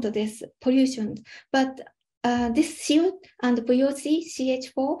count this pollution. But this CO and VOC,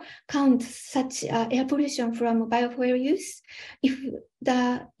 CH4, count such air pollution from biofuel use. If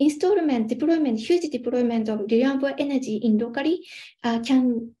the huge deployment of renewable energy in locally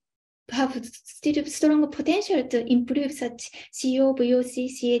can have still strong potential to improve such CO, VOC,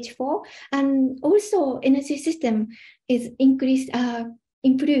 CH4, and also energy system is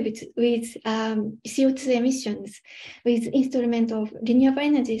improved with CO2 emissions, with instrument of renewable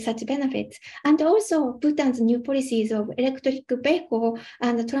energy, such benefits. And also Bhutan's new policies of electric vehicle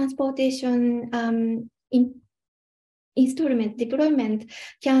and transportation instrument deployment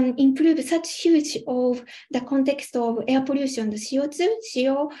can improve such huge of the context of air pollution, the CO2,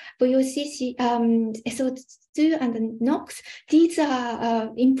 CO, VOC, SO2, and NOx. These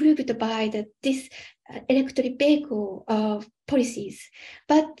are improved by this electric vehicle policies.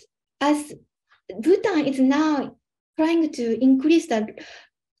 But as Bhutan is now trying to increase the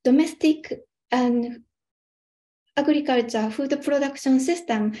domestic and agriculture food production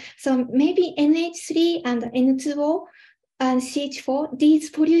system, so maybe NH3 and N2O and CH4, these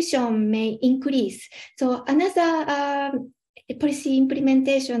pollution may increase. So another policy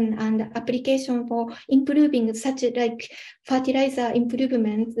implementation and application for improving such like fertilizer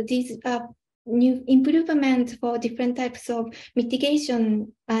improvement, these new improvement for different types of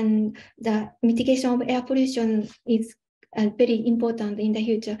mitigation, and the mitigation of air pollution is very important in the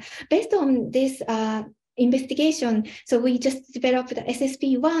future. Based on this investigation, so we just developed the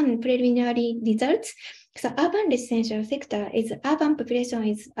SSP1 preliminary results. So urban residential sector is urban population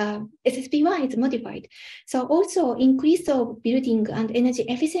is SSP1 is modified. So also increase of building and energy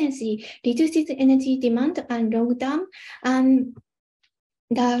efficiency reduces energy demand and long term, and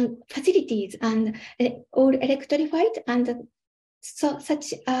the facilities and all electrified, and so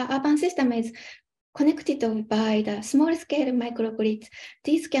such urban system is connected by the small scale microgrids.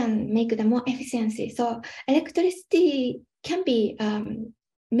 These can make the more efficiency. So electricity can be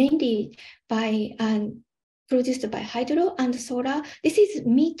mainly by produced by hydro and solar. This is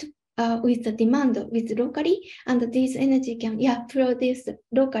meet with the demand with locally, and this energy can produce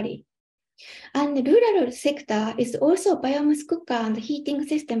locally. And the rural sector is also biomass cooker and heating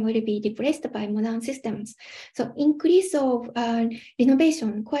system will be replaced by modern systems. So increase of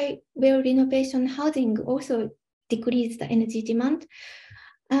renovation, quite well renovation housing also decrease the energy demand.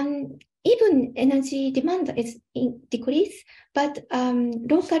 And even energy demand is decrease, but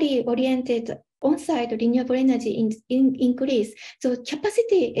locally oriented on-site renewable energy increase. So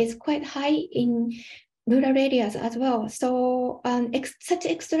capacity is quite high in rural areas as well. So such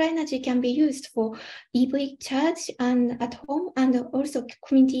extra energy can be used for EV charge and at home, and also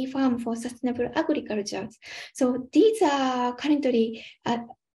community farm for sustainable agriculture. So these are currently,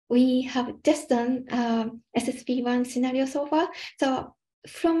 we have just done SSP1 scenario so far. So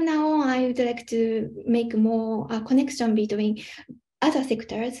from now on, I would like to make more connection between other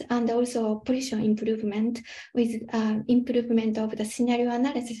sectors and also pollution improvement with improvement of the scenario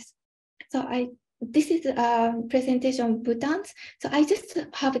analysis. So this is a presentation of Bhutan. So I just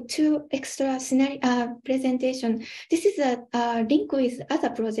have two extra scenario presentation. This is a link with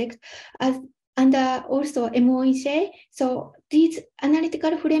other projects and also MOEJ. So this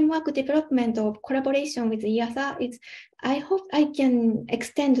analytical framework development of collaboration with IIASA is, I hope I can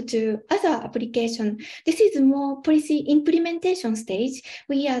extend to other applications. This is more policy implementation stage.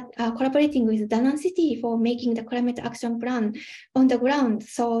 We are collaborating with Danang City for making the climate action plan on the ground.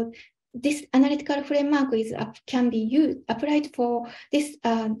 So this analytical framework can be applied for this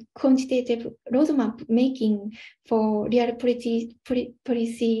quantitative roadmap making for real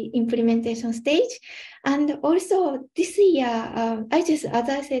policy implementation stage. And also this year, as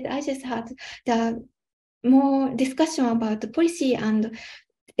I said, I just had the more discussion about the policy and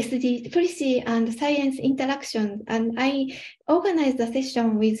SD policy and science interaction, and I organized a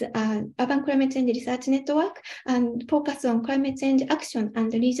session with Urban Climate Change Research Network and focus on climate change action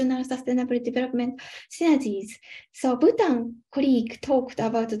and regional sustainable development synergies. So Bhutan colleague talked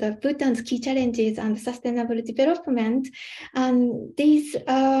about the Bhutan's key challenges and sustainable development, and these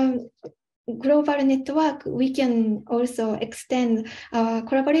global network, we can also extend our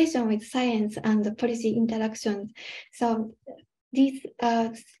collaboration with science and policy interactions. So this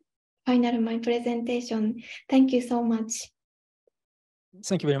final my presentation. Thank you so much.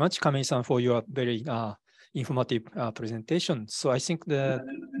 Thank you very much, Kamei-san, for your very informative presentation. So I think that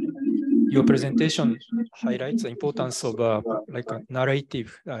your presentation highlights the importance of like a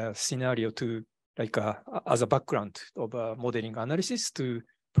narrative scenario to like as a background of modeling analysis to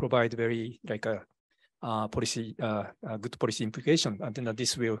provide very like a policy, good policy implication, and then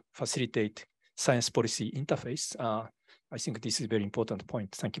this will facilitate science policy interface. I think this is a very important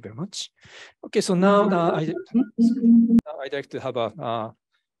point. Thank you very much. Okay, so now I'd like to have a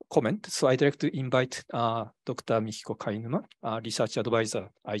comment. So I'd like to invite Dr. Mihiko Kainuma, Research Advisor,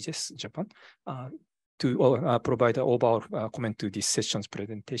 IIASA Japan, to provide an overall comment to this session's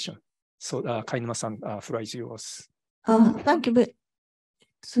presentation. So Kainuma-san, floor is yours. Thank you.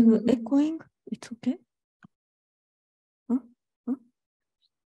 It's echoing. It's okay.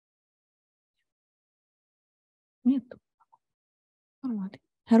 Mute.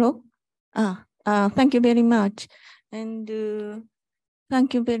 Hello. Thank you very much, and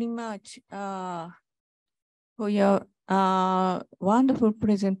thank you very much for your wonderful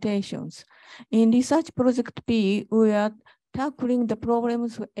presentations. In Research Project B, we are tackling the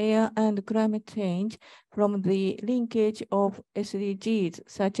problems of air and climate change from the linkage of SDGs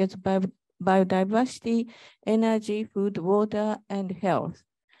such as biodiversity, energy, food, water, and health.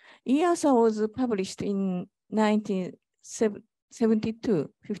 EASA was published in 1972,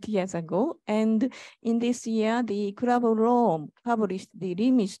 50 years ago, and in this year, the Club of Rome published the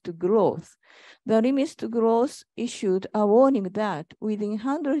Limits to Growth. The Limits to Growth issued a warning that within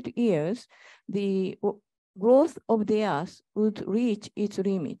 100 years, the growth of the Earth would reach its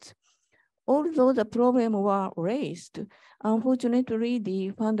limits. Although the problem were raised, unfortunately, the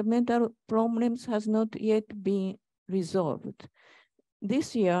fundamental problems has not yet been resolved.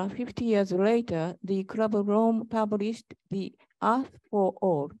 This year, 50 years later, the Club of Rome published the Earth for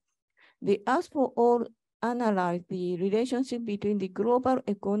All. The Earth for All analyzed the relationship between the global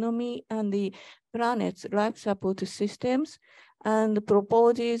economy and the planet's life support systems and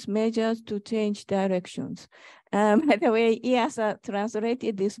proposes measures to change directions. By the way, IIASA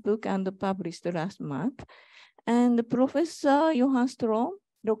translated this book and published last month. And Professor Johan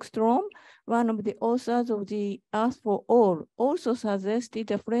Rockström, one of the authors of the Earth for All, also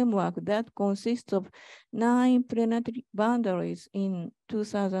suggested a framework that consists of 9 planetary boundaries in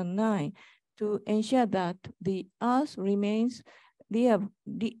 2009 to ensure that the Earth remains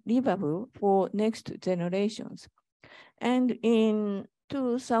livable for next generations. And in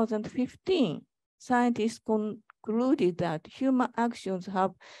 2015, scientists concluded that human actions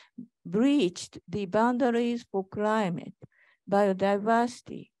have breached the boundaries for climate,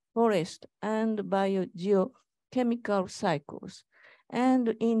 biodiversity, forest, and biogeochemical cycles.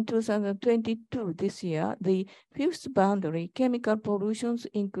 And in 2022, this year, the 5th boundary, chemical pollutions,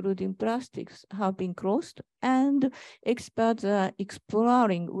 including plastics, have been crossed, and experts are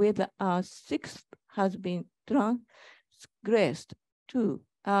exploring whether a 6th has been transgressed too.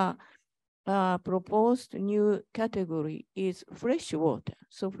 proposed new category is fresh water.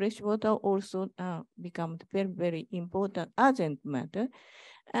 So fresh water also becomes very, very important urgent matter.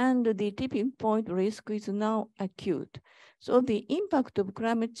 And the tipping point risk is now acute. So the impact of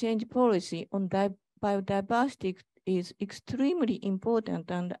climate change policy on biodiversity is extremely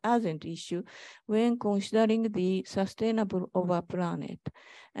important and urgent issue when considering the sustainable of our planet.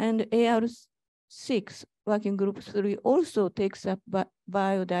 And AR6 Working Group 3 also takes up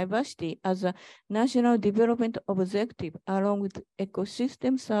biodiversity as a national development objective along with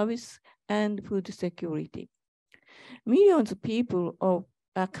ecosystem service and food security. Millions of people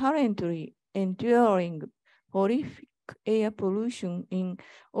are currently enduring horrific air pollution in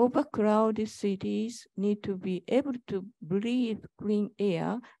overcrowded cities need to be able to breathe clean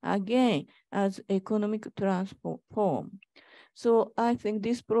air again as economic transform. So I think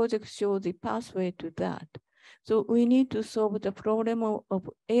this project shows the pathway to that. So we need to solve the problem of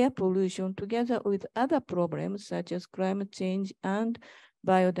air pollution together with other problems such as climate change and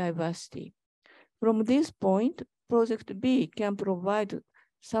biodiversity. From this point, Project B can provide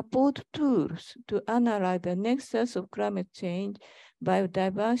support tools to analyze the nexus of climate change,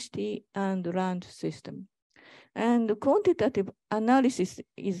 biodiversity, and land system. And quantitative analysis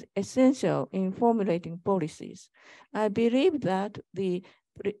is essential in formulating policies. I believe that the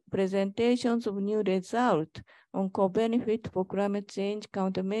presentations of new results on co-benefit for climate change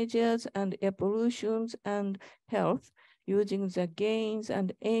countermeasures and air pollution and health using the gains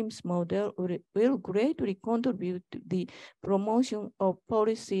and aims model will greatly contribute to the promotion of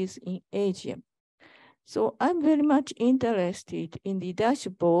policies in Asia. So I'm very much interested in the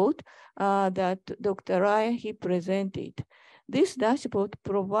dashboard that Dr. Rai presented. This dashboard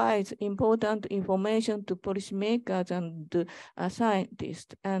provides important information to policymakers and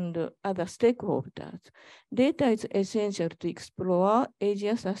scientists and other stakeholders. Data is essential to explore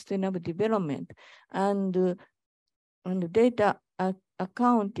Asia's sustainable development, and data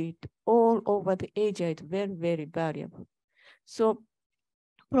accounted all over the Asia is very, very valuable. So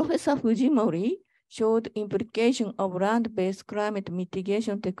Professor Fujimori showed implication of land-based climate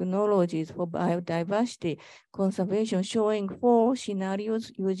mitigation technologies for biodiversity conservation, showing 4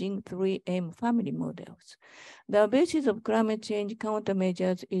 scenarios using 3M family models. The basis of climate change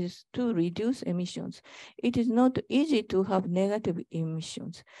countermeasures is to reduce emissions. It is not easy to have negative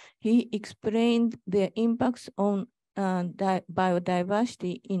emissions. He explained their impacts on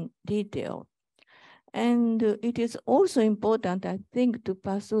biodiversity in detail. And it is also important, I think, to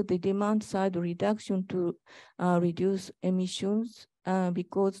pursue the demand side reduction to reduce emissions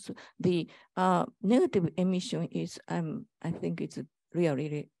because the negative emission is, I think it's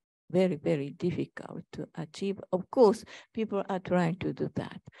really very, very difficult to achieve. Of course, people are trying to do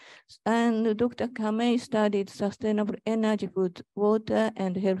that. And Dr. Kamei studied sustainable energy, food, water,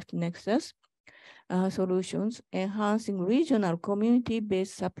 and health nexus solutions, enhancing regional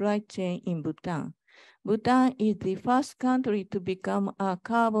community-based supply chain in Bhutan. Bhutan is the first country to become a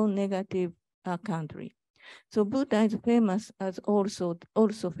carbon negative country. So Bhutan is famous as also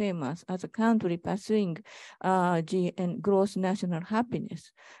famous as a country pursuing gross national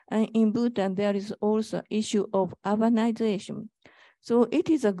happiness. And in Bhutan, there is also issue of urbanization. So it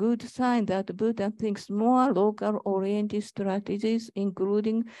is a good sign that Bhutan thinks more local-oriented strategies,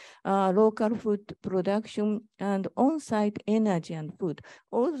 including local food production and on-site energy and food.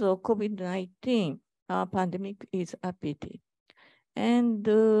 Also, COVID-19 pandemic is a pity. And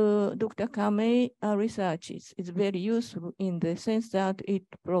Dr. Kamei research is very useful in the sense that it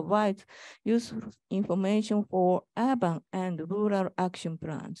provides useful information for urban and rural action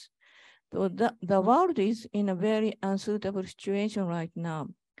plans. So the world is in a very unsuitable situation right now.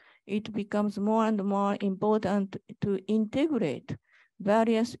 It becomes more and more important to integrate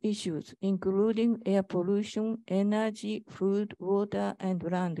various issues, including air pollution, energy, food, water, and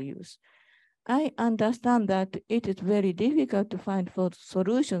land use. I understand that it is very difficult to find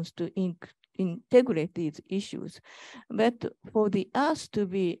solutions to integrate these issues, but for the earth to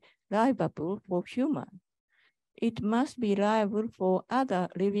be livable for humans, it must be liable for other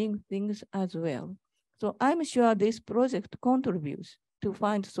living things as well. So I'm sure this project contributes to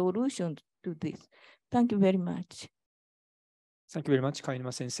find solutions to this. Thank you very much. Thank you very much,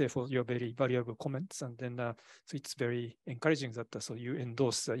 Kainuma Sensei, for your very valuable comments. And then so it's very encouraging that so you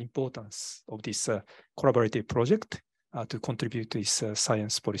endorse the importance of this collaborative project to contribute to this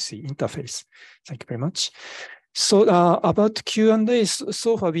science policy interface. Thank you very much. So about Q&A,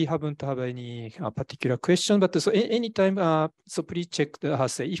 so far we haven't have any particular question, but so anytime, so please check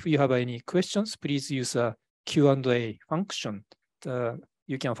if you have any questions, please use a Q&A function.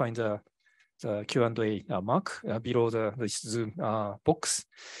 You can find the Q&A mark below the Zoom box.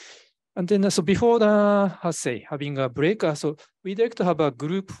 And then, so before the, having a break, so we'd like to have a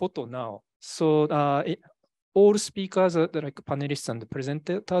group photo now. So all speakers, like panelists and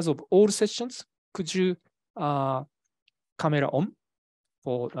presenters of all sessions, could you camera on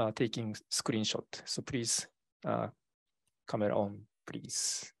for taking screenshot? So please, camera on,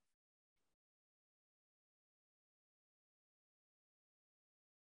 please.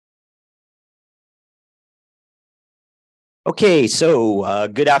 Okay, so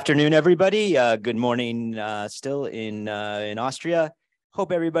good afternoon, everybody. Good morning still in Austria.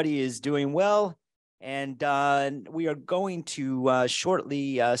 Hope everybody is doing well. And we are going to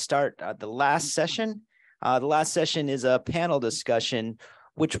shortly start the last session. The last session is a panel discussion,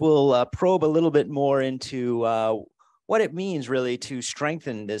 which will probe a little bit more into what it means really to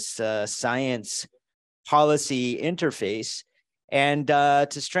strengthen this science policy interface. And to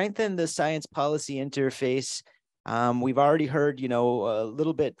strengthen the science policy interface, we've already heard, a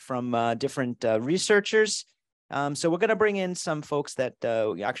little bit from different researchers. So we're going to bring in some folks that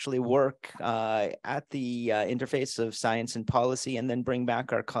actually work at the interface of science and policy, and then bring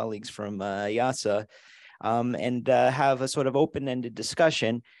back our colleagues from IIASA and have a sort of open-ended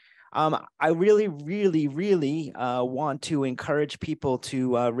discussion. I really want to encourage people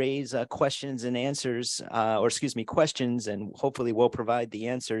to raise questions and answers, questions, and hopefully we'll provide the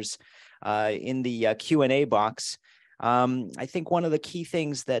answers in the Q&A box. I think one of the key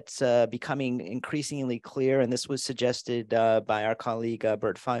things that's becoming increasingly clear, and this was suggested by our colleague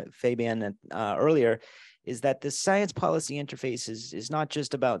Bert Fabian earlier, is that the science policy interface is not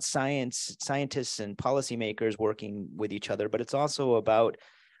just about scientists and policymakers working with each other, but it's also about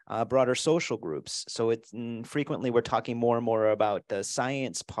broader social groups. So frequently we're talking more and more about the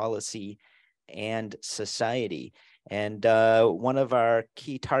science policy and society. And one of our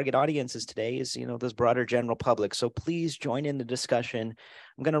key target audiences today is, this broader general public. So please join in the discussion.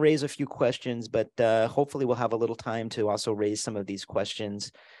 I'm going to raise a few questions, but hopefully we'll have a little time to also raise some of these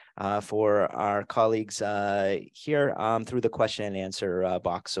questions for our colleagues here through the question and answer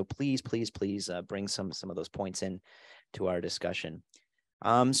box. So please bring some of those points in to our discussion.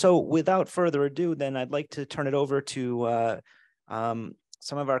 So without further ado, then I'd like to turn it over to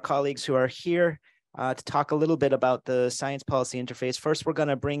some of our colleagues who are here to talk a little bit about the science policy interface. First, we're going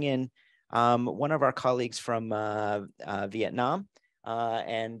to bring in one of our colleagues from Vietnam,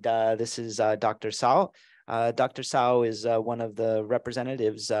 and this is Dr. Sao. Dr. Sao is one of the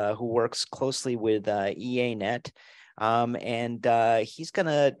representatives who works closely with EANET. And he's going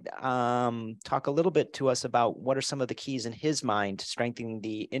to talk a little bit to us about what are some of the keys in his mind to strengthening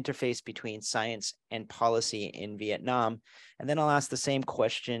the interface between science and policy in Vietnam. And then I'll ask the same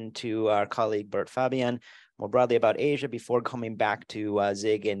question to our colleague Bert Fabian, more broadly about Asia, before coming back to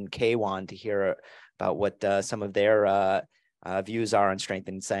Zig and K-Wan to hear about what some of their views are on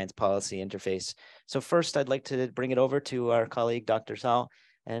strengthening science policy interface. So first, I'd like to bring it over to our colleague, Dr. Sao.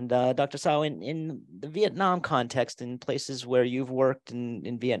 And Dr. Sao, in the Vietnam context, in places where you've worked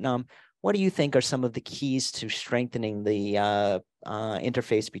in Vietnam, what do you think are some of the keys to strengthening the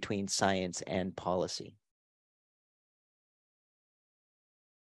interface between science and policy?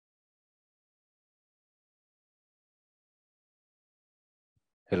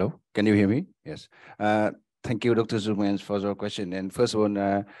 Hello, can you hear me? Yes. Thank you, Dr. Zumans, for your question. And first of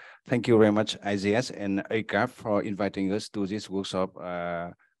all, thank you very much, IIASA and ACAP, for inviting us to this workshop.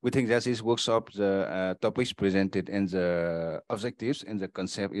 We think that this workshop, the topics presented and the objectives and the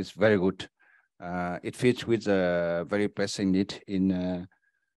concept is very good. It fits with a very pressing need in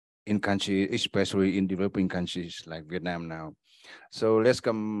countries, especially in developing countries like Vietnam now. So let's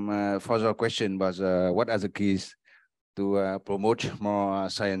come for your question was what are the keys to promote more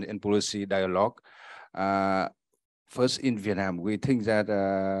science and policy dialogue? First, in Vietnam, we think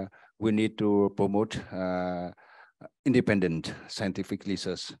that we need to promote independent scientific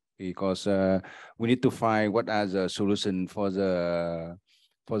research, because we need to find what are the solutions for the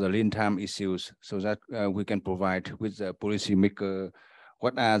lean time issues, so that we can provide with the policy maker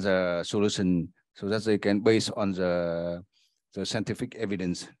what are the solutions, so that they can, based on the scientific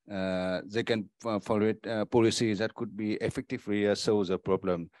evidence, they can formulate policies that could be effectively solve the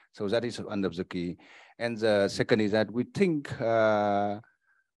problem. So that is one of the key. And the second is that we think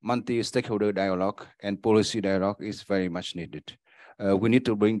multi-stakeholder dialogue and policy dialogue is very much needed. We need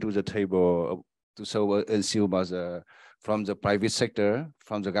to bring to the table to solve issue from the private sector,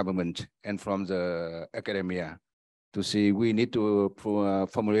 from the government, and from the academia. To see, we need to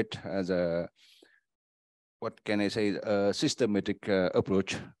formulate as a, what can I say, a systematic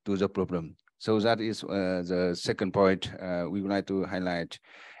approach to the problem. So that is the second point we would like to highlight.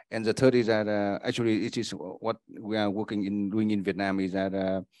 And the third is that actually it is what we are doing in Vietnam is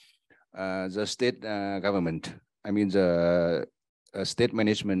that the state government, I mean the state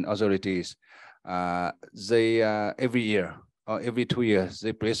management authorities, they every year or every 2 years,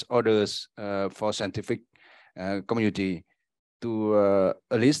 they place orders for scientific community to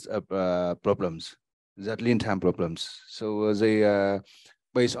a list of problems, that lean time problems. So they,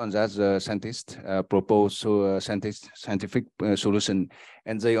 based on that, the scientists propose scientific solution,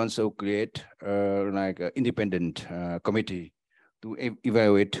 and they also create like an independent committee to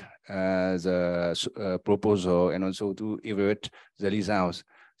evaluate the proposal and also to evaluate the results.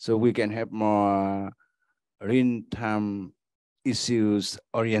 So we can have more real-time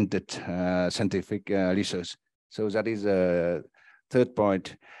issues-oriented scientific research. So that is a third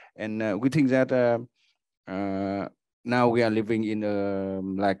point. And we think that now we are living in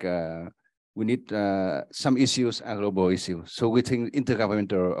we need some issues are global issues. So we think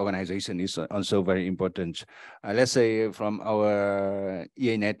intergovernmental organization is also very important. Let's say from our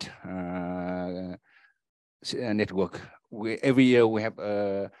EANET network, every year we have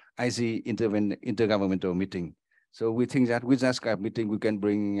a IC intergovernmental meeting. So we think that with that kind of meeting, we can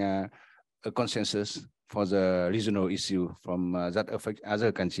bring a consensus for the regional issue from that affect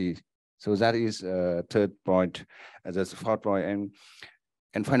other countries. So that is third point, that's the fourth point.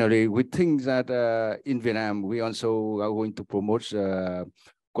 And finally, we think that in Vietnam, we also are going to promote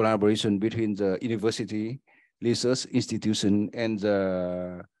collaboration between the university, research institution, and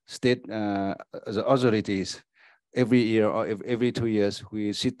the state the authorities. Every year or every 2 years,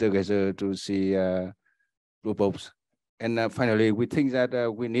 we sit together to see proposals. And finally, we think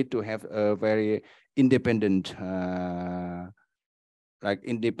that we need to have a very independent,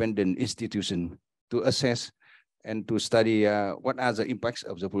 independent institution to assess and to study what are the impacts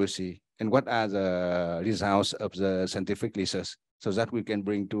of the policy and what are the results of the scientific research, so that we can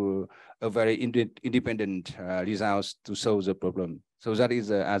bring to a very independent results to solve the problem. So that is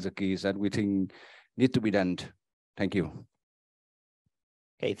as the keys that we think need to be done. Thank you.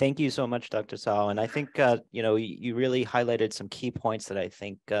 Okay, thank you so much, Dr. Sao. And I think, you really highlighted some key points that I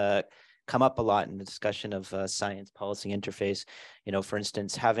think come up a lot in the discussion of science policy interface. For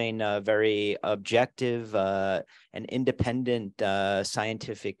instance, having a very objective and independent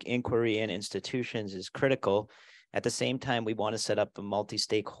scientific inquiry in institutions is critical. At the same time, we want to set up a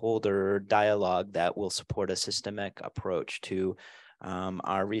multi-stakeholder dialogue that will support a systemic approach to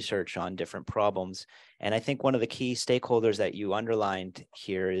our research on different problems. And I think one of the key stakeholders that you underlined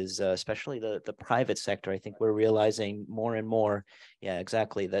here is especially the private sector. I think we're realizing more and more, yeah,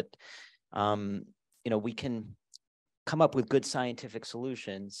 exactly, that we can come up with good scientific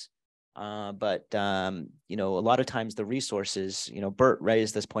solutions, but a lot of times the resources, Bert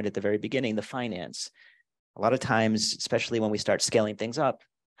raised this point at the very beginning, the finance, a lot of times, especially when we start scaling things up,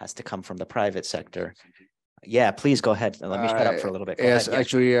 has to come from the private sector. Yeah, please go ahead. Let me shut up for a little bit. Yes,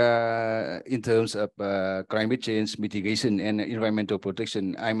 actually, in terms of climate change mitigation and environmental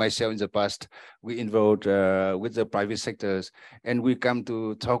protection, I myself in the past, we involved with the private sectors, and we come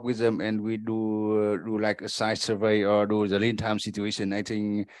to talk with them, and we do like a site survey or do the lean time situation. I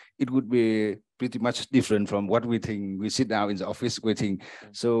think it would be pretty much different from what we think. We sit down in the office waiting.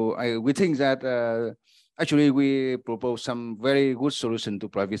 So we think that actually we propose some very good solution to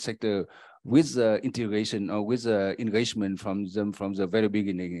private sector with the integration or with the engagement from them from the very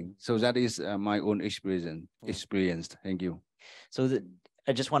beginning. So that is my own experience. Thank you. So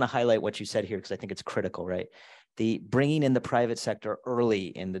I just want to highlight what you said here, because I think it's critical, right? The bringing in the private sector early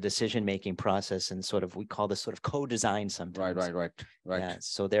in the decision-making process, and sort of, we call this sort of co-design sometimes. Right. Yeah,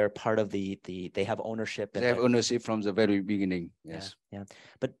 so they're part of they have ownership. They have ownership from the very beginning, yes. Yeah.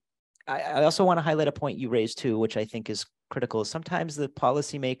 But I also want to highlight a point you raised too, which I think is critical. Sometimes the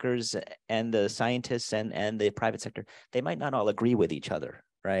policymakers and the scientists and the private sector, they might not all agree with each other,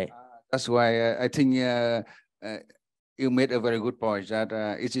 right? That's why I think you made a very good point that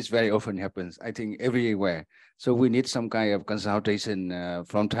it is very often happens, I think, everywhere. So we need some kind of consultation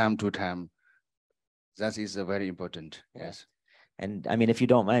from time to time. That is very important, yes. And I mean, if you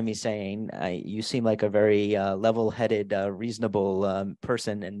don't mind me saying, you seem like a very level-headed, reasonable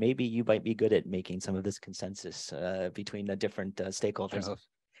person, and maybe you might be good at making some of this consensus between the different stakeholders.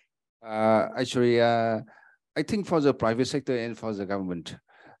 Actually, I think for the private sector and for the government,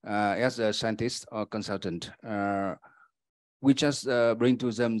 as a scientist or consultant, we just bring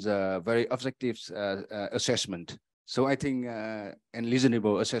to them the very objective assessment. So I think, and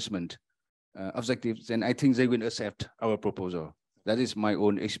reasonable assessment objectives, and I think they will accept our proposal. That is my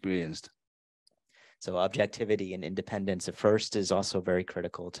own experience. So objectivity and independence at first is also very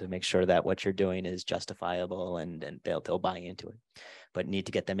critical to make sure that what you're doing is justifiable and they'll buy into it. But need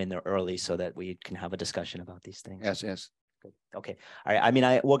to get them in there early so that we can have a discussion about these things. Yes. Good. Okay. All right. I mean,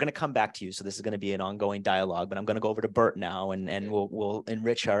 we're going to come back to you, so this is going to be an ongoing dialogue. But I'm going to go over to Bert now, and we'll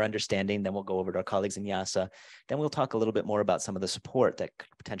enrich our understanding. Then we'll go over to our colleagues in IIASA. Then we'll talk a little bit more about some of the support that could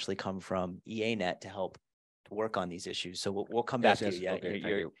potentially come from EANET to help to work on these issues. So we'll come back to you. Yeah.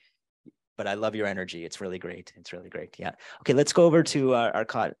 Okay, but I love your energy. It's really great. It's really great. Yeah. Okay. Let's go over to our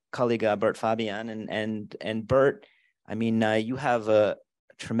colleague Bert Fabian, and Bert. I mean, you have a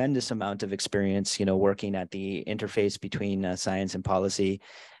tremendous amount of experience, working at the interface between science and policy.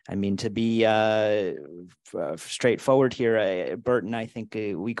 I mean, to be straightforward here, Bert and I think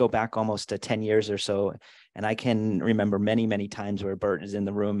we go back almost 10 years or so, and I can remember many, many times where Bert is in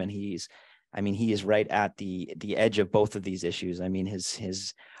the room, and he is right at the edge of both of these issues. I mean,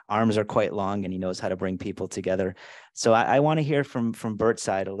 his arms are quite long, and he knows how to bring people together. So I want to hear from Bert's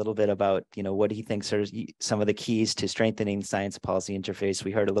side a little bit about, what he thinks are some of the keys to strengthening science policy interface.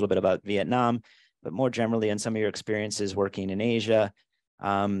 We heard a little bit about Vietnam, but more generally on some of your experiences working in Asia.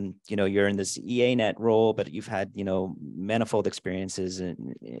 You're in this EANET role, but you've had, manifold experiences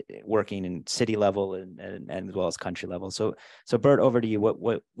in working in city level and as well as country level. So Bert, over to you.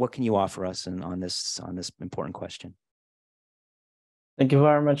 What can you offer us on this important question? Thank you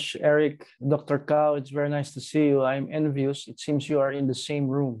very much, Eric. Dr. Cao, it's very nice to see you. I'm envious. It seems you are in the same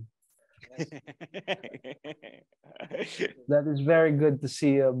room. That is very good to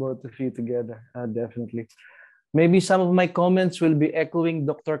see both of you together, definitely. Maybe some of my comments will be echoing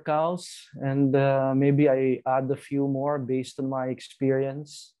Dr. Cao's, and maybe I add a few more based on my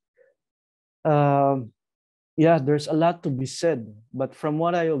experience. Yeah, there's a lot to be said, but from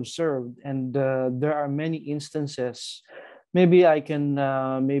what I observed, and there are many instances, maybe I can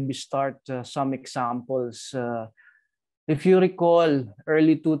maybe start some examples. If you recall,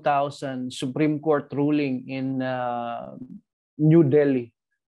 early 2000 Supreme Court ruling in New Delhi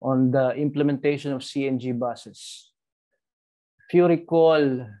on the implementation of CNG buses. If you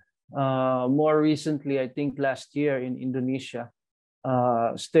recall, more recently, I think last year in Indonesia,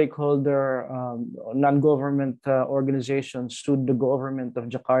 stakeholder non-government organizations sued the government of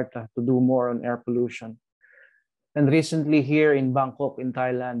Jakarta to do more on air pollution. And recently here in Bangkok, in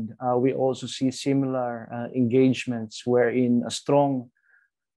Thailand, we also see similar engagements wherein a strong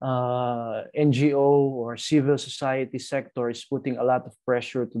NGO or civil society sector is putting a lot of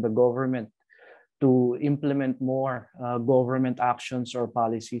pressure to the government to implement more government actions or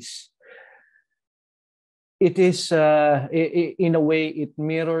policies. It is, in a way, it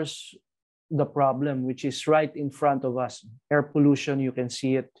mirrors the problem, which is right in front of us. Air pollution, you can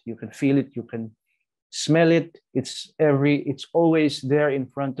see it, you can feel it, you can smell it. It's always there in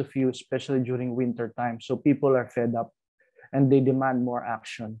front of you, especially during winter time. So people are fed up and they demand more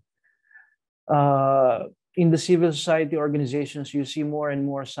action. In the civil society organizations, you see more and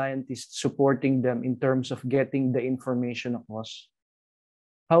more scientists supporting them in terms of getting the information across.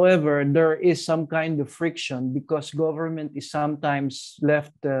 However, there is some kind of friction because government is sometimes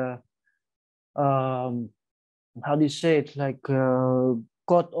left, how do you say it, like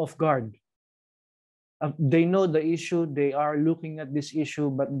caught off guard. They know the issue, they are looking at this issue,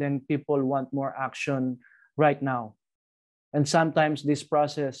 but then people want more action right now. And sometimes this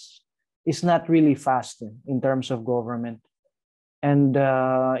process is not really fast in terms of government. And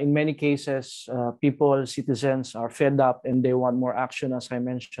in many cases, people, citizens are fed up and they want more action, as I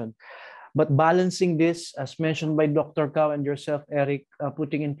mentioned. But balancing this, as mentioned by Dr. Cao and yourself, Eric,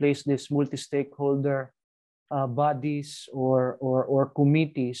 putting in place this multi-stakeholder bodies or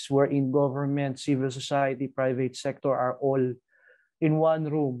committees wherein government, civil society, private sector are all in one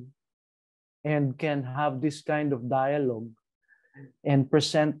room and can have this kind of dialogue and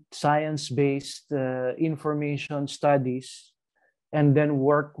present science-based information studies, and then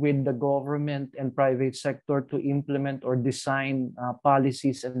work with the government and private sector to implement or design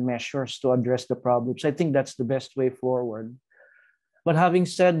policies and measures to address the problems. I think that's the best way forward. But having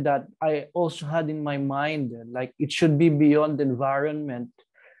said that, I also had in my mind, like it should be beyond environment,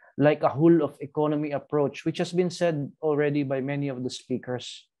 like a whole of economy approach, which has been said already by many of the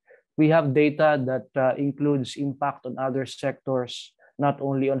speakers. We have data that includes impact on other sectors, not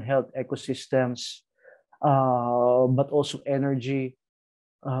only on health ecosystems, but also energy,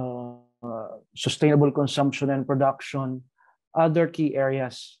 sustainable consumption and production, other key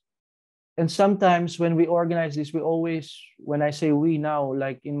areas. And sometimes when we organize this, we always, when I say we now,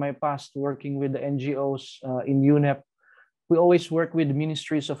 like in my past working with the NGOs in UNEP, we always work with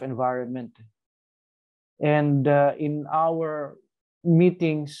ministries of environment. And in our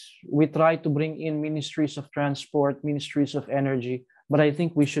meetings, we try to bring in ministries of transport, ministries of energy, but I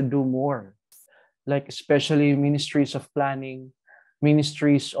think we should do more, like especially ministries of planning,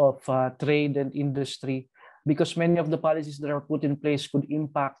 ministries of trade and industry. because many of the policies that are put in place could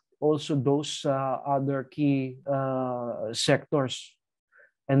impact also those other key sectors.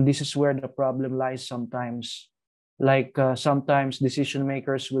 And this is where the problem lies sometimes. Like sometimes decision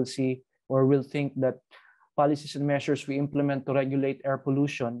makers will see or will think that policies and measures we implement to regulate air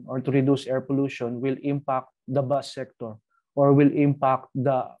pollution or to reduce air pollution will impact the bus sector or will impact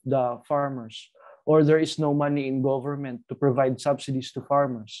the farmers, or there is no money in government to provide subsidies to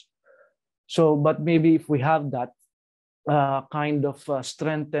farmers. So, but maybe if we have that kind of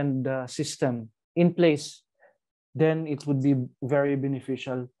strengthened system in place, then it would be very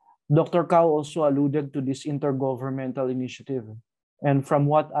beneficial. Dr. Kao also alluded to this intergovernmental initiative. And from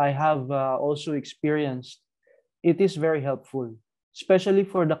what I have also experienced, it is very helpful, especially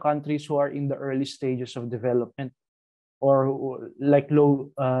for the countries who are in the early stages of development or like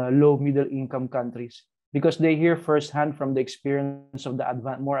low middle income countries, because they hear firsthand from the experience of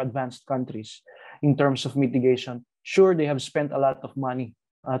the more advanced countries in terms of mitigation. Sure, they have spent a lot of money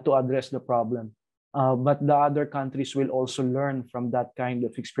to address the problem, but the other countries will also learn from that kind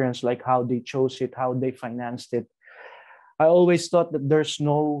of experience, like how they chose it, how they financed it. I always thought that there's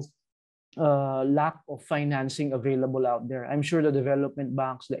no lack of financing available out there. I'm sure the development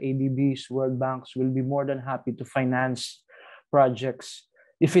banks, the ADBs, World Banks will be more than happy to finance projects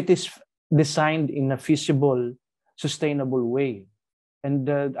if it is designed in a feasible, sustainable way. And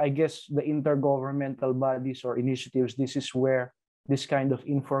I guess the intergovernmental bodies or initiatives, this is where this kind of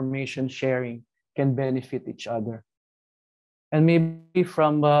information sharing can benefit each other. And maybe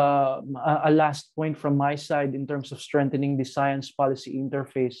from a last point from my side in terms of strengthening the science policy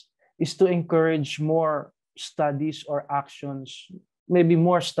interface is to encourage more studies or actions, maybe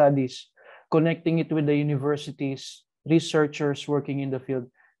more studies, connecting it with the universities, researchers working in the field.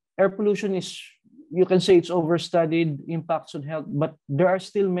 Air pollution is, you can say it's overstudied, impacts on health, but there are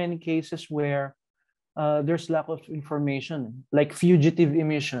still many cases where there's lack of information, like fugitive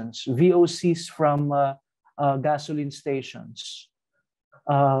emissions, VOCs from gasoline stations,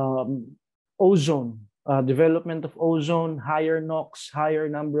 ozone, development of ozone, higher NOx, higher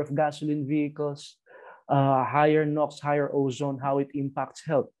number of gasoline vehicles, higher NOx, higher ozone, how it impacts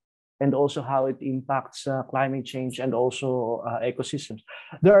health, and also how it impacts climate change and also ecosystems.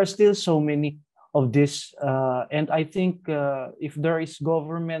 There are still so many of this, and I think if there is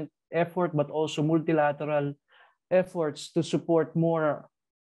government effort, but also multilateral efforts to support more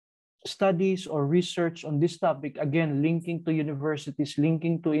studies or research on this topic, again, linking to universities,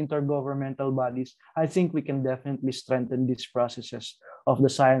 linking to intergovernmental bodies, I think we can definitely strengthen these processes of the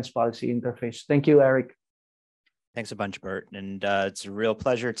science policy interface. Thank you, Eric. Thanks a bunch, Bert. And it's a real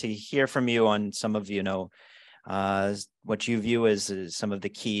pleasure to hear from you on some of, what you view as some of the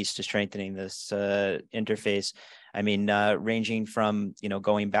keys to strengthening this interface. I mean, ranging from,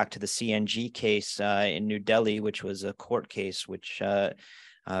 going back to the CNG case in New Delhi, which was a court case, which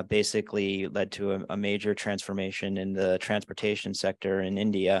basically led to a major transformation in the transportation sector in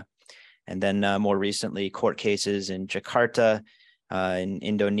India. And then more recently, court cases in Jakarta, in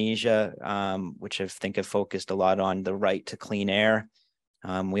Indonesia, which I think have focused a lot on the right to clean air.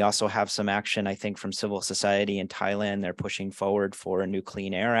 We also have some action, I think, from civil society in Thailand. They're pushing forward for a new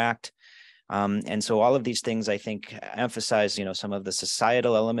Clean Air Act. And so all of these things, I think, emphasize, some of the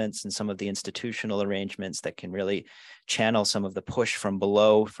societal elements and some of the institutional arrangements that can really channel some of the push from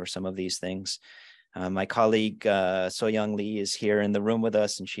below for some of these things. My colleague, So-Young Lee, is here in the room with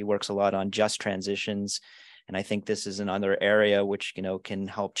us, and she works a lot on just transitions. And I think this is another area which, can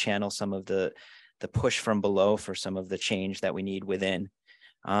help channel some of the push from below for some of the change that we need within.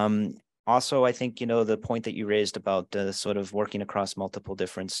 Also, I think, the point that you raised about sort of working across multiple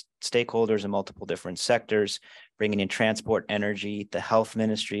different stakeholders and multiple different sectors, bringing in transport, energy, the health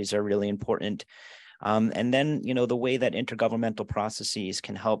ministries are really important. And then, the way that intergovernmental processes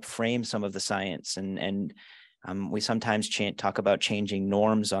can help frame some of the science. And we sometimes talk about changing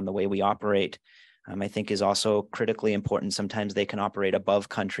norms on the way we operate. I think is also critically important. Sometimes they can operate above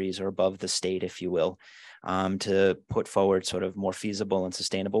countries or above the state, if you will, to put forward sort of more feasible and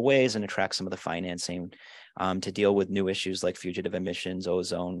sustainable ways and attract some of the financing to deal with new issues like fugitive emissions,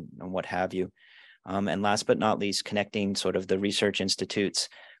 ozone, and what have you. And last but not least, connecting sort of the research institutes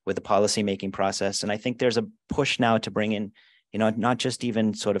with the policymaking process. And I think there's a push now to bring in, not just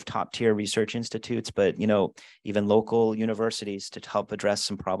even sort of top tier research institutes, but, even local universities to help address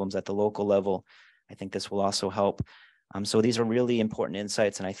some problems at the local level. I think this will also help. So these are really important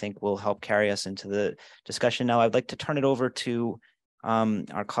insights, and I think will help carry us into the discussion. Now, I'd like to turn it over to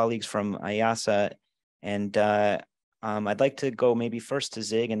our colleagues from IIASA, and I'd like to go maybe first to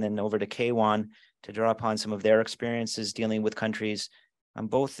Zig and then over to K1 to draw upon some of their experiences dealing with countries,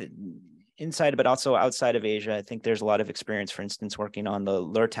 both inside, but also outside of Asia. I think there's a lot of experience, for instance, working on the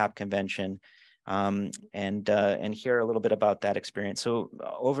LURTAP convention, and hear a little bit about that experience. So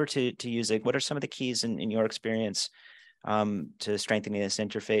over to you, Zig. What are some of the keys in your experience to strengthening this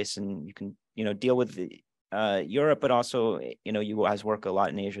interface? And you can, deal with the Europe, but also, you guys work a lot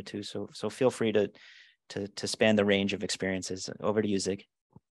in Asia too. So feel free to span the range of experiences. Over to you, Zig.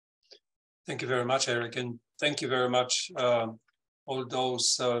 Thank you very much, Eric, and thank you very much, all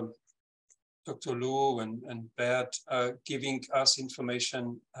those Dr. Lu and Bert giving us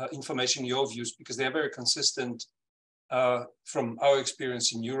information, your views, because they are very consistent from our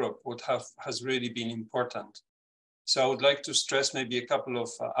experience in Europe, what has really been important. So I would like to stress maybe a couple of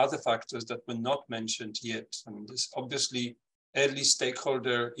other factors that were not mentioned yet. I mean, this obviously early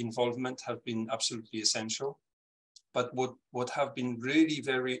stakeholder involvement have been absolutely essential. But what have been really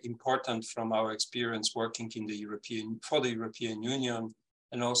very important from our experience working for the European Union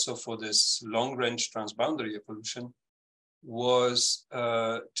and also for this long-range transboundary pollution was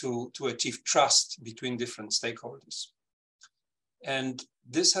to achieve trust between different stakeholders. And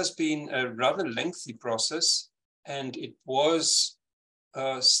this has been a rather lengthy process, and it was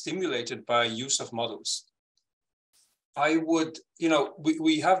stimulated by use of models. I would,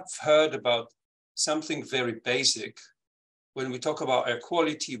 we have heard about something very basic when we talk about air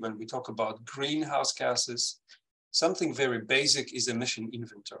quality, when we talk about greenhouse gases. Something very basic is emission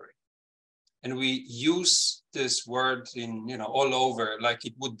inventory. And we use this word all over like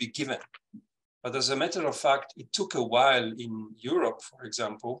it would be given. But as a matter of fact, it took a while in Europe, for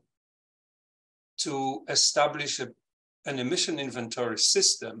example, to establish an emission inventory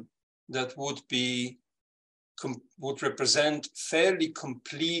system that would represent fairly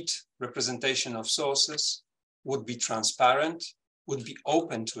complete representation of sources, would be transparent, would be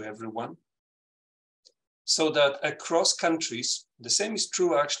open to everyone, so that across countries, the same is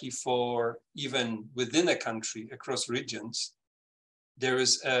true actually for even within a country, across regions, there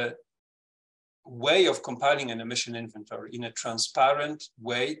is a way of compiling an emission inventory in a transparent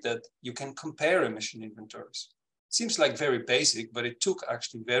way that you can compare emission inventories. Seems like very basic, but it took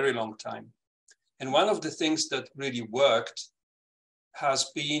actually very long time. And one of the things that really worked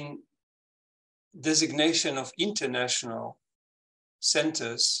has been designation of international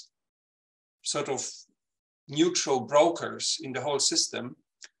centers, sort of neutral brokers in the whole system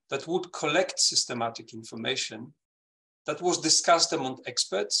that would collect systematic information that was discussed among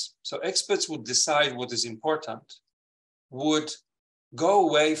experts. So experts would decide what is important, would go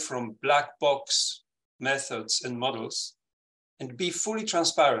away from black box methods and models and be fully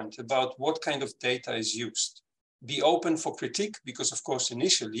transparent about what kind of data is used. Be open for critique, because of course,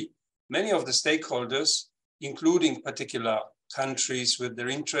 initially, many of the stakeholders, including particular countries with their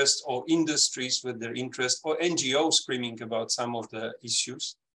interest or industries with their interest or NGOs screaming about some of the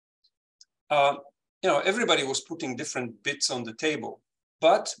issues, everybody was putting different bits on the table,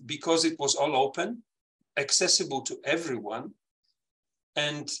 but because it was all open, accessible to everyone,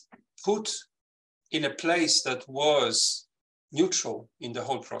 and put in a place that was neutral in the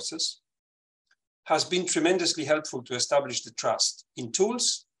whole process, has been tremendously helpful to establish the trust in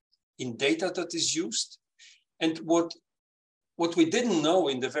tools, in data that is used. And what we didn't know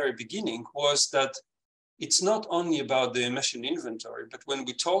in the very beginning was that it's not only about the emission inventory, but when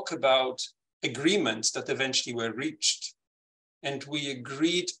we talk about agreements that eventually were reached, and we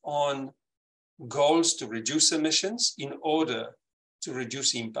agreed on goals to reduce emissions in order to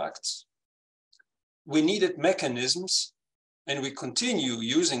reduce impacts, we needed mechanisms, and we continue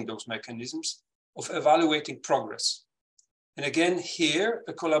using those mechanisms of evaluating progress. And again, here,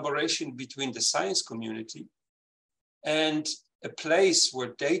 a collaboration between the science community and a place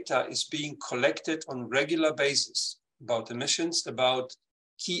where data is being collected on a regular basis about emissions, about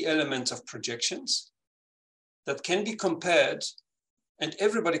key elements of projections that can be compared, and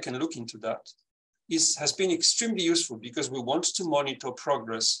everybody can look into that, has been extremely useful, because we want to monitor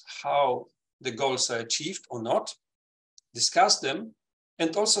progress, how the goals are achieved or not, discuss them,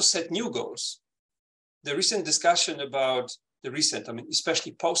 and also set new goals. The recent discussion about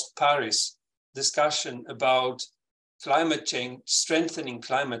especially post-Paris discussion about climate change, strengthening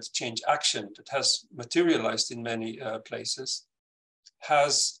climate change action that has materialized in many places,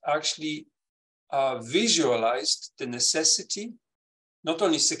 has actually visualized the necessity, not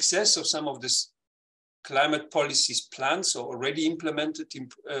only success of some of this climate policies plans or already implemented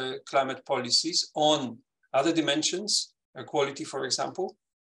climate policies on other dimensions, air quality, for example,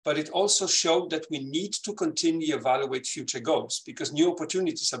 but it also showed that we need to continue evaluate future goals because new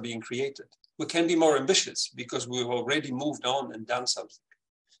opportunities are being created. We can be more ambitious because we've already moved on and done something.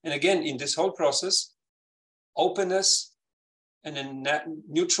 And again, in this whole process, openness, and a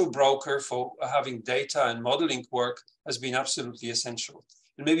neutral broker for having data and modeling work has been absolutely essential.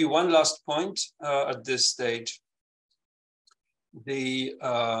 And maybe one last point at this stage.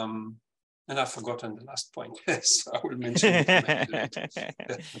 And I've forgotten the last point, so I will mention it.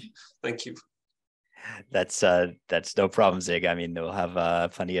 Thank you. That's no problem, Zig. I mean, we'll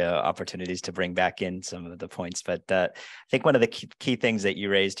have plenty of opportunities to bring back in some of the points, but I think one of the key things that you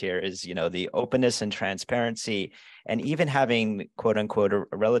raised here is, you know, the openness and transparency, and even having quote unquote a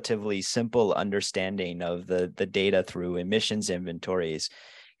relatively simple understanding of the data through emissions inventories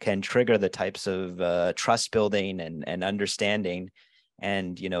can trigger the types of trust building and understanding,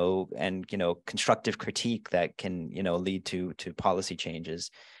 and constructive critique that can lead to policy changes.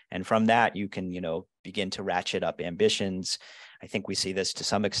 And from that, you can begin to ratchet up ambitions. I think we see this to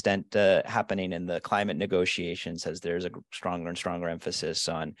some extent happening in the climate negotiations, as there's a stronger and stronger emphasis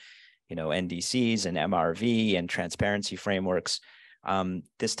on NDCs and MRV and transparency frameworks.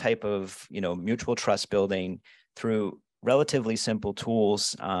 This type of mutual trust building through relatively simple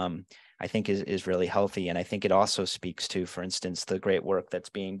tools, I think is really healthy. And I think it also speaks to, for instance, the great work that's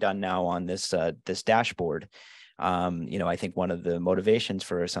being done now on this dashboard. I think one of the motivations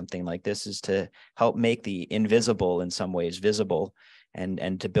for something like this is to help make the invisible in some ways visible,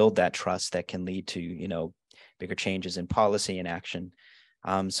 and to build that trust that can lead to bigger changes in policy and action.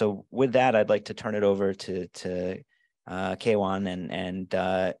 So with that, I'd like to turn it over to Keiwan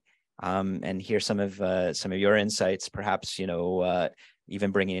and hear some of your insights, perhaps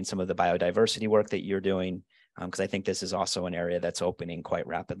even bringing in some of the biodiversity work that you're doing, because I think this is also an area that's opening quite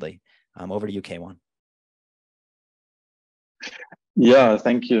rapidly. Over to you, Keiwan. Yeah,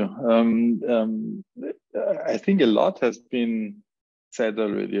 thank you. I think a lot has been said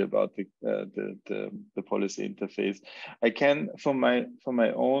already about the policy interface. I can, from my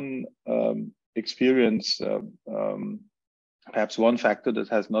own experience, perhaps one factor that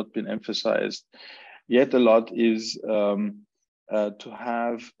has not been emphasized yet a lot is to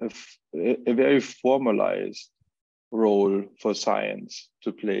have a very formalized role for science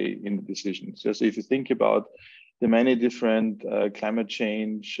to play in the decisions. So if you think about the many different climate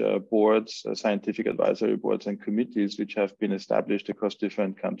change boards, scientific advisory boards and committees which have been established across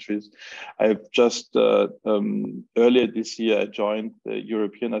different countries. I've just, earlier this year, I joined the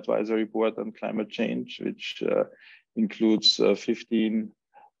European Advisory Board on Climate Change, which includes 15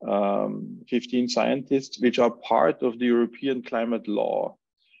 scientists, which are part of the European climate law.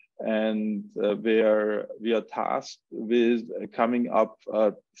 And where we are tasked with coming up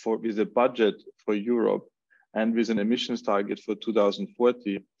with a budget for Europe and with an emissions target for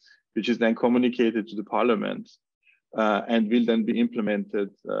 2040, which is then communicated to the Parliament and will then be implemented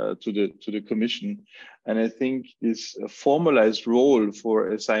to the Commission. And I think this formalized role for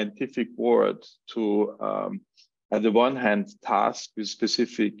a scientific board to, at the one hand, task with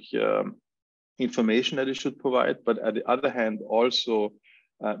specific information that it should provide, but at the other hand, also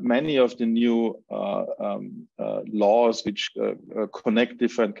many of the new laws which connect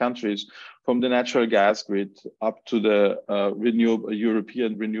different countries, from the natural gas grid up to the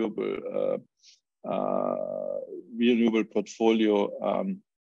European renewable portfolio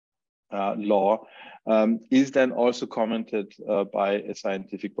law, is then also commented by a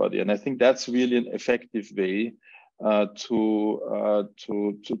scientific body. And I think that's really an effective way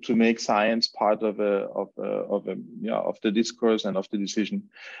to make science part of the discourse and of the decision.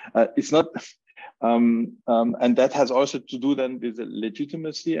 It's not, and that has also to do then with the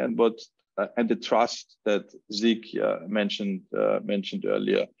legitimacy and and the trust that Zig mentioned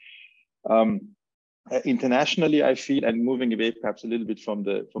earlier. Internationally, I feel, and moving away perhaps a little bit from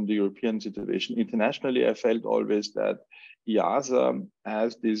the European situation, internationally, I felt always that IIASA,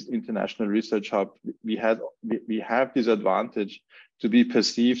 as this international research hub, we have this advantage to be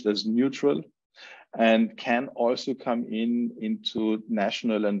perceived as neutral, and can also come into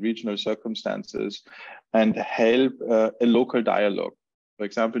national and regional circumstances and help a local dialogue. For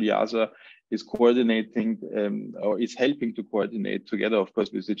example, IIASA is coordinating or is helping to coordinate together, of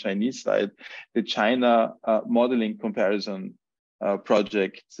course, with the Chinese side, the China modeling comparison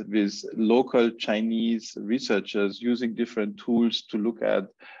project with local Chinese researchers using different tools to look at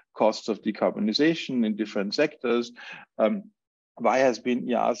costs of decarbonization in different sectors. Why has been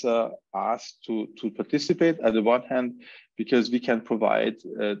IIASA asked to participate? At the one hand, because we can provide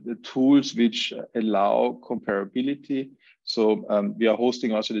the tools which allow comparability. So we are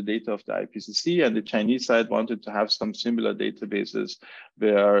hosting also the data of the IPCC, and the Chinese side wanted to have some similar databases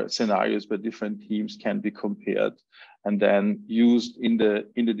where scenarios by different teams can be compared and then used in the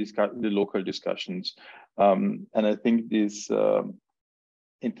local discussions. And I think this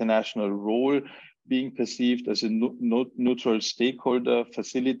international role being perceived as a neutral stakeholder,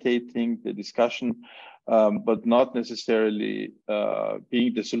 facilitating the discussion, but not necessarily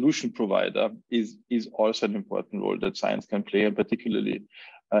being the solution provider is also an important role that science can play, and particularly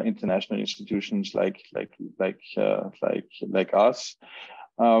international institutions like us.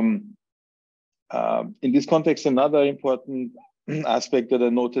 In this context, another important aspect that I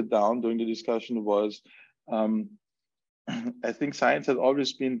noted down during the discussion was I think science has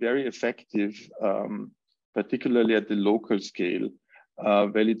always been very effective, particularly at the local scale,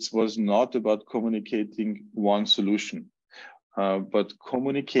 where it was not about communicating one solution, but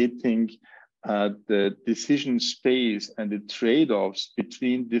communicating the decision space and the trade-offs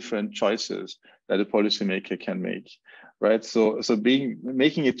between different choices that a policymaker can make, right? So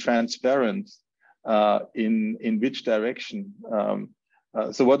making it transparent in which direction.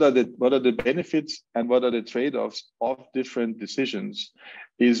 So what are the benefits and what are the trade-offs of different decisions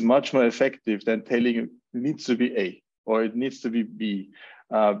is much more effective than telling you it needs to be A or it needs to be B,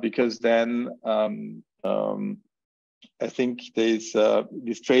 because then I think there's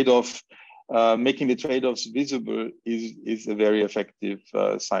this trade-off. Making the trade-offs visible is a very effective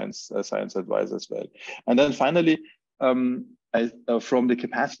science advice as well. And then finally, from the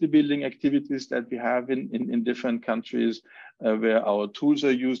capacity building activities that we have in different countries where our tools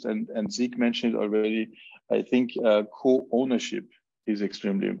are used, and Zeke mentioned it already, I think co-ownership is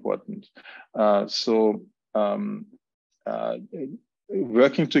extremely important.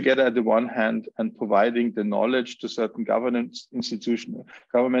 Working together at the one hand and providing the knowledge to certain government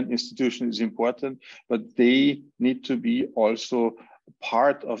institutions is important, but they need to be also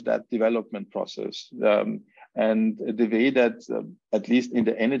part of that development process. And the way that, at least in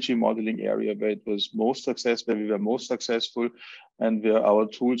the energy modeling area, where it was most successful, where we were most successful, and where our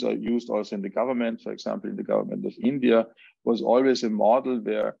tools are used also in the government, for example, in the government of India, was always a model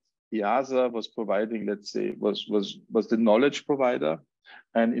where IIASA was providing, let's say, was the knowledge provider.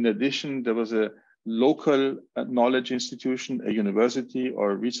 And in addition, there was a local knowledge institution, a university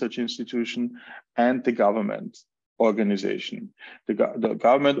or a research institution, and the government organization. The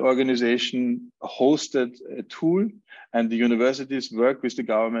government organization hosted a tool, and the universities work with the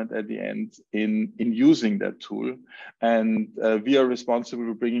government at the end in using that tool. And we are responsible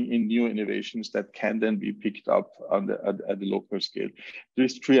for bringing in new innovations that can then be picked up at the local scale.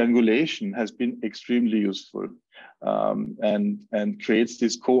 This triangulation has been extremely useful and creates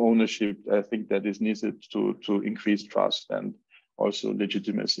this co-ownership, I think, that is needed to increase trust and also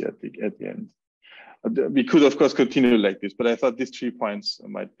legitimacy at the end. We could, of course, continue like this, but I thought these 3 points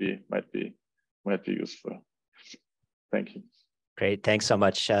might be useful. Thank you. Great, thanks so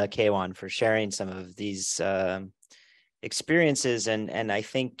much, Keiwan, for sharing some of these experiences, and I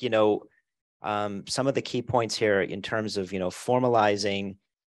think some of the key points here in terms of formalizing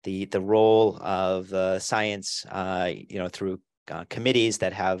the role of science, through committees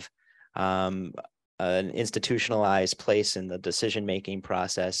that have an institutionalized place in the decision-making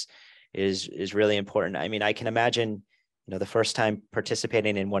process is really important. I mean, I can imagine, the first time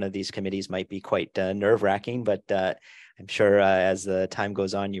participating in one of these committees might be quite nerve-wracking, but I'm sure as the time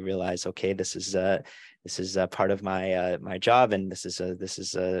goes on, you realize, okay, this is part of my job, and this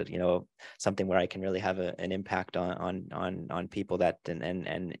is something where I can really have an impact on people that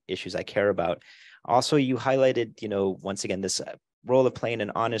and issues I care about. Also, you highlighted, once again, this role of playing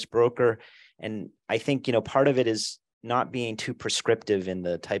an honest broker, and I think part of it is not being too prescriptive in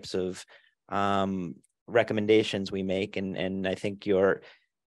the types of recommendations we make. And I think your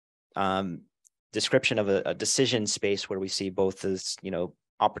description of a decision space where we see both as,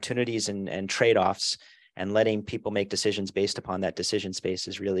 opportunities and trade-offs, and letting people make decisions based upon that decision space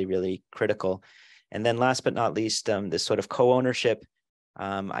is really, really critical. And then last but not least, this sort of co-ownership.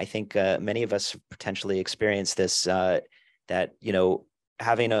 I think many of us potentially experience this, that,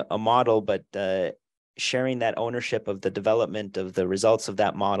 having a model, but sharing that ownership of the development of the results of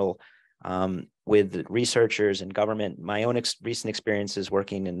that model with researchers and government. My own recent experiences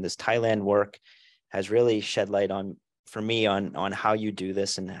working in this Thailand work has really shed light for me on how you do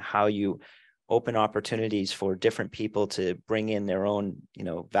this and how you open opportunities for different people to bring in their own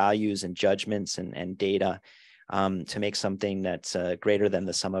values and judgments and data to make something that's greater than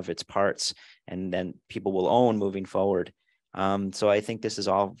the sum of its parts, and then people will own moving forward. So I think this is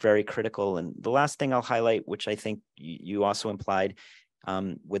all very critical. And the last thing I'll highlight, which I think you also implied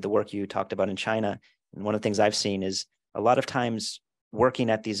with the work you talked about in China, and one of the things I've seen is a lot of times working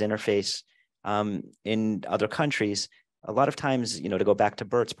at these interface in other countries, a lot of times, to go back to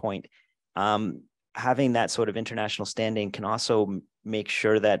Bert's point, having that sort of international standing can also make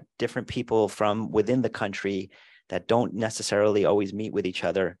sure that different people from within the country that don't necessarily always meet with each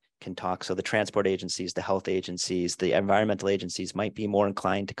other can talk. So the transport agencies, the health agencies, the environmental agencies might be more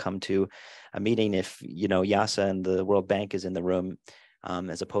inclined to come to a meeting if, you know, IIASA and the World Bank is in the room,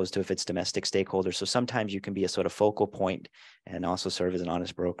 as opposed to if it's domestic stakeholders. So sometimes you can be a sort of focal point and also serve as an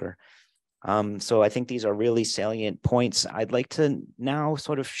honest broker. So I think these are really salient points. I'd like to now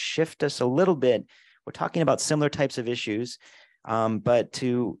sort of shift us a little bit. We're talking about similar types of issues, but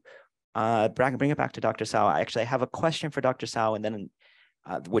to bring it back to Dr. Sao, I have a question for Dr. Sao, and then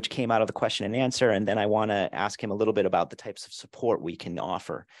which came out of the question and answer, and then I want to ask him a little bit about the types of support we can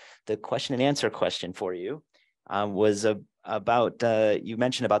offer. The question and answer question for you was about, you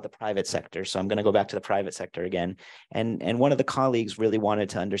mentioned about the private sector, so I'm going to go back to the private sector again. And one of the colleagues really wanted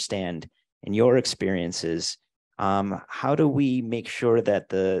to understand, in your experiences, how do we make sure that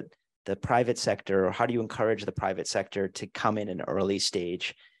the private sector, or how do you encourage the private sector to come in an early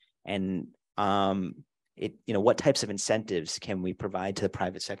stage, and what types of incentives can we provide to the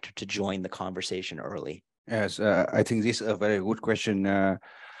private sector to join the conversation early? Yes, I think this is a very good question.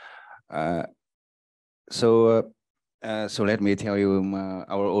 So let me tell you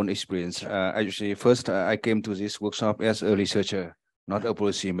our own experience. Actually, first I came to this workshop as a researcher, not a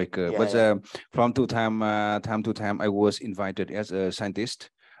policy maker. From time to time, I was invited as a scientist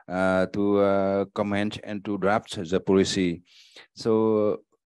to comment and to draft the policy. So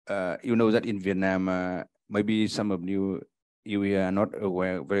you know that in Vietnam, maybe some of you are not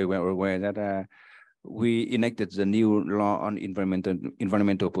very well aware that we enacted the new law on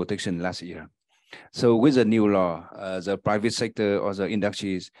environmental protection last year. So with the new law, the private sector or the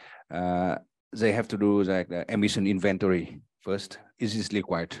industries, they have to do like the emission inventory first. Is this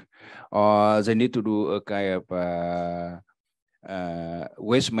required? Or they need to do a kind of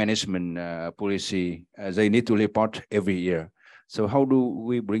waste management policy. They need to report every year. So how do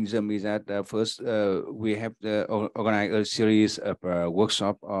we bring them is that first we have to organize a series of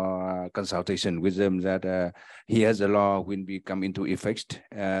workshop or consultation with them that here's the law when we come into effect,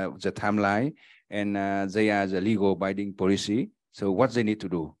 the timeline, and they are the legal binding policy. So what they need to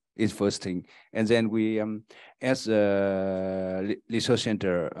do is first thing. And then we, as a research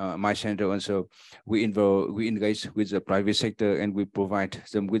center, my center also, we engage with the private sector and we provide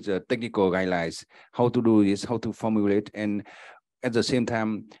them with the technical guidelines, how to do this, how to formulate, and at the same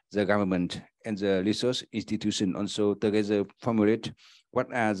time, the government and the research institution also together formulate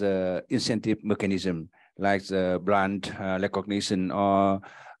what are the incentive mechanism, like the brand recognition, or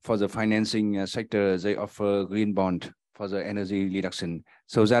for the financing sector, they offer green bond for the energy reduction.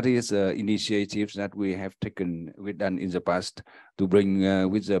 So that is initiatives that we have taken, we've done in the past to bring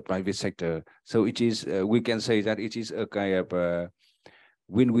with the private sector. So it is, we can say that it is a kind of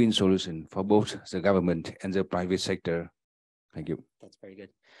win-win solution for both the government and the private sector. Thank you. That's very good.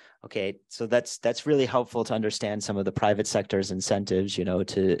 Okay, so that's really helpful to understand some of the private sector's incentives, you know,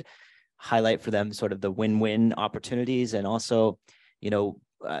 to highlight for them sort of the win-win opportunities, and also, you know,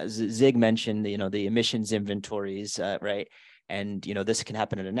 Zig mentioned, you know, the emissions inventories, right? And, you know, this can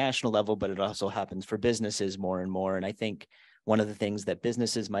happen at a national level, but it also happens for businesses more and more. And I think one of the things that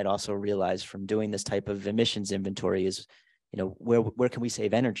businesses might also realize from doing this type of emissions inventory is, you know, where can we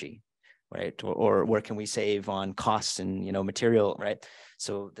save energy? Right? Or where can we save on costs and, you know, material, right?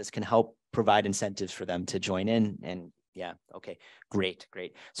 So this can help provide incentives for them to join in. And yeah, okay, great.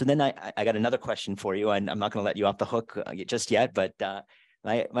 So then I got another question for you, and I'm not going to let you off the hook just yet, but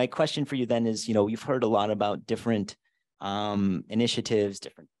my question for you then is, you know, you've heard a lot about different initiatives,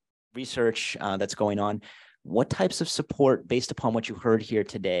 different research that's going on. What types of support, based upon what you heard here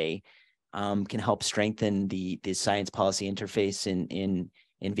today, can help strengthen the science policy interface in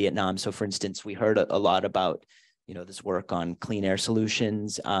Vietnam? So for instance, we heard a lot about, you know, this work on clean air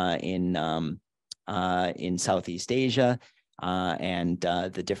solutions in Southeast Asia, and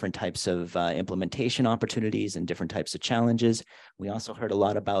the different types of implementation opportunities and different types of challenges. We also heard a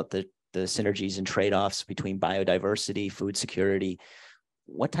lot about the synergies and trade-offs between biodiversity, food security.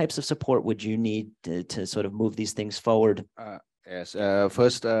 What types of support would you need to sort of move these things forward? Yes,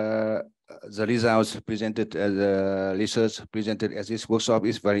 first, the results presented as research presented as this workshop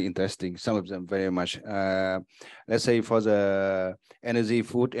is very interesting. Some of them very much. Let's say for the energy,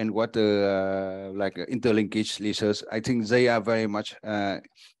 food, and water, like interlinkage research, I think they are very much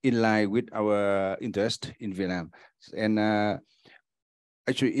in line with our interest in Vietnam. And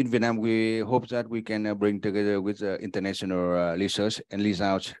actually, in Vietnam, we hope that we can bring together with international research and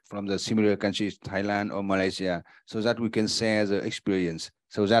results from the similar countries, Thailand or Malaysia, so that we can share the experience.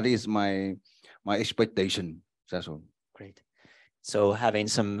 So that is my expectation. That's all. Great. So having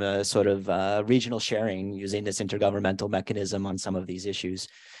some sort of regional sharing using this intergovernmental mechanism on some of these issues,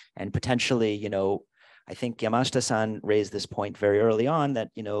 and potentially, you know, I think Yamashita-san raised this point very early on that,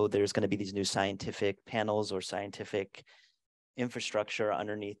 there's going to be these new scientific panels or scientific infrastructure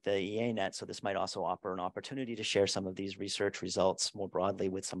underneath the EANET. So this might also offer an opportunity to share some of these research results more broadly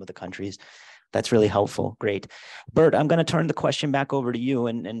with some of the countries. That's really helpful. Great. Bert, I'm going to turn the question back over to you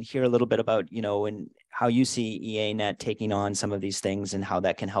and hear a little bit about, and how you see EANET taking on some of these things and how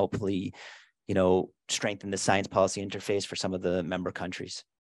that can hopefully, strengthen the science policy interface for some of the member countries.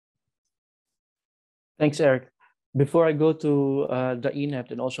 Thanks, Eric. Before I go to the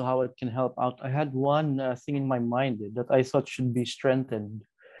EANET and also how it can help out, I had one thing in my mind that I thought should be strengthened.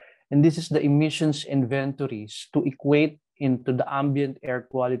 And this is the emissions inventories to equate into the ambient air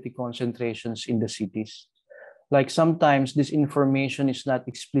quality concentrations in the cities. Like sometimes this information is not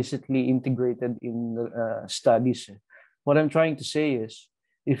explicitly integrated in the studies. What I'm trying to say is,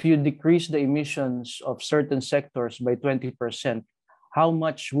 if you decrease the emissions of certain sectors by 20%, how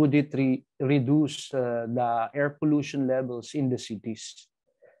much would it reduce the air pollution levels in the cities?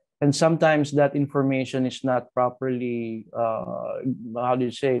 And sometimes that information is not properly,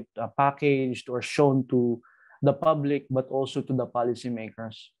 packaged or shown to the public, but also to the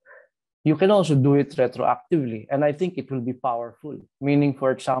policymakers. You can also do it retroactively, and I think it will be powerful. Meaning, for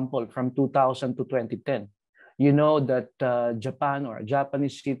example, from 2000 to 2010, you know that Japan or a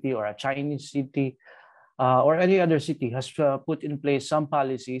Japanese city or a Chinese city or any other city has put in place some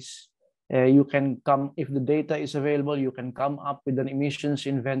policies. You can come, if the data is available, you can come up with an emissions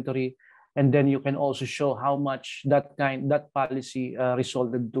inventory, and then you can also show how much that policy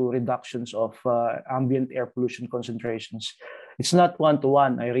resulted to reductions of ambient air pollution concentrations. It's not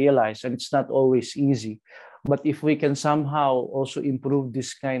one-to-one, I realize, and it's not always easy. But if we can somehow also improve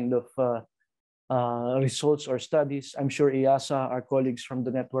this kind of results or studies, I'm sure IIASA, our colleagues from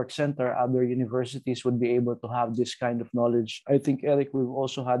the Network Center, other universities would be able to have this kind of knowledge. I think, Eric, we've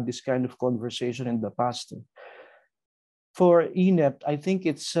also had this kind of conversation in the past. For EANET, I think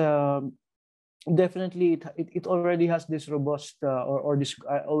it's definitely, it already has this robust, or this,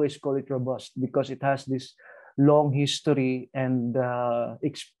 I always call it robust because it has this long history and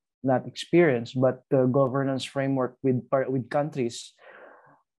not experience, but governance framework with countries.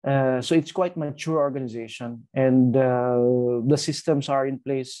 So it's quite mature organization, and the systems are in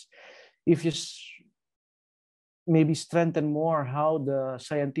place. If you maybe strengthen more how the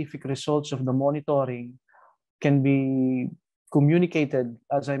scientific results of the monitoring can be communicated,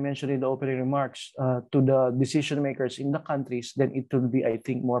 as I mentioned in the opening remarks, to the decision makers in the countries, then it will be, I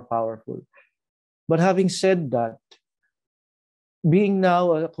think, more powerful. But having said that, being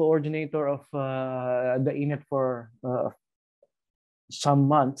now a coordinator of the EANET for some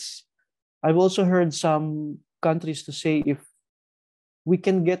months, I've also heard some countries to say if we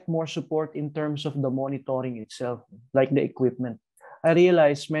can get more support in terms of the monitoring itself, like the equipment. I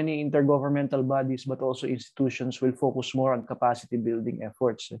realize many intergovernmental bodies, but also institutions will focus more on capacity building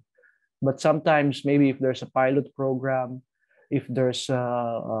efforts. But sometimes maybe if there's a pilot program, if there's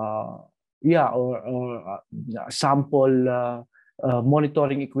a sample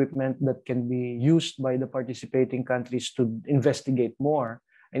monitoring equipment that can be used by the participating countries to investigate more,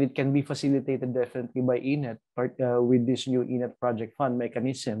 and it can be facilitated definitely by EANET with this new EANET project fund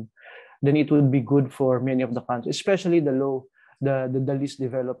mechanism, then it would be good for many of the countries, especially the least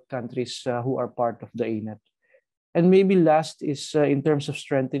developed countries who are part of the EANET. And maybe last is in terms of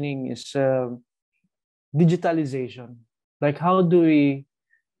strengthening is digitalization. Like how do we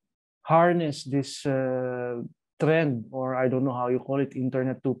harness this trend, or I don't know how you call it,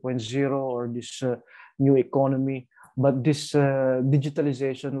 Internet 2.0 or this new economy, but this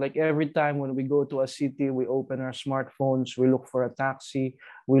digitalization, like every time when we go to a city, we open our smartphones, we look for a taxi,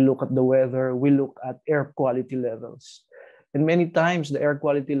 we look at the weather, we look at air quality levels. And many times the air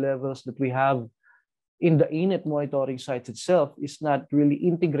quality levels that we have in the EANET monitoring sites itself is not really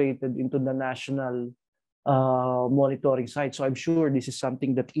integrated into the national monitoring site. So I'm sure this is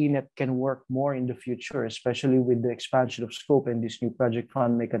something that EANET can work more in the future, especially with the expansion of scope and this new project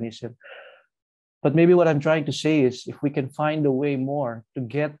fund mechanism. But maybe what I'm trying to say is if we can find a way more to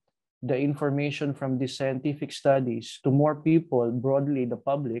get the information from these scientific studies to more people, broadly the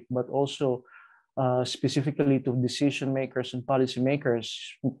public, but also specifically to decision makers and policymakers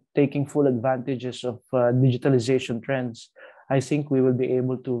taking full advantages of digitalization trends, I think we will be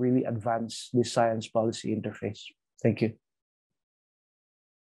able to really advance the science policy interface. Thank you.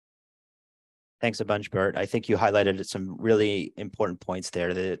 Thanks a bunch, Bert. I think you highlighted some really important points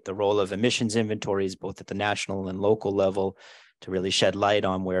there. The role of emissions inventories, both at the national and local level, to really shed light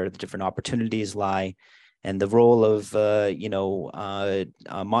on where the different opportunities lie, and the role of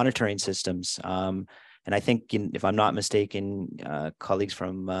monitoring systems. And I think, if I'm not mistaken, colleagues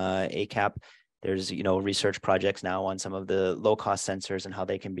from ACAP there's, research projects now on some of the low-cost sensors and how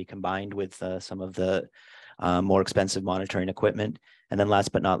they can be combined with some of the more expensive monitoring equipment. And then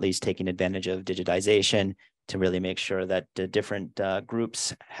last but not least, taking advantage of digitization to really make sure that different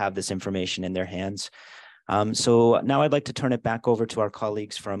groups have this information in their hands. So now I'd like to turn it back over to our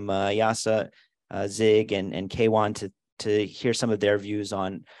colleagues from IIASA, Zig and K1 to hear some of their views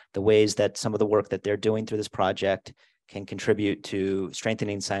on the ways that some of the work that they're doing through this project can contribute to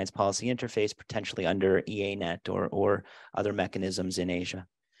strengthening science policy interface, potentially under EANET or other mechanisms in Asia.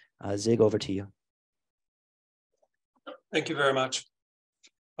 Zig, over to you. Thank you very much.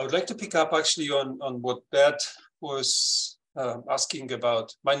 I would like to pick up actually on what Bert was asking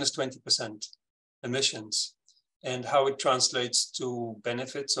about minus 20% emissions and how it translates to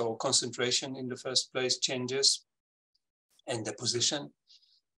benefits or concentration in the first place, changes and deposition.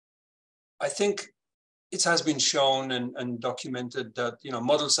 I think it has been shown and documented that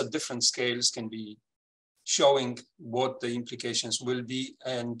models at different scales can be showing what the implications will be.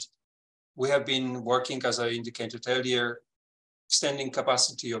 And we have been working, as I indicated earlier, extending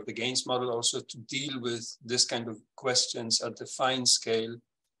capacity of the gains model also to deal with this kind of questions at the fine scale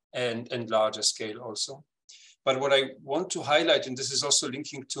and larger scale also. But what I want to highlight, and this is also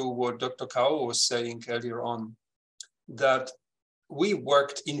linking to what Dr. Kao was saying earlier on, that we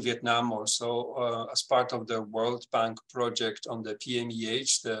worked in Vietnam also as part of the World Bank project on the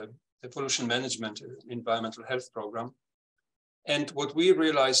PMEH, the Pollution Management Environmental Health Program. And what we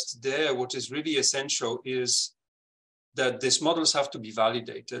realized there, what is really essential is that these models have to be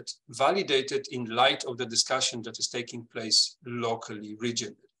validated in light of the discussion that is taking place locally,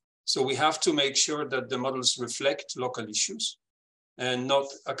 regionally. So we have to make sure that the models reflect local issues and not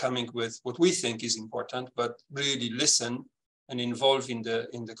are coming with what we think is important, but really listen and involve in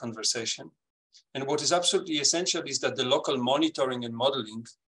the conversation. And what is absolutely essential is that the local monitoring and modeling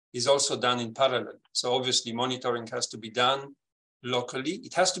is also done in parallel. So obviously monitoring has to be done locally.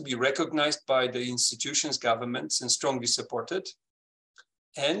 It has to be recognized by the institutions, governments, and strongly supported.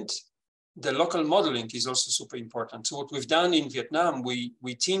 And the local modeling is also super important. So what we've done in Vietnam, we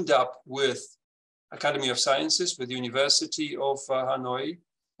teamed up with Academy of Sciences, with the University of Hanoi,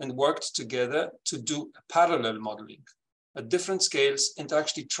 and worked together to do parallel modeling at different scales and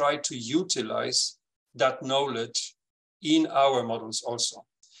actually try to utilize that knowledge in our models also.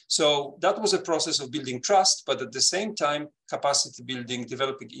 So that was a process of building trust, but at the same time, capacity building,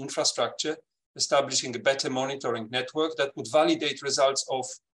 developing infrastructure, establishing a better monitoring network that would validate results of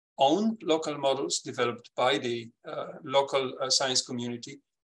own local models developed by the local science community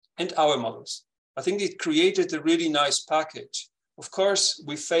and our models. I think it created a really nice package. Of course,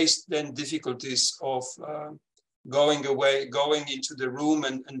 we faced then difficulties of going into the room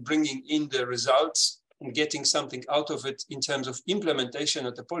and bringing in the results and getting something out of it in terms of implementation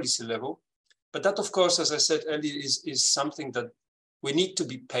at the policy level. But that, of course, as I said earlier, is something that we need to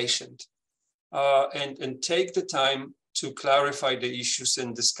be patient and take the time to clarify the issues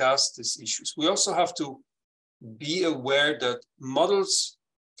and discuss these issues. We also have to be aware that models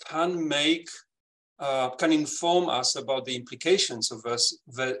can inform us about the implications of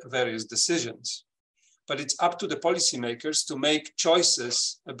various decisions. But it's up to the policymakers to make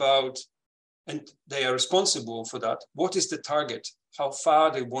choices about, and they are responsible for that. What is the target? How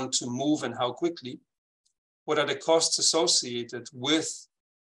far they want to move and how quickly? What are the costs associated with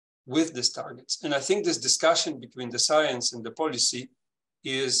these targets? And I think this discussion between the science and the policy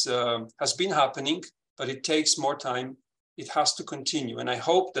has been happening, but it takes more time. It has to continue. And I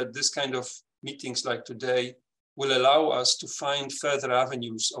hope that this kind of meetings like today will allow us to find further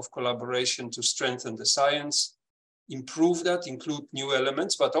avenues of collaboration to strengthen the science, improve that, include new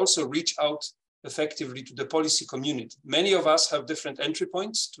elements, but also reach out effectively to the policy community. Many of us have different entry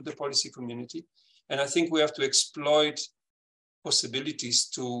points to the policy community, and I think we have to exploit possibilities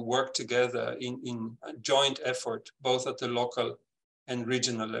to work together in a joint effort, both at the local and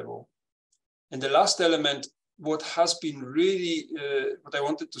regional level. And the last element, what has been really, what I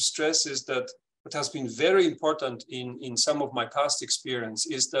wanted to stress is that what has been very important in some of my past experience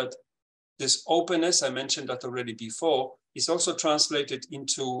is that this openness, I mentioned that already before, is also translated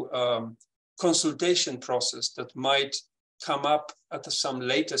into consultation process that might come up at some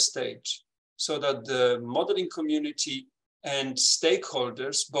later stage, so that the modeling community and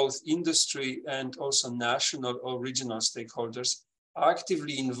stakeholders, both industry and also national or regional stakeholders, are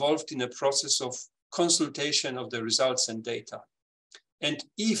actively involved in a process of consultation of the results and data. And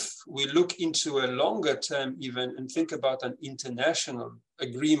if we look into a longer term even and think about an international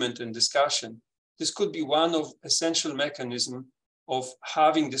agreement and discussion, this could be one of essential mechanisms of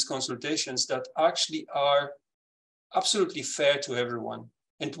having these consultations that actually are absolutely fair to everyone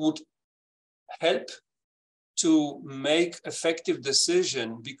and would help to make effective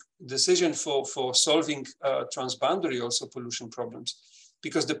decision for solving transboundary also pollution problems.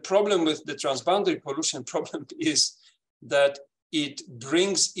 Because the problem with the transboundary pollution problem is that it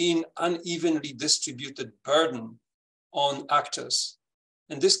brings in unevenly distributed burden on actors.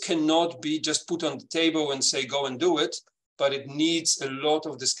 And this cannot be just put on the table and say, go and do it, but it needs a lot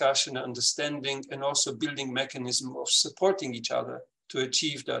of discussion, understanding, and also building mechanism of supporting each other to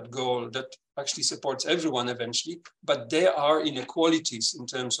achieve that goal that actually supports everyone eventually. But there are inequalities in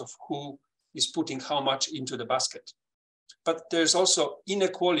terms of who is putting how much into the basket. But there's also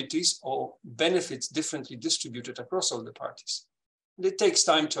inequalities or benefits differently distributed across all the parties. And it takes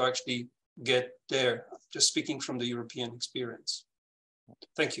time to actually get there, just speaking from the European experience.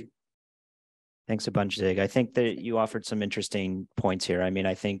 Thank you. Thanks a bunch, Zig. I think that you offered some interesting points here. I mean,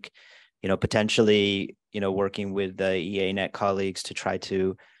 I think, potentially, working with the EANET colleagues to try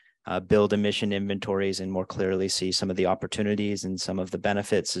to build emission inventories and more clearly see some of the opportunities and some of the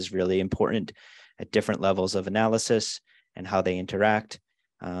benefits is really important at different levels of analysis and how they interact.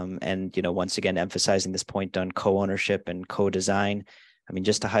 And, once again, emphasizing this point on co-ownership and co-design. I mean,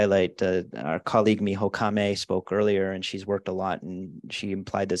 just to highlight, our colleague Miho Kame spoke earlier, and she's worked a lot, and she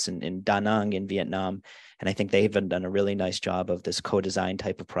implied this in Da Nang in Vietnam. And I think they've done a really nice job of this co-design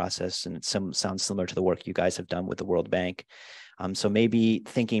type of process, and it sounds similar to the work you guys have done with the World Bank. So maybe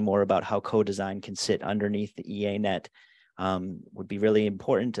thinking more about how co-design can sit underneath the EANET would be really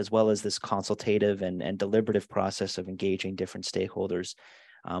important, as well as this consultative and deliberative process of engaging different stakeholders.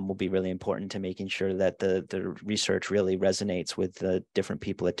 Will be really important to making sure that the research really resonates with the different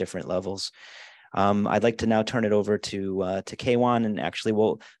people at different levels. I'd like to now turn it over to Kwan, and actually,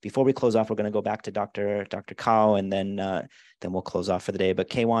 before we close off, we're going to go back to Dr. Kao, and then we'll close off for the day. But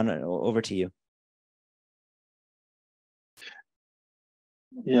Kwan, over to you.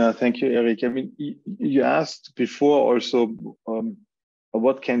 Yeah, thank you, Eric. I mean, you asked before also,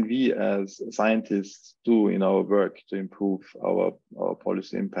 what can we as scientists do in our work to improve our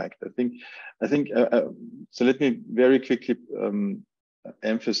policy impact? I think so. Let me very quickly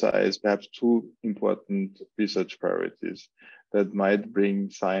emphasize perhaps two important research priorities that might bring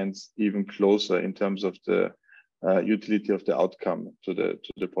science even closer in terms of the utility of the outcome to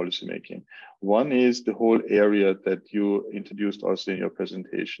the policy making. One is the whole area that you introduced also in your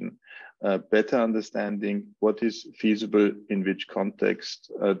presentation, better understanding what is feasible in which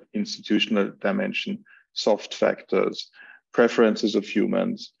context, institutional dimension, soft factors, preferences of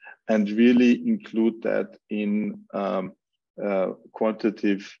humans, and really include that in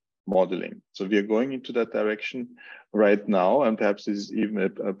quantitative modeling. So we are going into that direction right now, and perhaps this is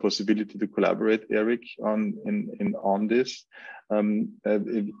even a possibility to collaborate, Eric, on this.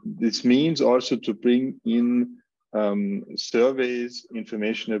 This means also to bring in surveys,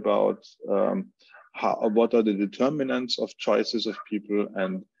 information about what are the determinants of choices of people,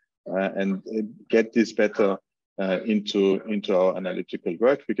 and get this better into our analytical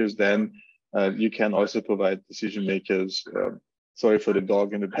work, because then you can also provide decision makers. Sorry for the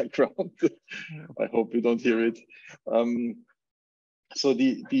dog in the background. I hope you don't hear it. So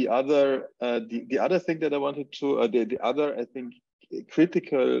the other thing that I wanted to the other, I think,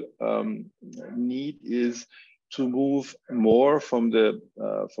 critical need is to move more from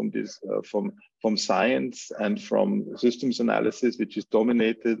science and from systems analysis, which is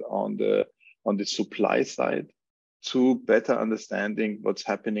dominated on the supply side, to better understanding what's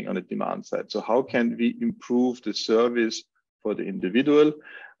happening on the demand side. So how can we improve the service for the individual?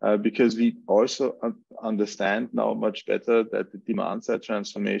 Because we also understand now much better that the demand side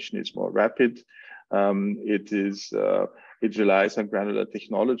transformation is more rapid. It relies on granular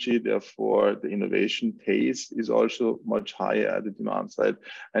technology, therefore the innovation pace is also much higher at the demand side.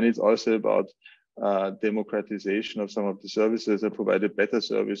 And it's also about democratization of some of the services and provide a better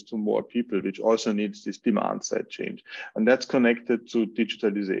service to more people, which also needs this demand side change. And that's connected to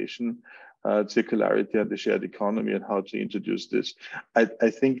digitalization, circularity, and the shared economy, and how to introduce this. I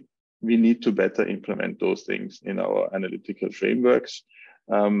think we need to better implement those things in our analytical frameworks.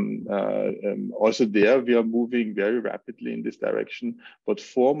 Also there, we are moving very rapidly in this direction, but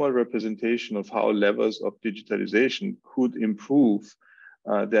formal representation of how levels of digitalization could improve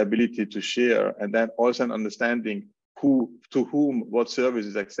the ability to share, and then also an understanding to whom what service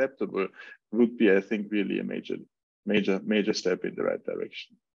is acceptable, would be, I think, really a major step in the right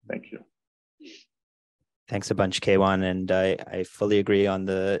direction. Thank you. Thanks a bunch, Kwan, and I fully agree on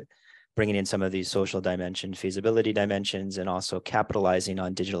the bringing in some of these social dimensions, feasibility dimensions, and also capitalizing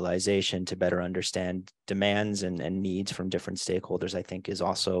on digitalization to better understand demands and needs from different stakeholders, I think, is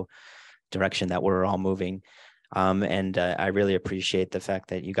also direction that we're all moving. And I really appreciate the fact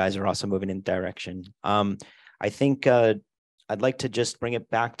that you guys are also moving in direction. I think I'd like to just bring it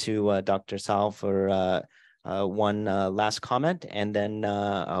back to Dr. Sal for one last comment, and then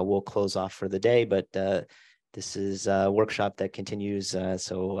we'll close off for the day. But this is a workshop that continues,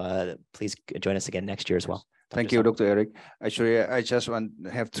 so please join us again next year as well. Thank you, Dr. Eric. Actually, I just want to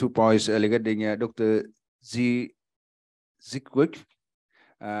have 2 points regarding Dr. Zikwick.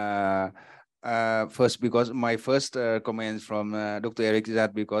 First, because my first comment from Dr. Eric is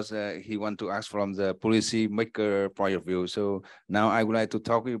that because he want to ask from the policy maker point of view. So now I would like to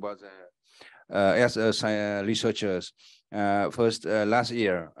talk about as researchers. First, last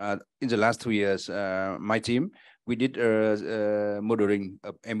year, in the last 2 years, my team, we did monitoring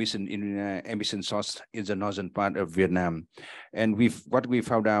of emission in emission source in the northern part of Vietnam. And what we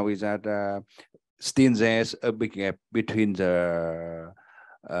found out is that still there's a big gap between the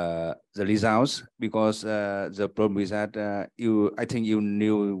results, because the problem is that I think you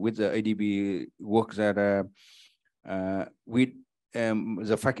knew with the ADB work that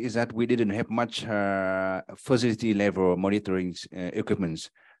the fact is that we didn't have much facility level monitoring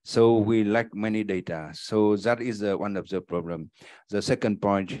equipments, so we lack many data. So that is one of the problem. The second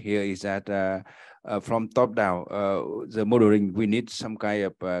point here is that from top down, the monitoring, we need some kind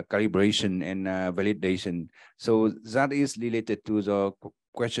of calibration and validation. So that is related to the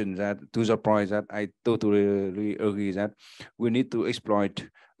question that, to the point that I totally agree that we need to exploit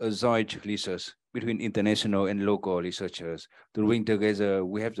a joint research between international and local researchers to bring together.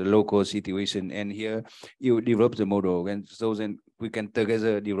 We have the local situation, and here you develop the model, and so then we can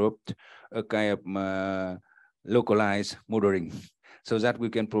together develop a kind of localized modeling, so that we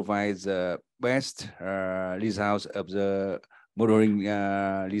can provide the best results of the modeling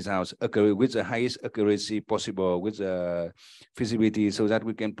results with the highest accuracy possible, with the feasibility, so that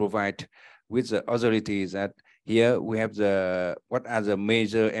we can provide with the authorities that here we have the what are the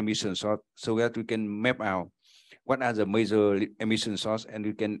major emission source, so that we can map out what are the major emission source, and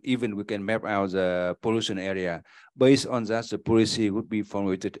we can map out the pollution area. Based on that, the policy would be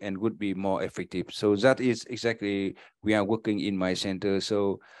formulated and would be more effective. So that is exactly we are working in my center.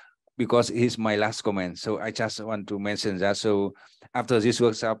 So because it's my last comment, so I just want to mention that. So after this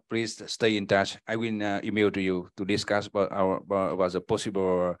workshop, please stay in touch. I will email to you to discuss about the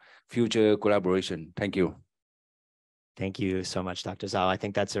possible future collaboration. Thank you. Thank you so much, Dr. Zhao. I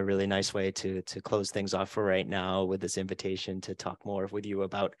think that's a really nice way to close things off for right now, with this invitation to talk more with you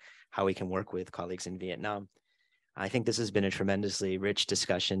about how we can work with colleagues in Vietnam. I think this has been a tremendously rich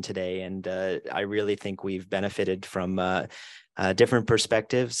discussion today, and I really think we've benefited from different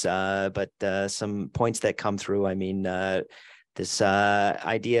perspectives, but some points that come through. I mean, this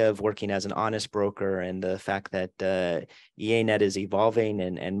idea of working as an honest broker, and the fact that EANET is evolving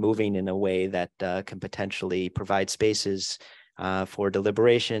and moving in a way that can potentially provide spaces for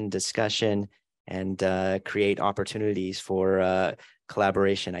deliberation, discussion, and create opportunities for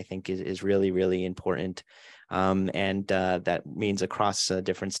collaboration, I think is really, really important. And that means across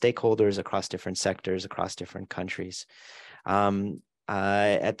different stakeholders, across different sectors, across different countries.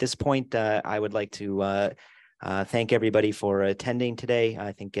 At this point, I would like to thank everybody for attending today.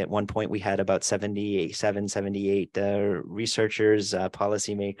 I think at one point we had about 78 researchers,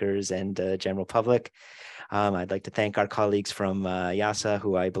 policymakers, and general public. I'd like to thank our colleagues from IIASA,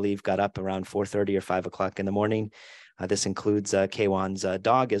 who I believe got up around 4:30 or 5 o'clock in the morning. This includes Kwan's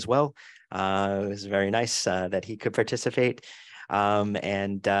dog as well. It was very nice that he could participate.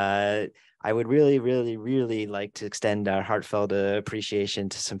 And I would really, really, really like to extend our heartfelt appreciation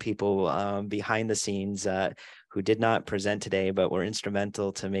to some people behind the scenes who did not present today, but were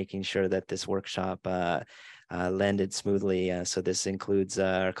instrumental to making sure that this workshop landed smoothly. So this includes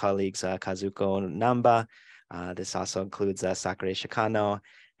our colleagues Kazuko Namba. This also includes Sakure Shikano,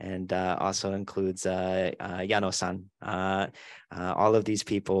 and also includes Yano-san. All of these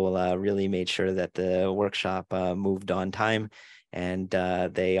people really made sure that the workshop moved on time, and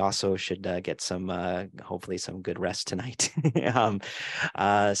they also should get some, hopefully some good rest tonight.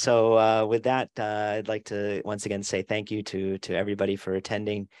 So with that, I'd like to once again say thank you to everybody for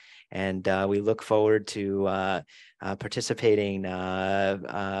attending, and we look forward to participating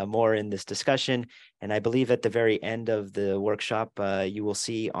more in this discussion. And I believe at the very end of the workshop, you will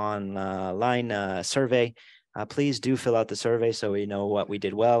see online survey. Please do fill out the survey so we know what we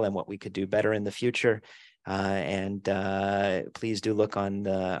did well and what we could do better in the future. And please do look on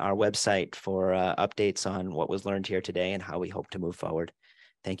our website for updates on what was learned here today and how we hope to move forward.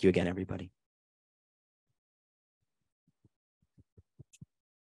 Thank you again, everybody.